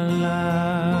קלה.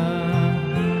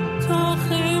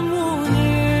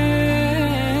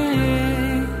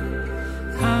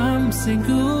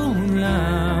 Segula,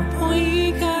 poi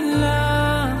cala,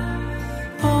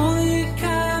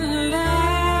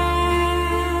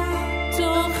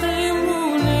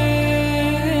 tochemune,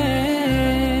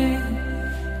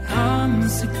 am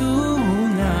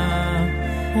segula,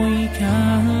 poi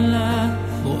cala,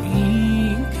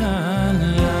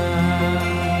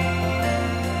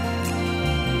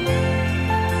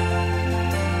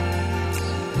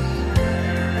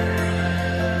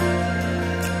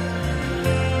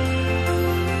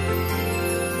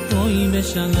 בואי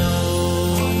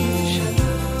בשלום,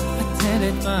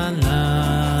 עטרת בעלה,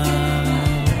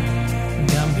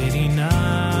 גם ברינה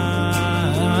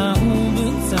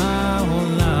ובצע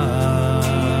עולם,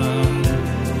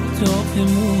 תוך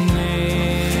אמונה,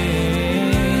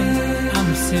 עם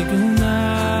סגולה,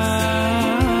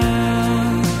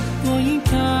 בואי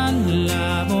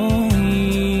קלה,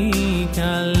 בואי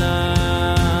קלה.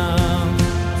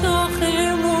 תוך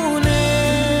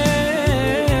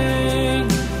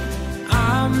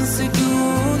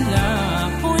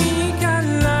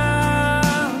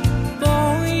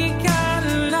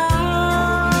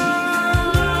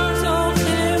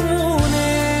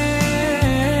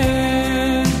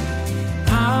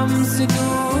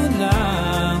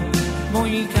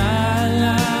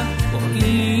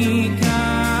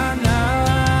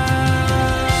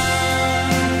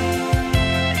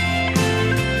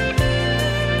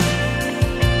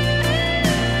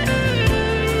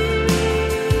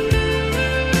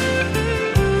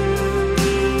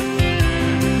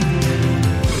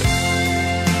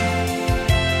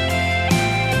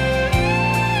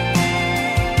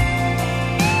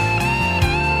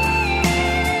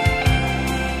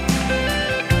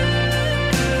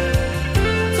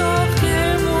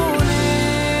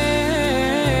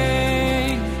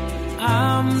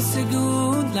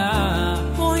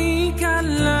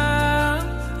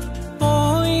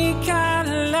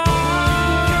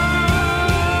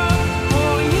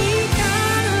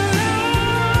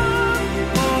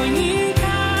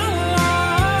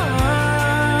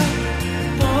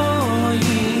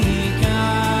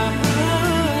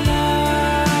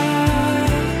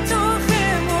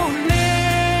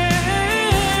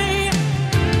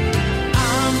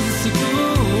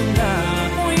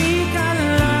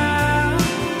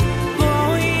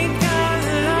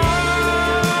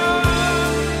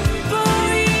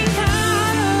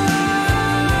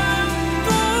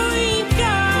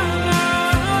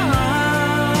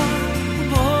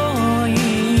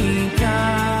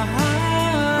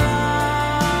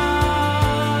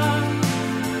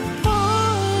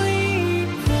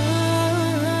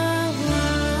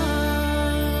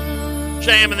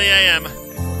JM in the AM.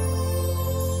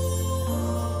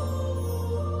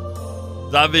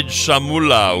 David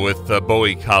Shamula with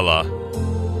Bowie Kala.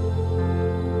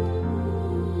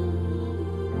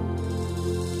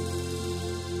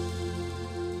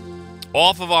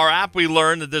 Off of our app, we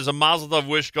learned that there's a Mazel Tov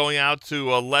wish going out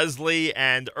to Leslie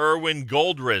and Erwin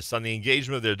Goldris on the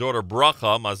engagement of their daughter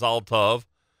Bracha. Mazel Tov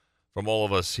from all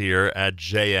of us here at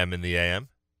JM in the AM.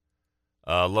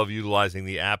 Love utilizing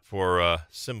the app for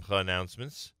Simcha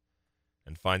announcements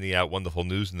and finding out wonderful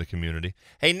news in the community.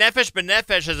 Hey, Nefesh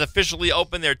B'Nefesh has officially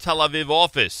opened their Tel Aviv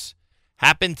office.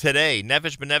 Happened today.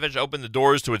 Nefesh B'Nefesh opened the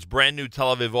doors to its brand new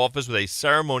Tel Aviv office with a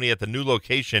ceremony at the new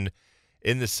location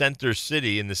in the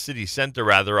city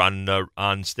center, on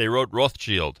Sderot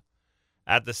Rothschild.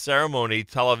 At the ceremony,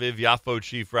 Tel Aviv Yafo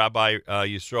Chief Rabbi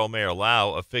Yisrael Meir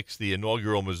Lau affixed the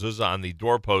inaugural mezuzah on the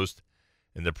doorpost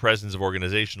in the presence of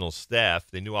organizational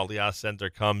staff. The new Aliyah Center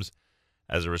comes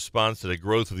as a response to the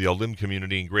growth of the Olim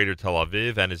community in Greater Tel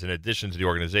Aviv and is in addition to the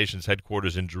organization's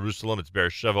headquarters in Jerusalem, its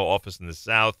Beersheba office in the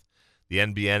south, the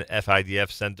NBN FIDF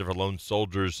Center for Lone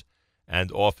Soldiers,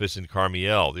 and office in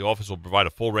Carmiel. The office will provide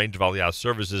a full range of Aliyah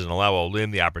services and allow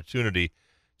Olim the opportunity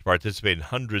to participate in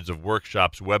hundreds of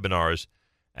workshops, webinars,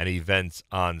 and events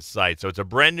on site. So it's a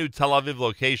brand new Tel Aviv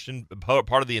location,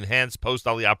 part of the enhanced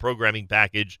post-Aliyah programming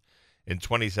package in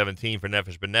 2017 for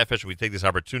Nefesh B'Nefesh. We take this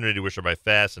opportunity to wish Rabbi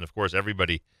Fast and, of course,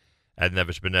 everybody at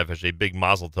Nefesh B'Nefesh a big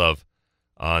Mazel Tov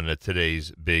on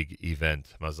today's big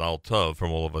event. Mazel Tov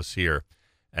from all of us here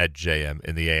at JM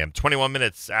in the AM. 21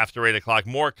 minutes after 8 o'clock.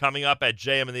 More coming up at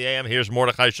JM in the AM. Here's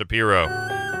Mordechai Shapiro.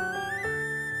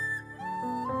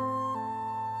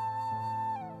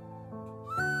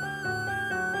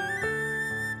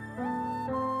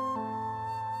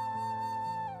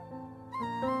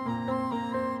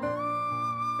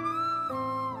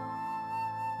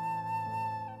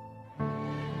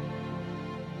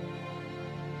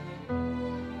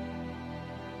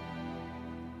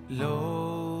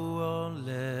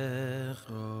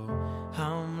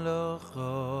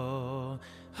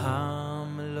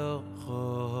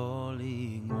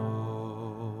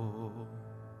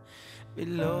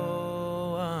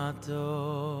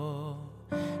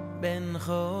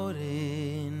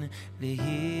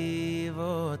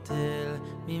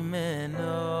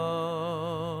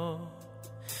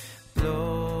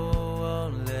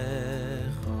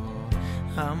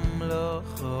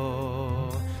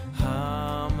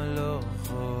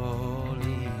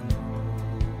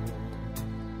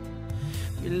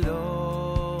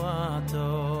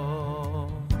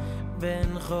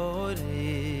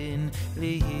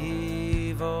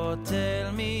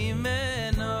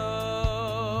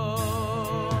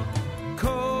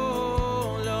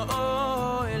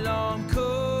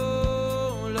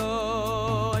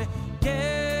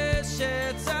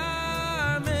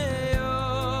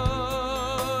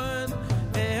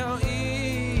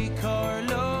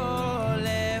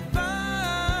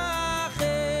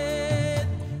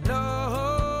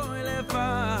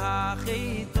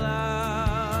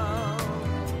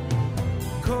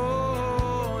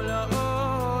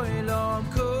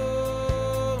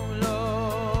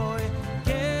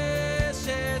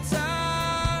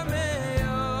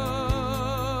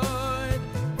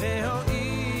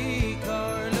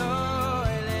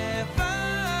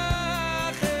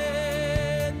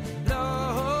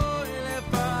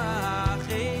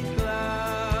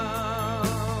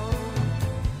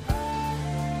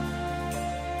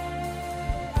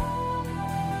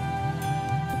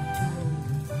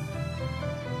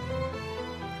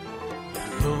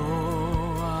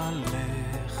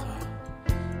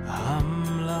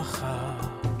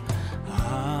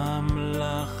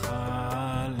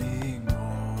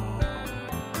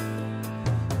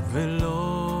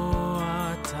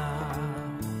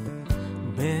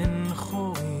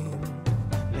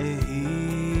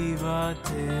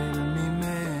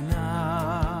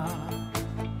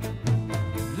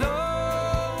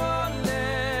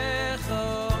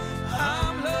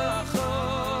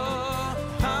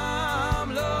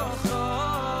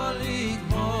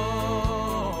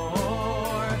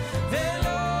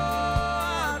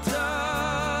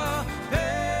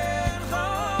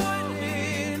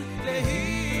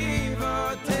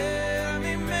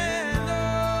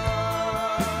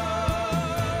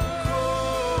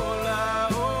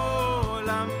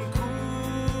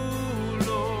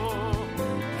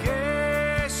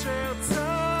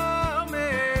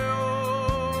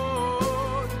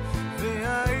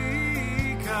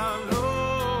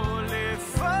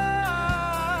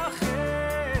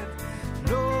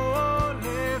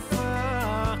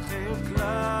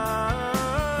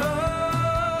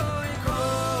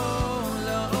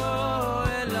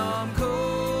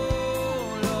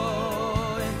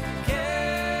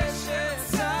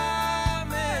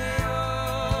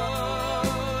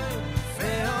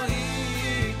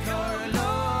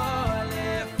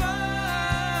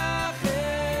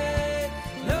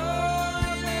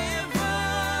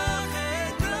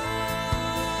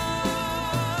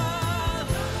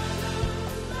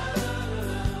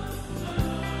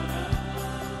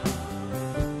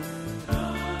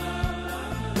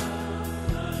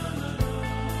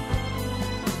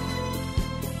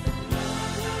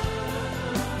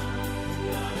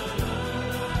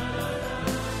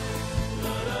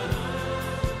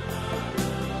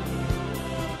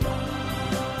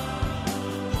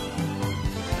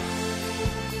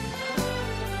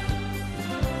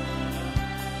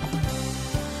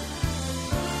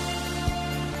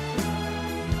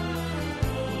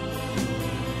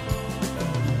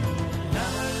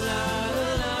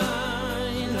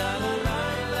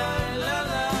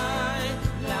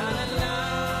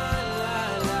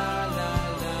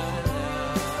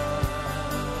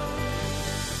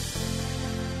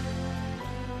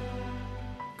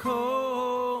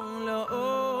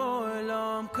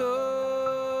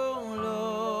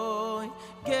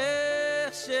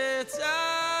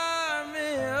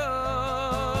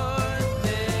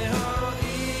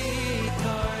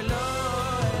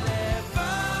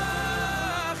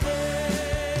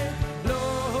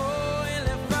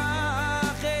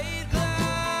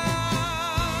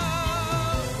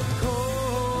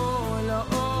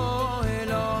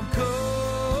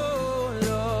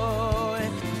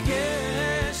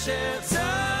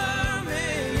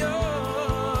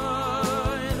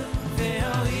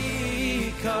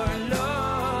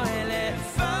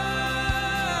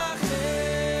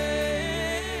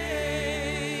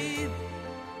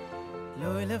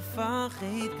 לפחד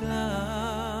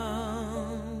כלל.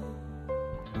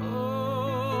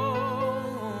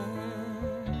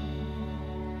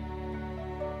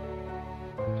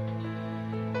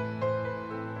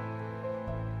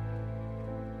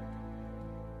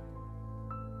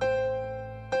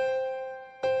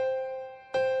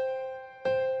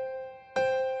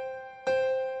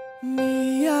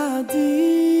 מי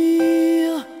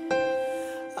ידיר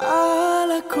על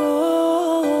הכל,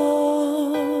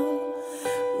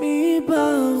 מי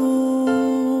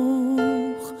ברוך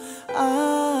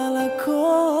על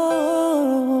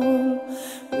הכל,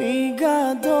 מי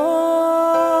גדול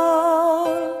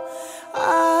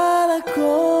על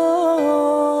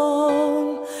הכל,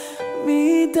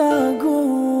 מי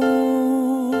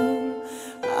דגול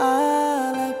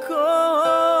על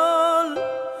הכל.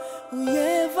 הוא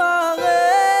יברך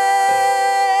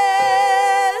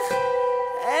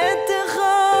את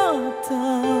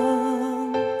החותם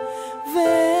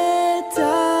ואת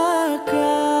הכלה.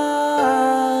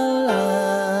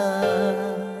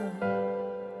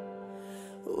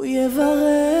 הוא יברך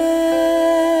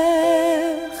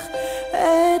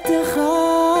את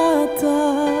החותם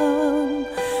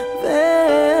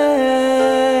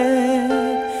ואת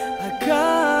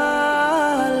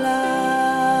הכלה.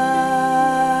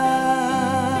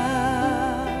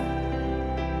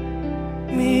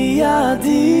 מי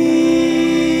ידיר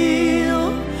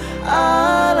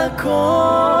על הכל,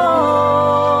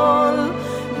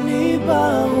 מי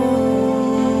ברוך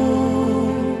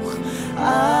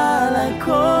על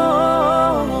הכל,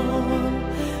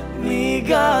 מי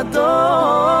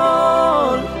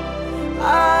גדול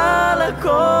על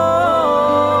הכל,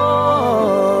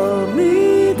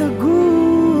 מי דגול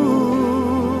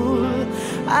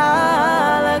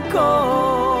על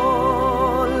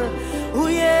הכל. הוא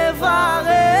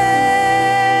יברך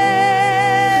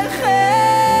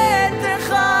את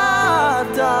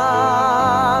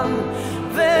החתן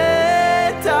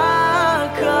ואת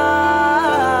הכלה.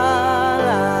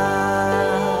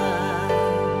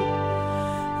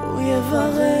 הוא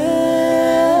יברך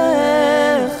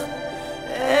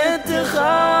את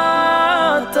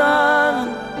החתן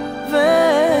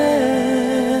ואת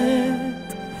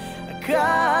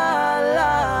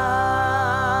הכלה.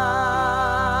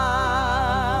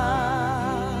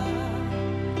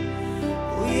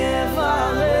 הוא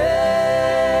יברך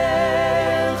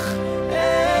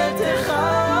את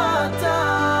החתן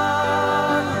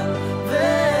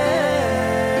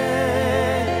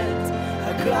ואת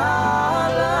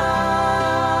הכלה. הוא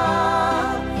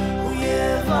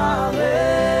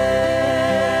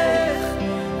יברך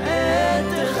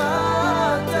את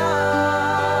החתן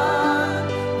ואת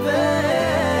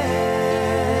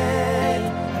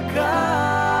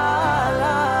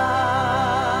הכלה.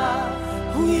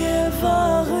 הוא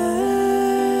יברך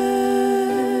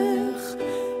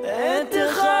את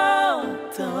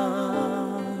החתן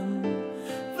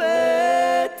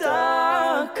ואת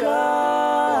הכלה.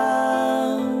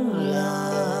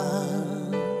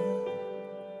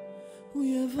 הוא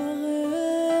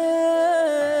יברך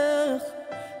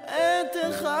את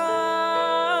החתן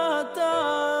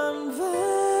ואת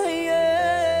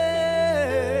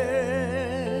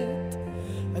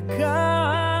הכלה.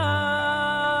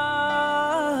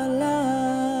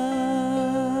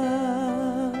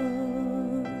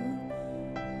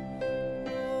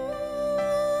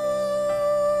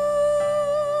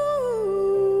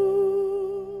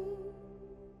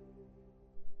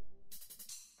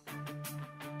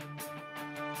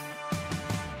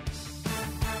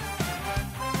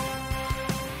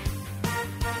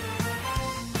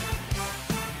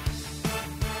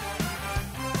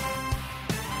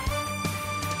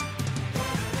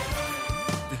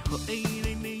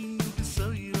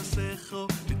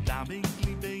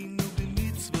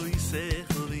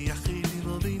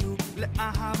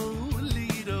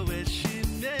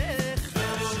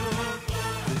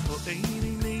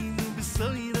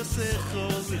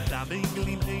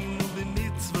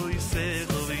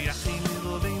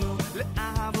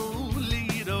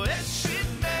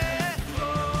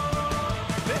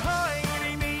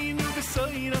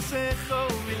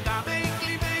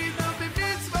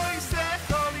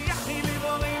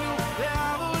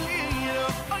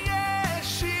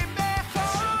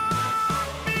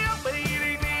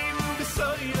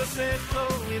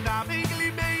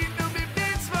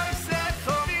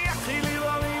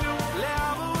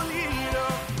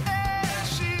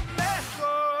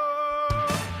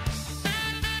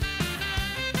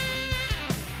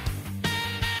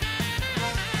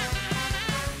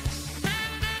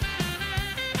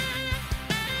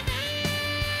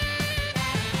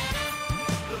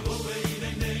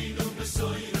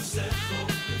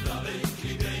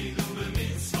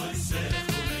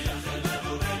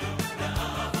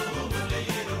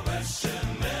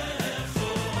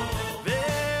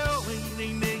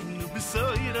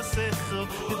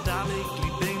 V'davek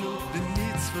libenu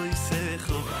b'mitzvah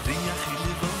yisecho v'yachil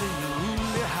livavenu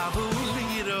lehavu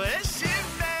l'yiro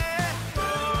eshimecho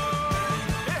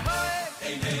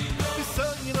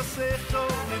v'son yirosecho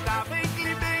v'davek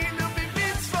libenu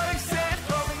b'mitzvah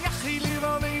yisecho v'yachil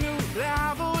livavenu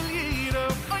lehavu l'yiro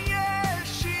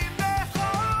eshimecho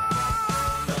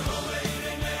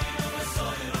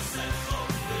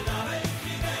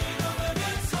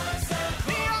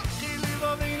v'yachil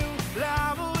livavenu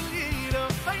lehavu l'yiro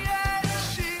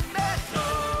eshimecho.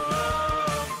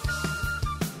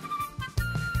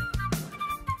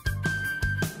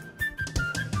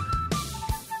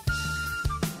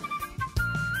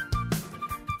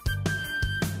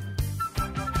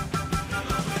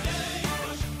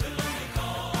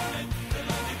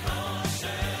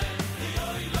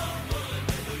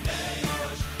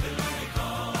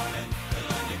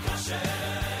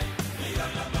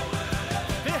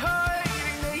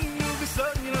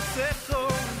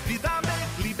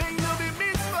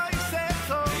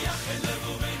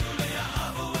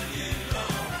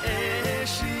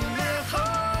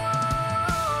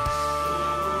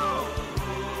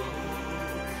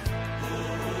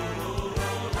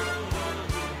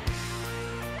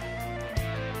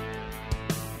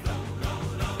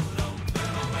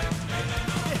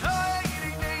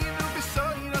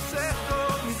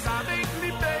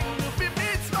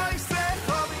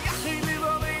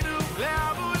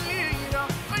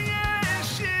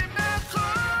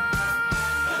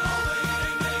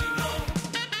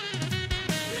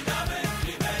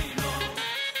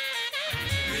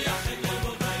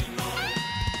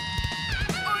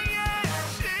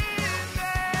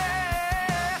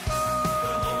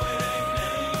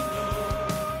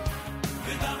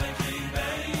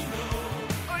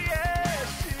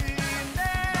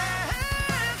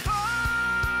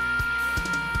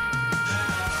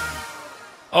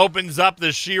 Opens up the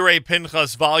Shirei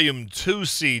Pinchas Volume 2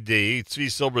 CD. Tzvi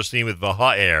Silberstein with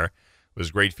V'ha'er. It was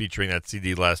great featuring that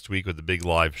CD last week with the big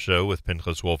live show with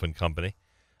Pinchas Wolf and Company.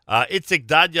 Itzik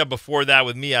Dadya before that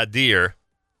with Mi Adir.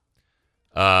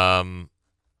 Off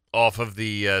of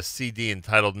the CD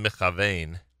entitled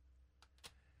Michavein.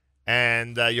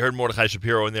 And you heard Mordechai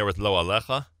Shapiro in there with Lo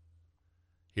Alecha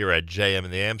here at JM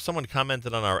in the AM. Someone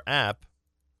commented on our app.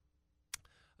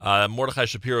 Mordechai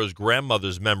Shapiro's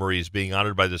grandmother's memory is being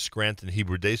honored by the Scranton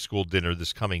Hebrew Day School dinner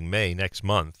this coming May, next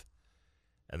month.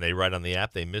 And they write on the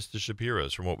app they miss the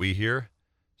Shapiros. From what we hear,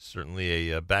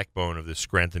 certainly a backbone of the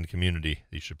Scranton community,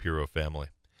 the Shapiro family.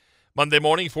 Monday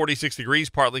morning, 46 degrees,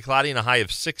 partly cloudy, and a high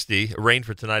of 60. Rain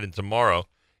for tonight and tomorrow.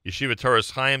 Yeshiva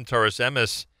Toras Chaim, Toras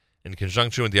Emes, in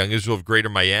conjunction with the Young Israel of Greater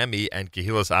Miami and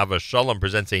Kehilas Ava Shalom,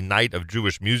 presents a night of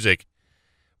Jewish music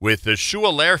with the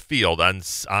Shua Lairfield on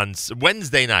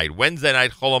Wednesday night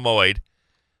Chol HaMoed,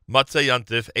 Matzah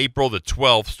Yontif, April the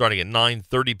 12th, starting at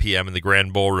 9:30 p.m. in the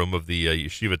Grand Ballroom of the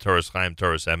Yeshiva Toras Chaim,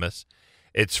 Toras Emes.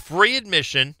 It's free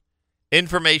admission.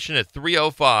 Information at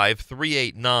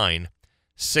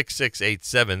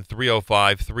 305-389-6687,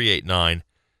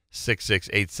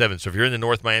 305-389-6687. So if you're in the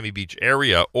North Miami Beach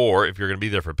area, or if you're going to be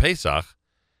there for Pesach,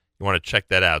 you want to check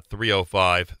that out,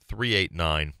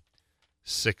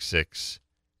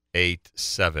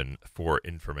 305-389-6687 for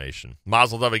information.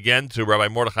 Mazel tov again to Rabbi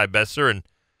Mordechai Besser and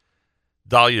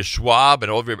Dahlia Schwab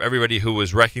and everybody who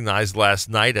was recognized last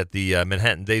night at the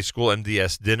Manhattan Day School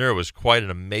MDS dinner. It was quite an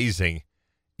amazing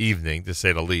evening, to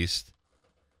say the least.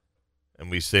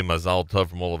 And we say Mazel tov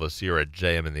from all of us here at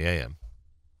JM in the AM.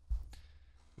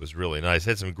 It was really nice.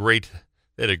 They had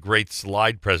a great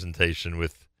slide presentation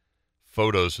with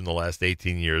photos from the last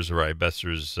 18 years of Rabbi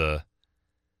Besser's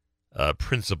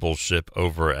principalship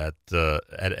over at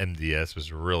MDS.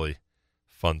 Was really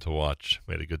fun to watch.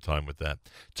 We had a good time with that.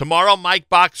 Tomorrow, Mike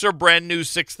Boxer, brand new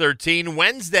 613.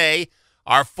 Wednesday,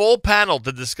 our full panel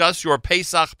to discuss your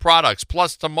Pesach products.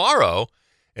 Plus, tomorrow,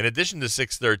 in addition to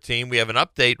 613, we have an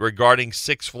update regarding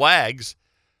Six Flags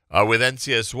with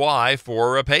NCSY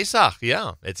for Pesach.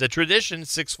 Yeah, it's a tradition.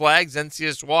 Six Flags,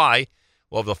 NCSY.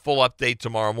 We'll have the full update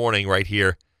tomorrow morning right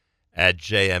here at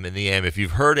JM in the AM. If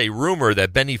you've heard a rumor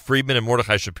that Benny Friedman and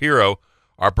Mordechai Shapiro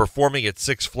are performing at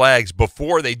Six Flags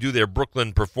before they do their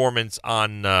Brooklyn performance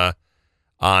on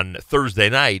Thursday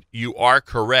night, you are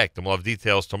correct. And we'll have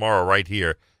details tomorrow right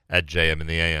here at JM in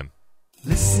the AM.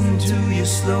 Listen to your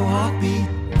slow heartbeat.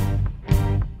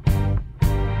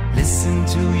 Listen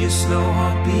to your slow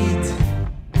heartbeat.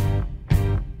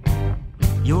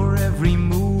 Your every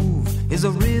move is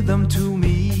a rhythm to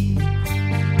me.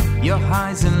 Your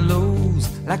highs and lows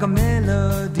like a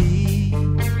melody.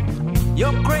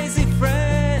 Your crazy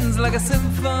friends like a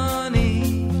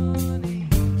symphony.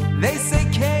 They say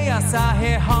chaos, I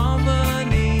hear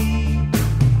harmony.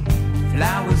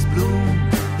 Flowers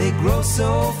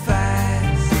so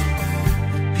fast.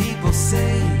 People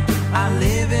say I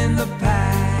live in the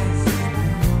past,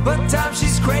 but time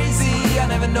she's crazy, I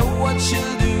never know what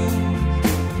she'll do.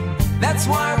 That's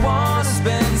why I wanna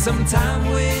spend some time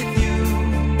with you.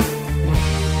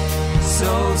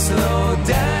 So slow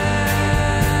down.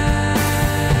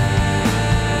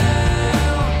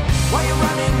 Why you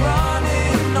running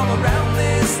all around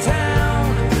this town?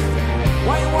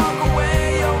 Why you walk away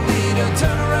only to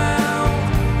turn around?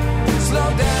 Slow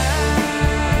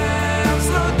down,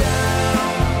 slow down.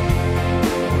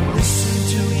 Listen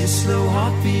to your slow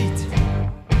heartbeat.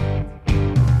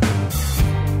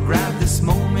 Grab this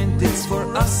moment, it's for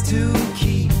us to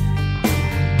keep.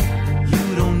 You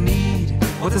don't need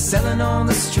what they're selling on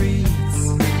the streets.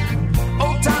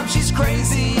 Oh, time she's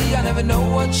crazy, I never know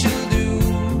what she'll do.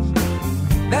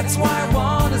 That's why I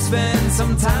wanna spend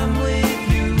some time with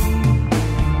you.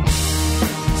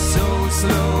 So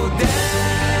slow down.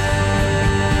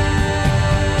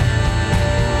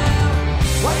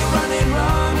 Why you running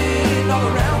all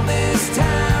around this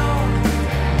town?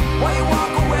 Why you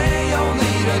walk away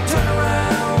only to turn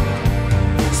around?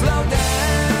 Slow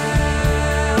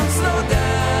down, slow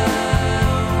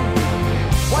down.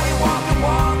 Why you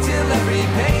walk till every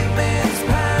pavement's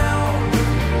pound?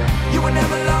 You were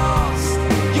never lost,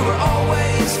 you were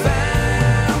always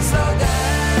found. Slow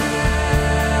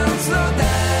down, slow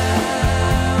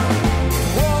down.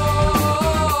 Whoa,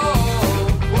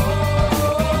 whoa,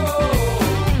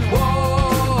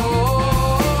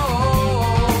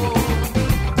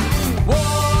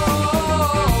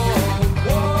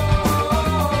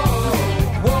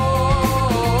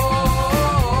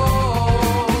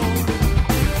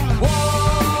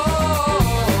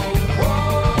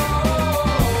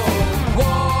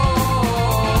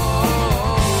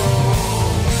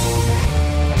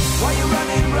 why you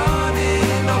running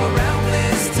all around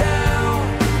this town?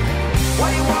 Why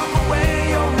you walk away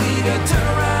only to turn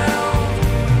around?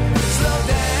 Slow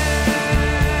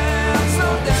down,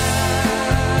 slow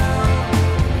down.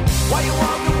 Why you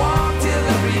walk till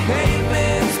every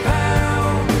pavement's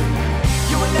pound?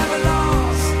 You were never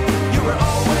lost, you were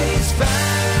always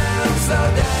found. Slow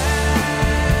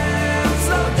down,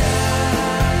 slow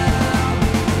down.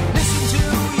 Listen to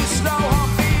your slow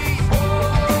heartbeat.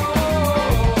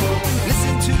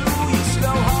 Listen to your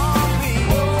slow heartbeat.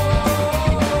 Oh,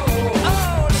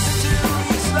 listen to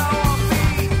your slow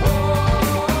heartbeat.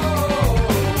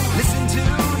 Listen to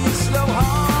your slow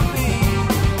heartbeat.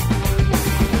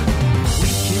 We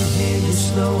can hear your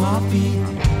slow heartbeat.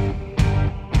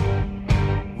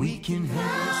 We can hear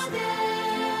your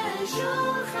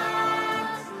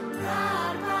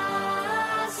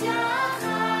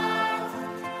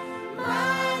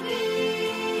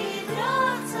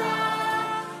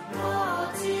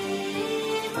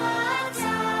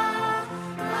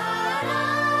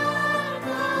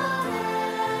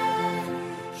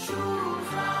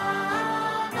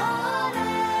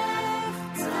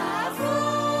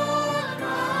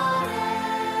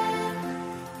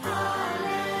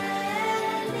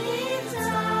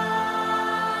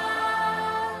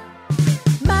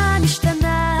מה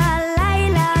נשתנה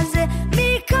הלילה הזה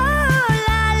מכל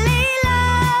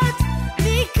הלילות,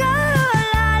 מכל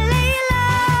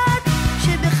הלילות,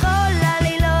 שבכל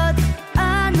הלילות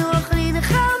אנו אוכלים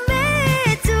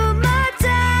חמץ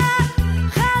ומצה,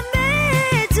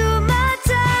 חמץ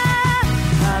ומצה.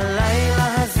 הלילה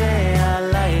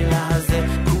הזה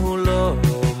כולו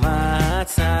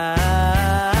מצה.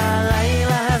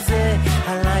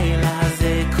 הלילה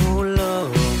הזה כולו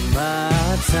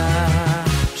מצה.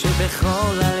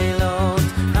 שבכל הלילות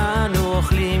אנו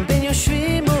אוכלים בין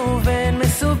יושבים ובין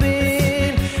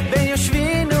מסובין, בין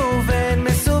יושבים ובין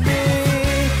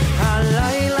מסובין.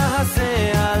 הלילה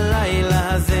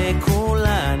הזה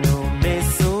כולנו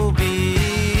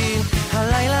מסובין.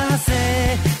 הלילה הזה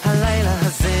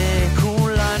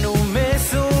כולנו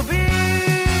מסובין.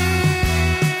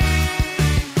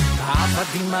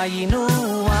 עבדים היינו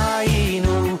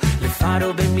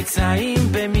לפרו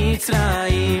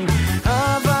במצרים.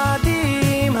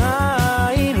 עבדים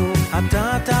היינו,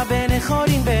 אתה בן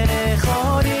חורים.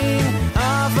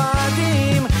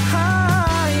 עבדים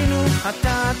היינו,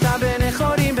 אתה בן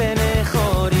חורים.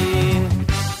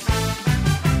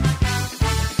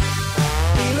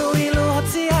 אילו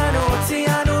הוציאנו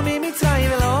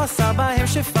ממצרים ולא עשה בהם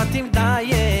שפטים.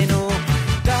 דיינו,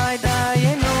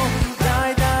 דיינו, דיינו,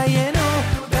 דיינו,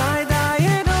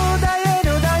 דיינו, דיינו,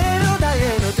 דיינו,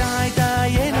 דיינו,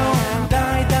 דיינו,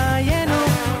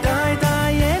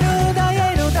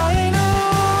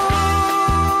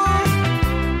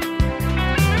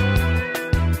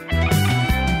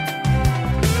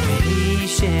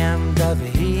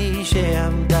 והיא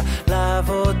שעמדה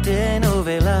לאבותינו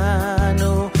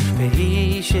ולנו,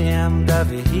 והיא שעמדה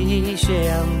והיא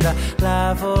שעמדה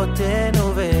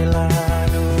לאבותינו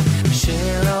ולנו,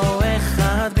 שלא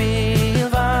אחד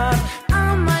בלבד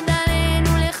עמד עלינו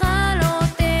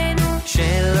לכלותנו,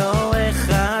 שלא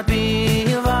אחד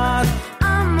בלבד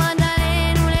עמד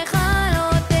עלינו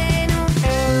לכלותנו,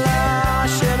 אלא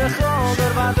שבכל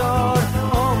דור ודור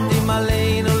עומדים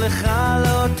עלינו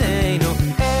לכלותנו,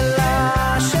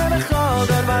 אלא שבכל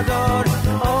דור ודור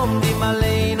עומדים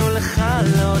עלינו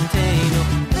לכלותנו,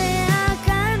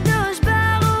 והקדוש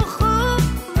ברוך הוא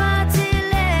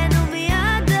מצילנו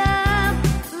בידיו,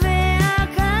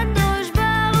 והקדוש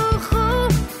ברוך הוא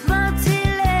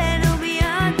מצילנו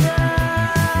בידיו,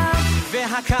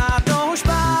 והקדוש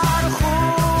ברוך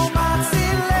הוא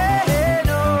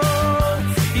מצילנו,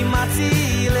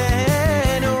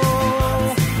 מצילנו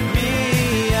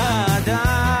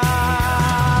בידיו,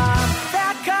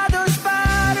 והקדוש ברוך הוא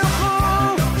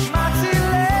מצילנו,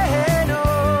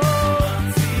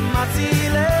 מצילנו בידיו.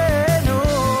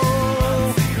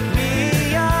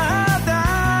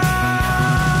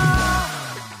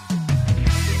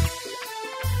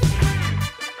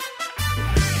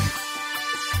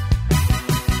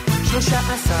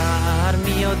 13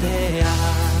 מי יודע,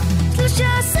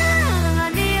 13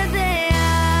 אני יודע,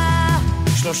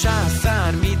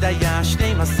 13 מידיה,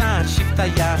 12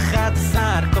 שבטיה,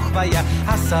 11 כוכביה,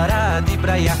 10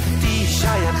 דיבריה,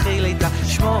 9 ירחי לידה,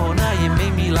 8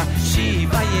 ימי מילה,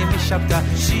 7 ימי שבתא,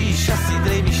 6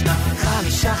 סדרי משנה,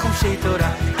 5 חומשי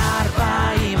תורה,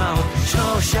 4 אמהות,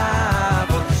 3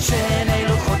 אבות, 2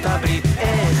 לוחות הברית,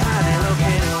 1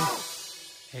 אלוקינו.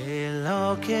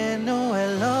 אלוקינו,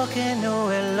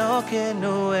 אלוקינו,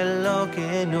 אלוקינו,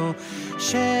 אלוקינו,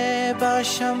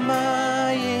 שבשמיים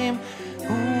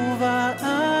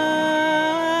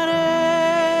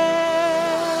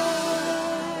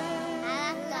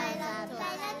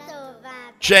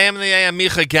JM and the AM,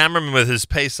 Micha Gamerman with his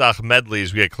Pesach medley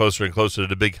as we get closer and closer to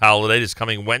the big holiday. This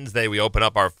coming Wednesday, we open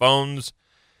up our phones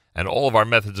and all of our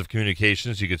methods of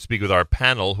communications. You can speak with our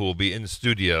panel who will be in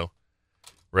studio,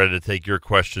 ready to take your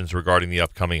questions regarding the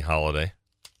upcoming holiday.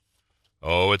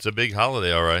 Oh, it's a big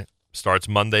holiday, all right. Starts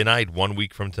Monday night, 1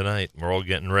 week from tonight. We're all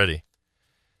getting ready.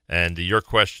 And your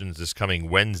questions this coming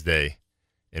Wednesday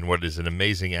in what is an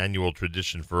amazing annual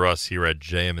tradition for us here at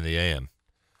JM and the AM.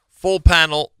 Full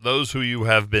panel, those who you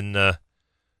have been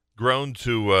grown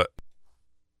to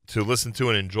listen to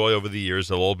and enjoy over the years,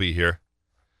 they'll all be here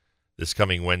this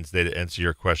coming Wednesday to answer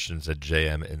your questions at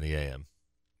JM and the AM.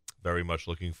 Very much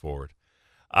looking forward.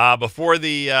 Before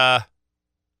the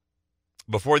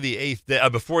eighth day,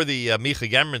 before the Micha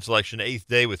Gamerman selection, 8th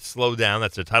Day with Slow Down.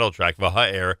 That's the title track,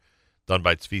 V'ha'er, done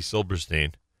by Tzvi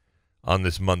Silberstein on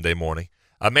this Monday morning.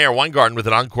 Mayor Weingarten with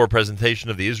an encore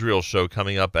presentation of the Israel show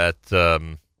coming up at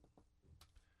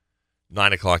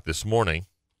 9 o'clock this morning.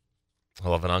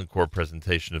 I'll have an encore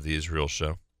presentation of the Israel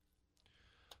show.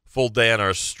 Full day on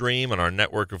our stream, on our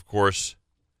network, of course.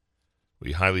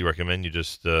 We highly recommend you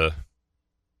just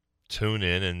tune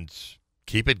in and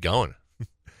keep it going.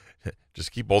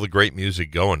 Just keep all the great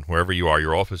music going wherever you are,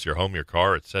 your office, your home, your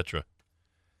car, etc.,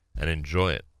 and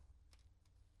enjoy it.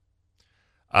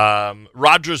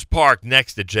 Rogers Park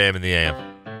next at JM and the AM.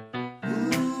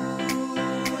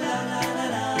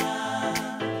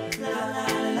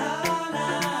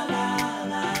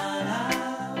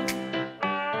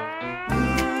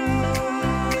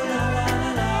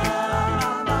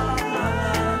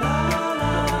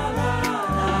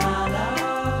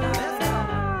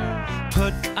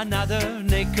 Another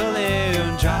nickel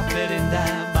in, drop it in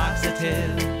that box of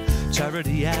tin.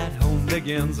 Charity at home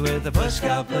begins with a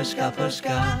pushka, pushka,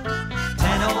 pushka.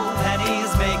 10 old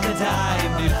pennies make a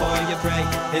dime. Before you break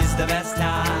is the best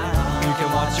time. You can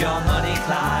watch your money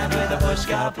climb with a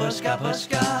pushka, pushka,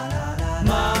 pushka.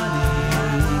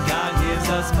 Money, God gives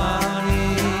us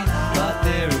money, but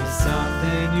there is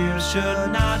something you should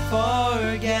not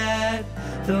forget.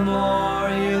 The more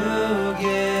you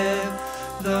give,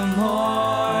 the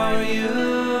more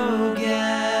you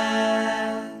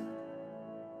get.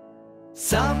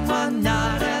 Someone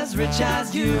not as rich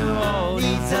as you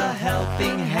needs a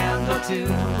helping hand or two.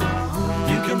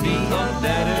 You can be a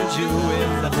better Jew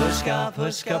with a pushka,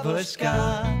 pushka, pushka.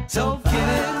 So give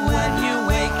it when you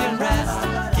wake and rest.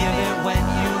 Give it when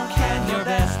you can your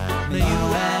best. May you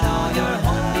and all your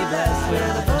home be blessed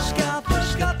with a pushka,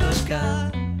 pushka, pushka.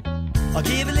 Or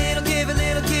give a little, give a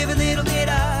little, give a little bit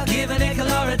of. Give a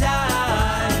nickel or a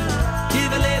dime.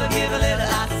 Give a little,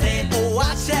 I say, oh,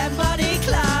 watch that money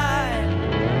climb.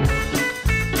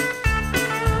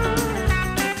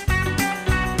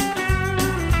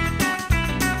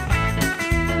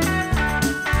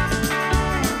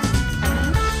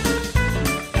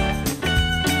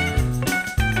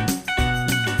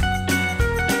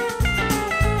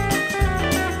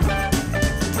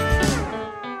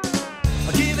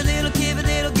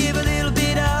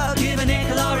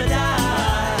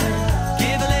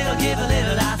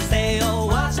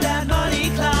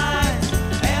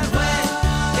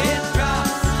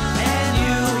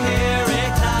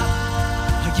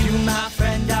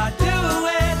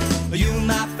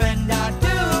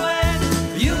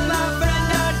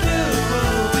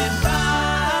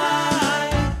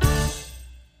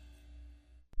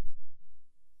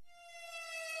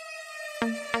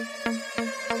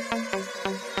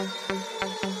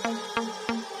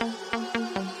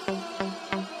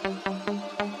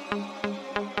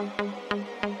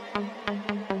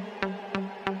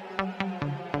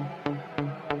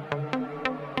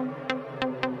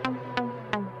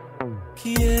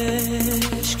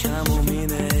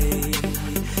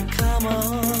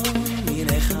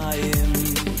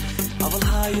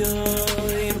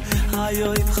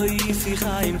 hayoim khoifi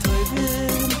chaim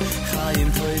toivim chaim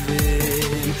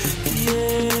toivim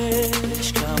yesh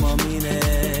kama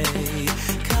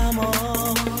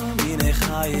minei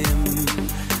chaim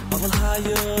aval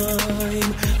hayoim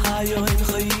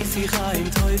khoifi chaim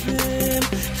toivim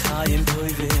chaim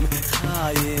toivim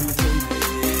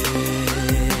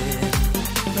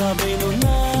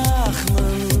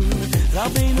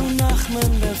Rabbeinu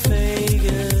Nachman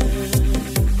befeige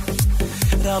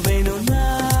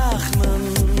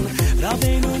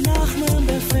Rabbeinu Nachman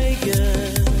befeige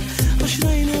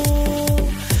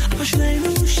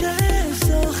Ashreinu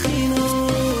shesochinu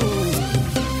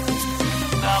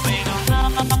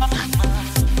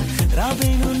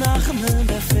Rabbeinu Nachman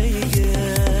befeige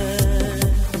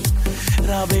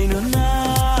Rabbeinu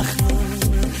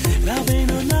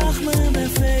Nachman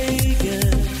befeige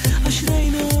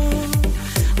Ashreinu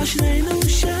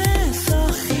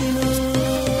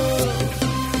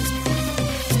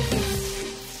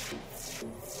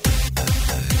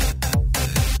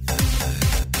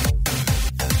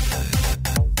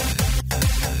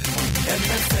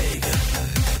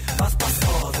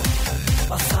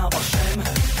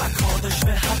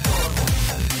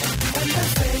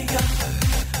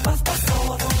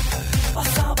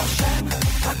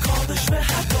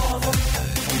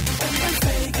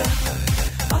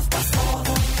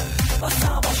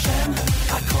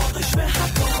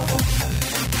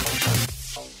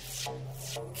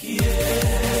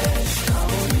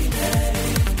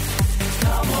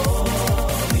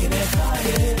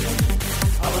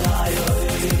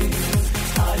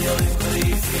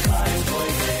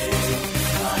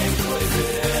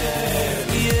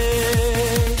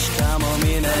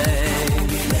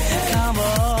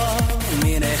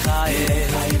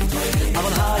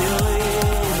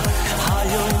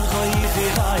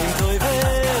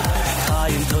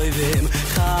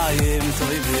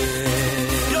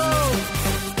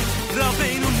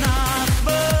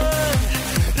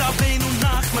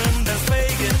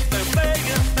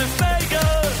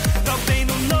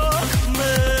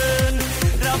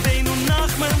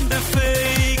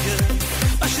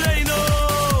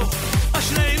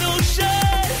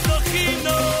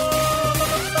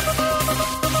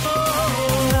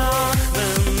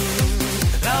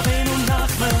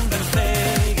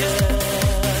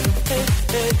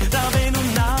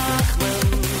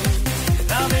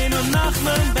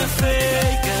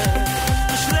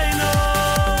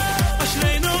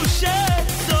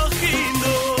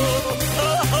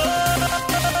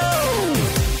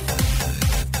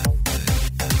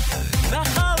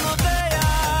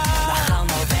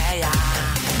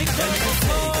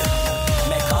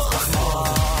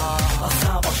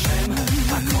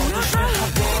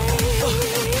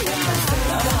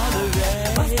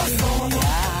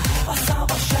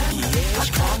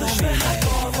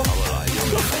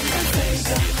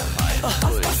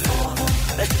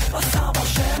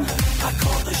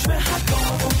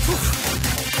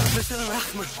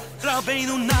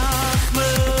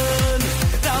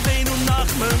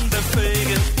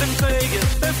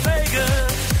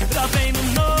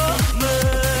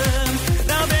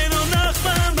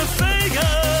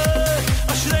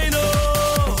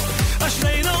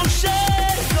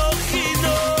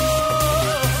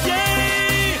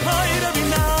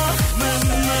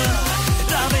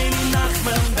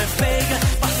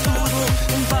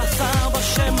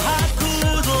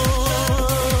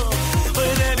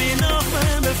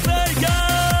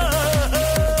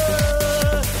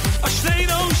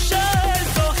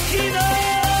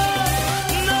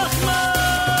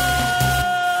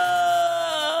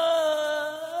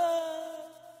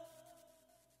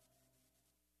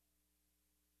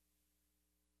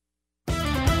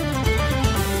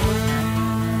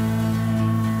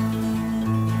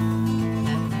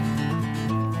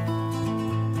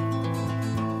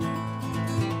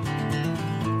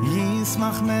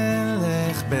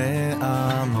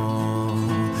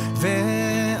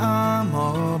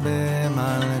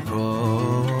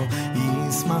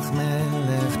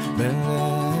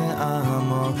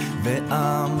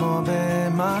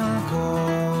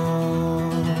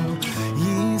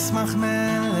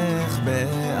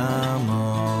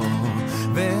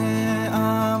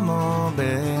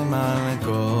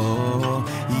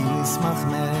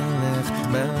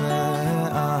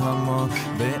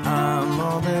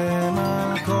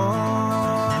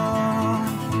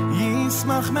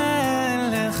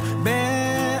Melech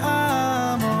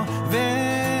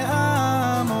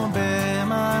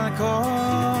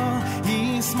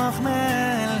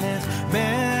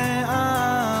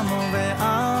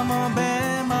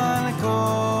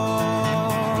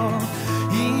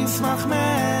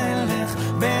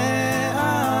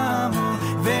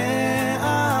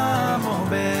be'amo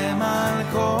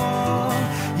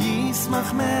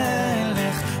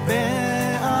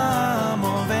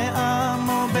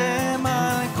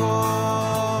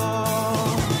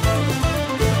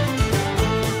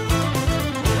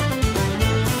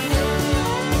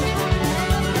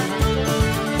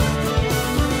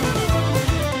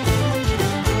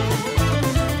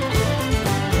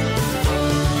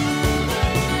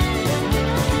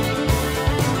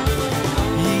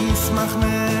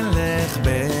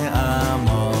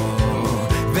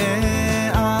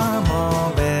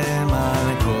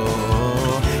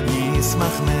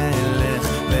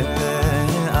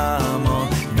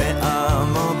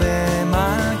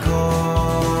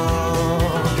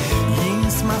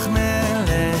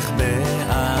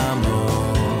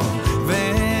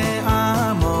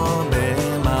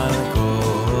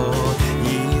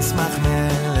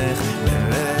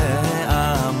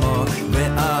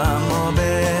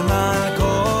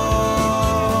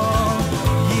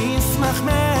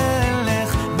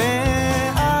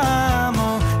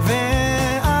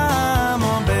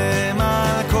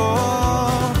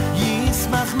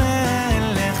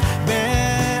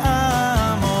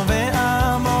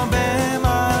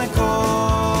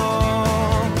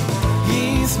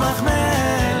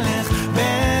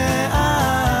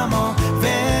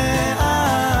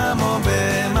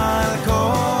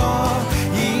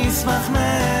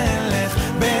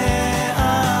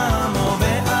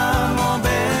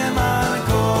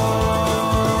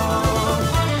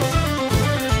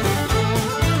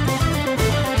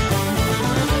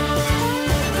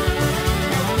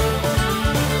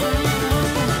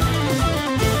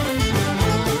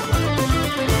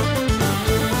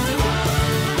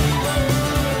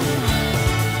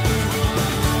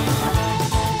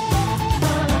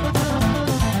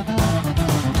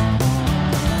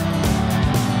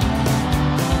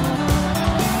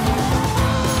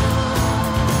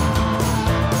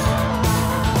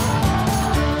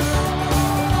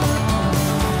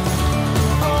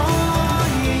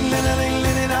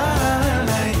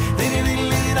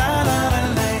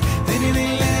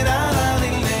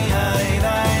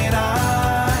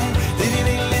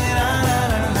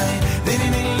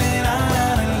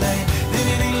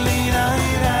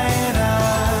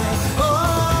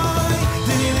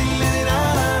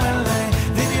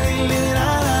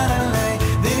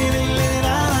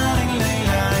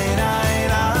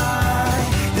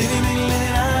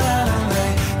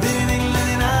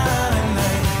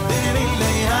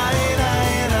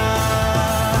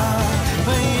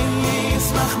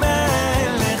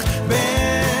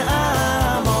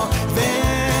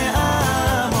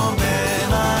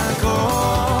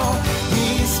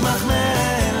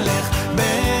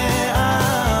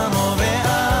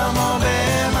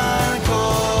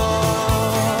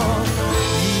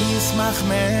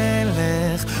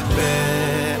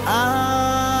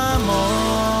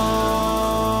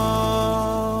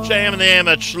JM and the AM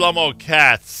at Shlomo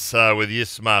Katz with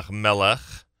Yismach Melech.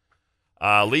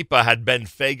 Lipa had Ben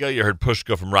Fega. You heard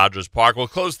Pushka from Rogers Park. We'll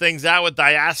close things out with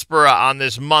Diaspora on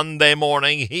this Monday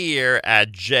morning here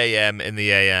at JM in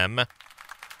the AM.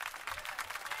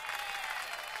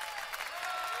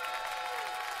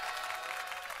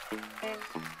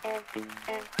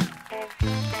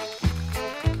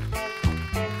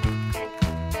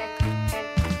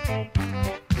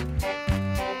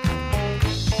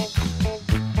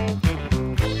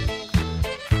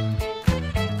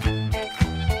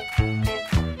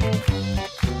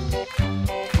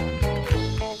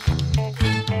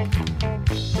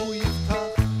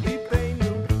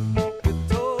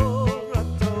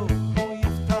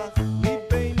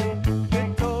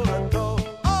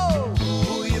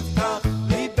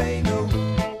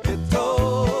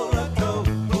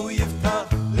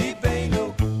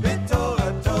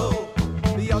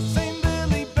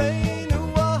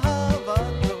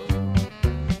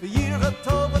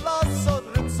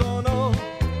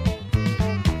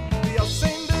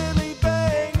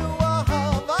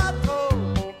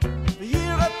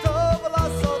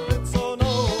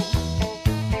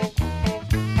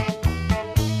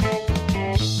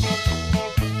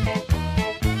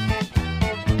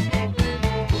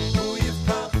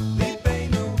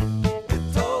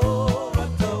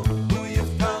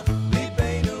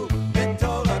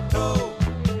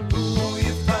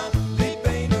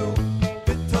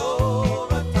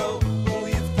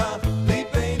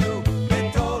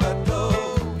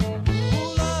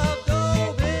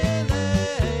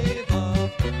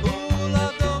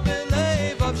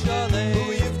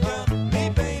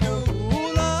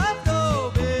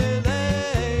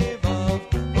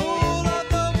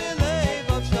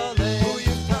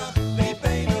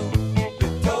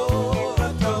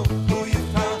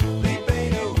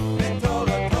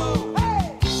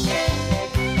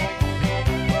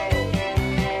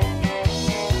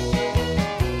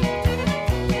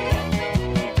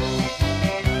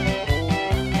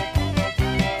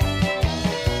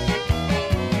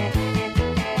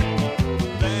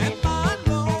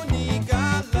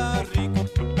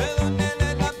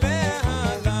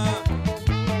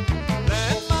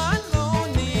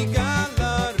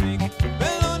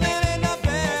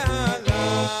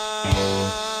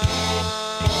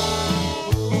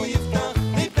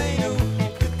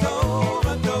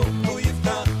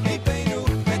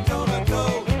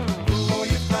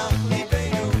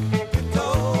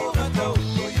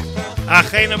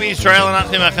 Achenu Yisrael and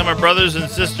Achim Achem, our brothers and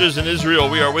sisters in Israel,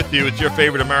 we are with you. It's your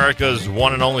favorite America's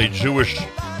one and only Jewish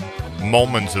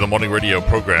Moments in the Morning Radio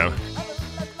program.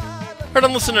 Heard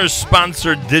on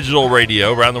listeners-sponsored digital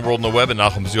radio around the world on the web at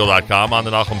NachumSegal.com, on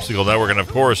the Nachum Segal Network, and of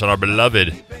course on our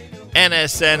beloved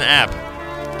NSN app.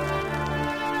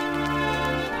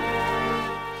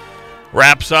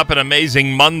 Wraps up an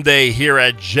amazing Monday here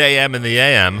at JM in the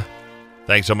AM.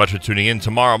 Thanks so much for tuning in.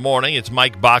 Tomorrow morning, it's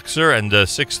Mike Boxer and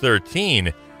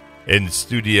 6:13 in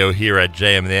studio here at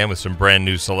JM in the AM with some brand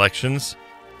new selections.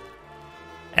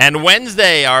 And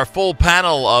Wednesday, our full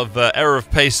panel of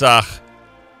Erev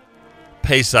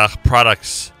Pesach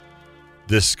products,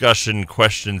 discussion,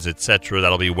 questions, etc.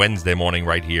 That'll be Wednesday morning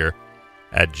right here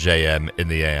at JM in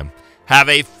the AM. Have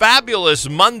a fabulous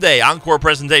Monday. Encore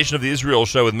presentation of the Israel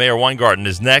Show with Mayor Weingarten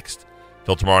is next.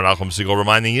 Till tomorrow, Nachum Segal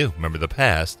reminding you, remember the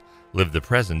past, live the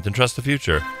present, and trust the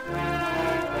future.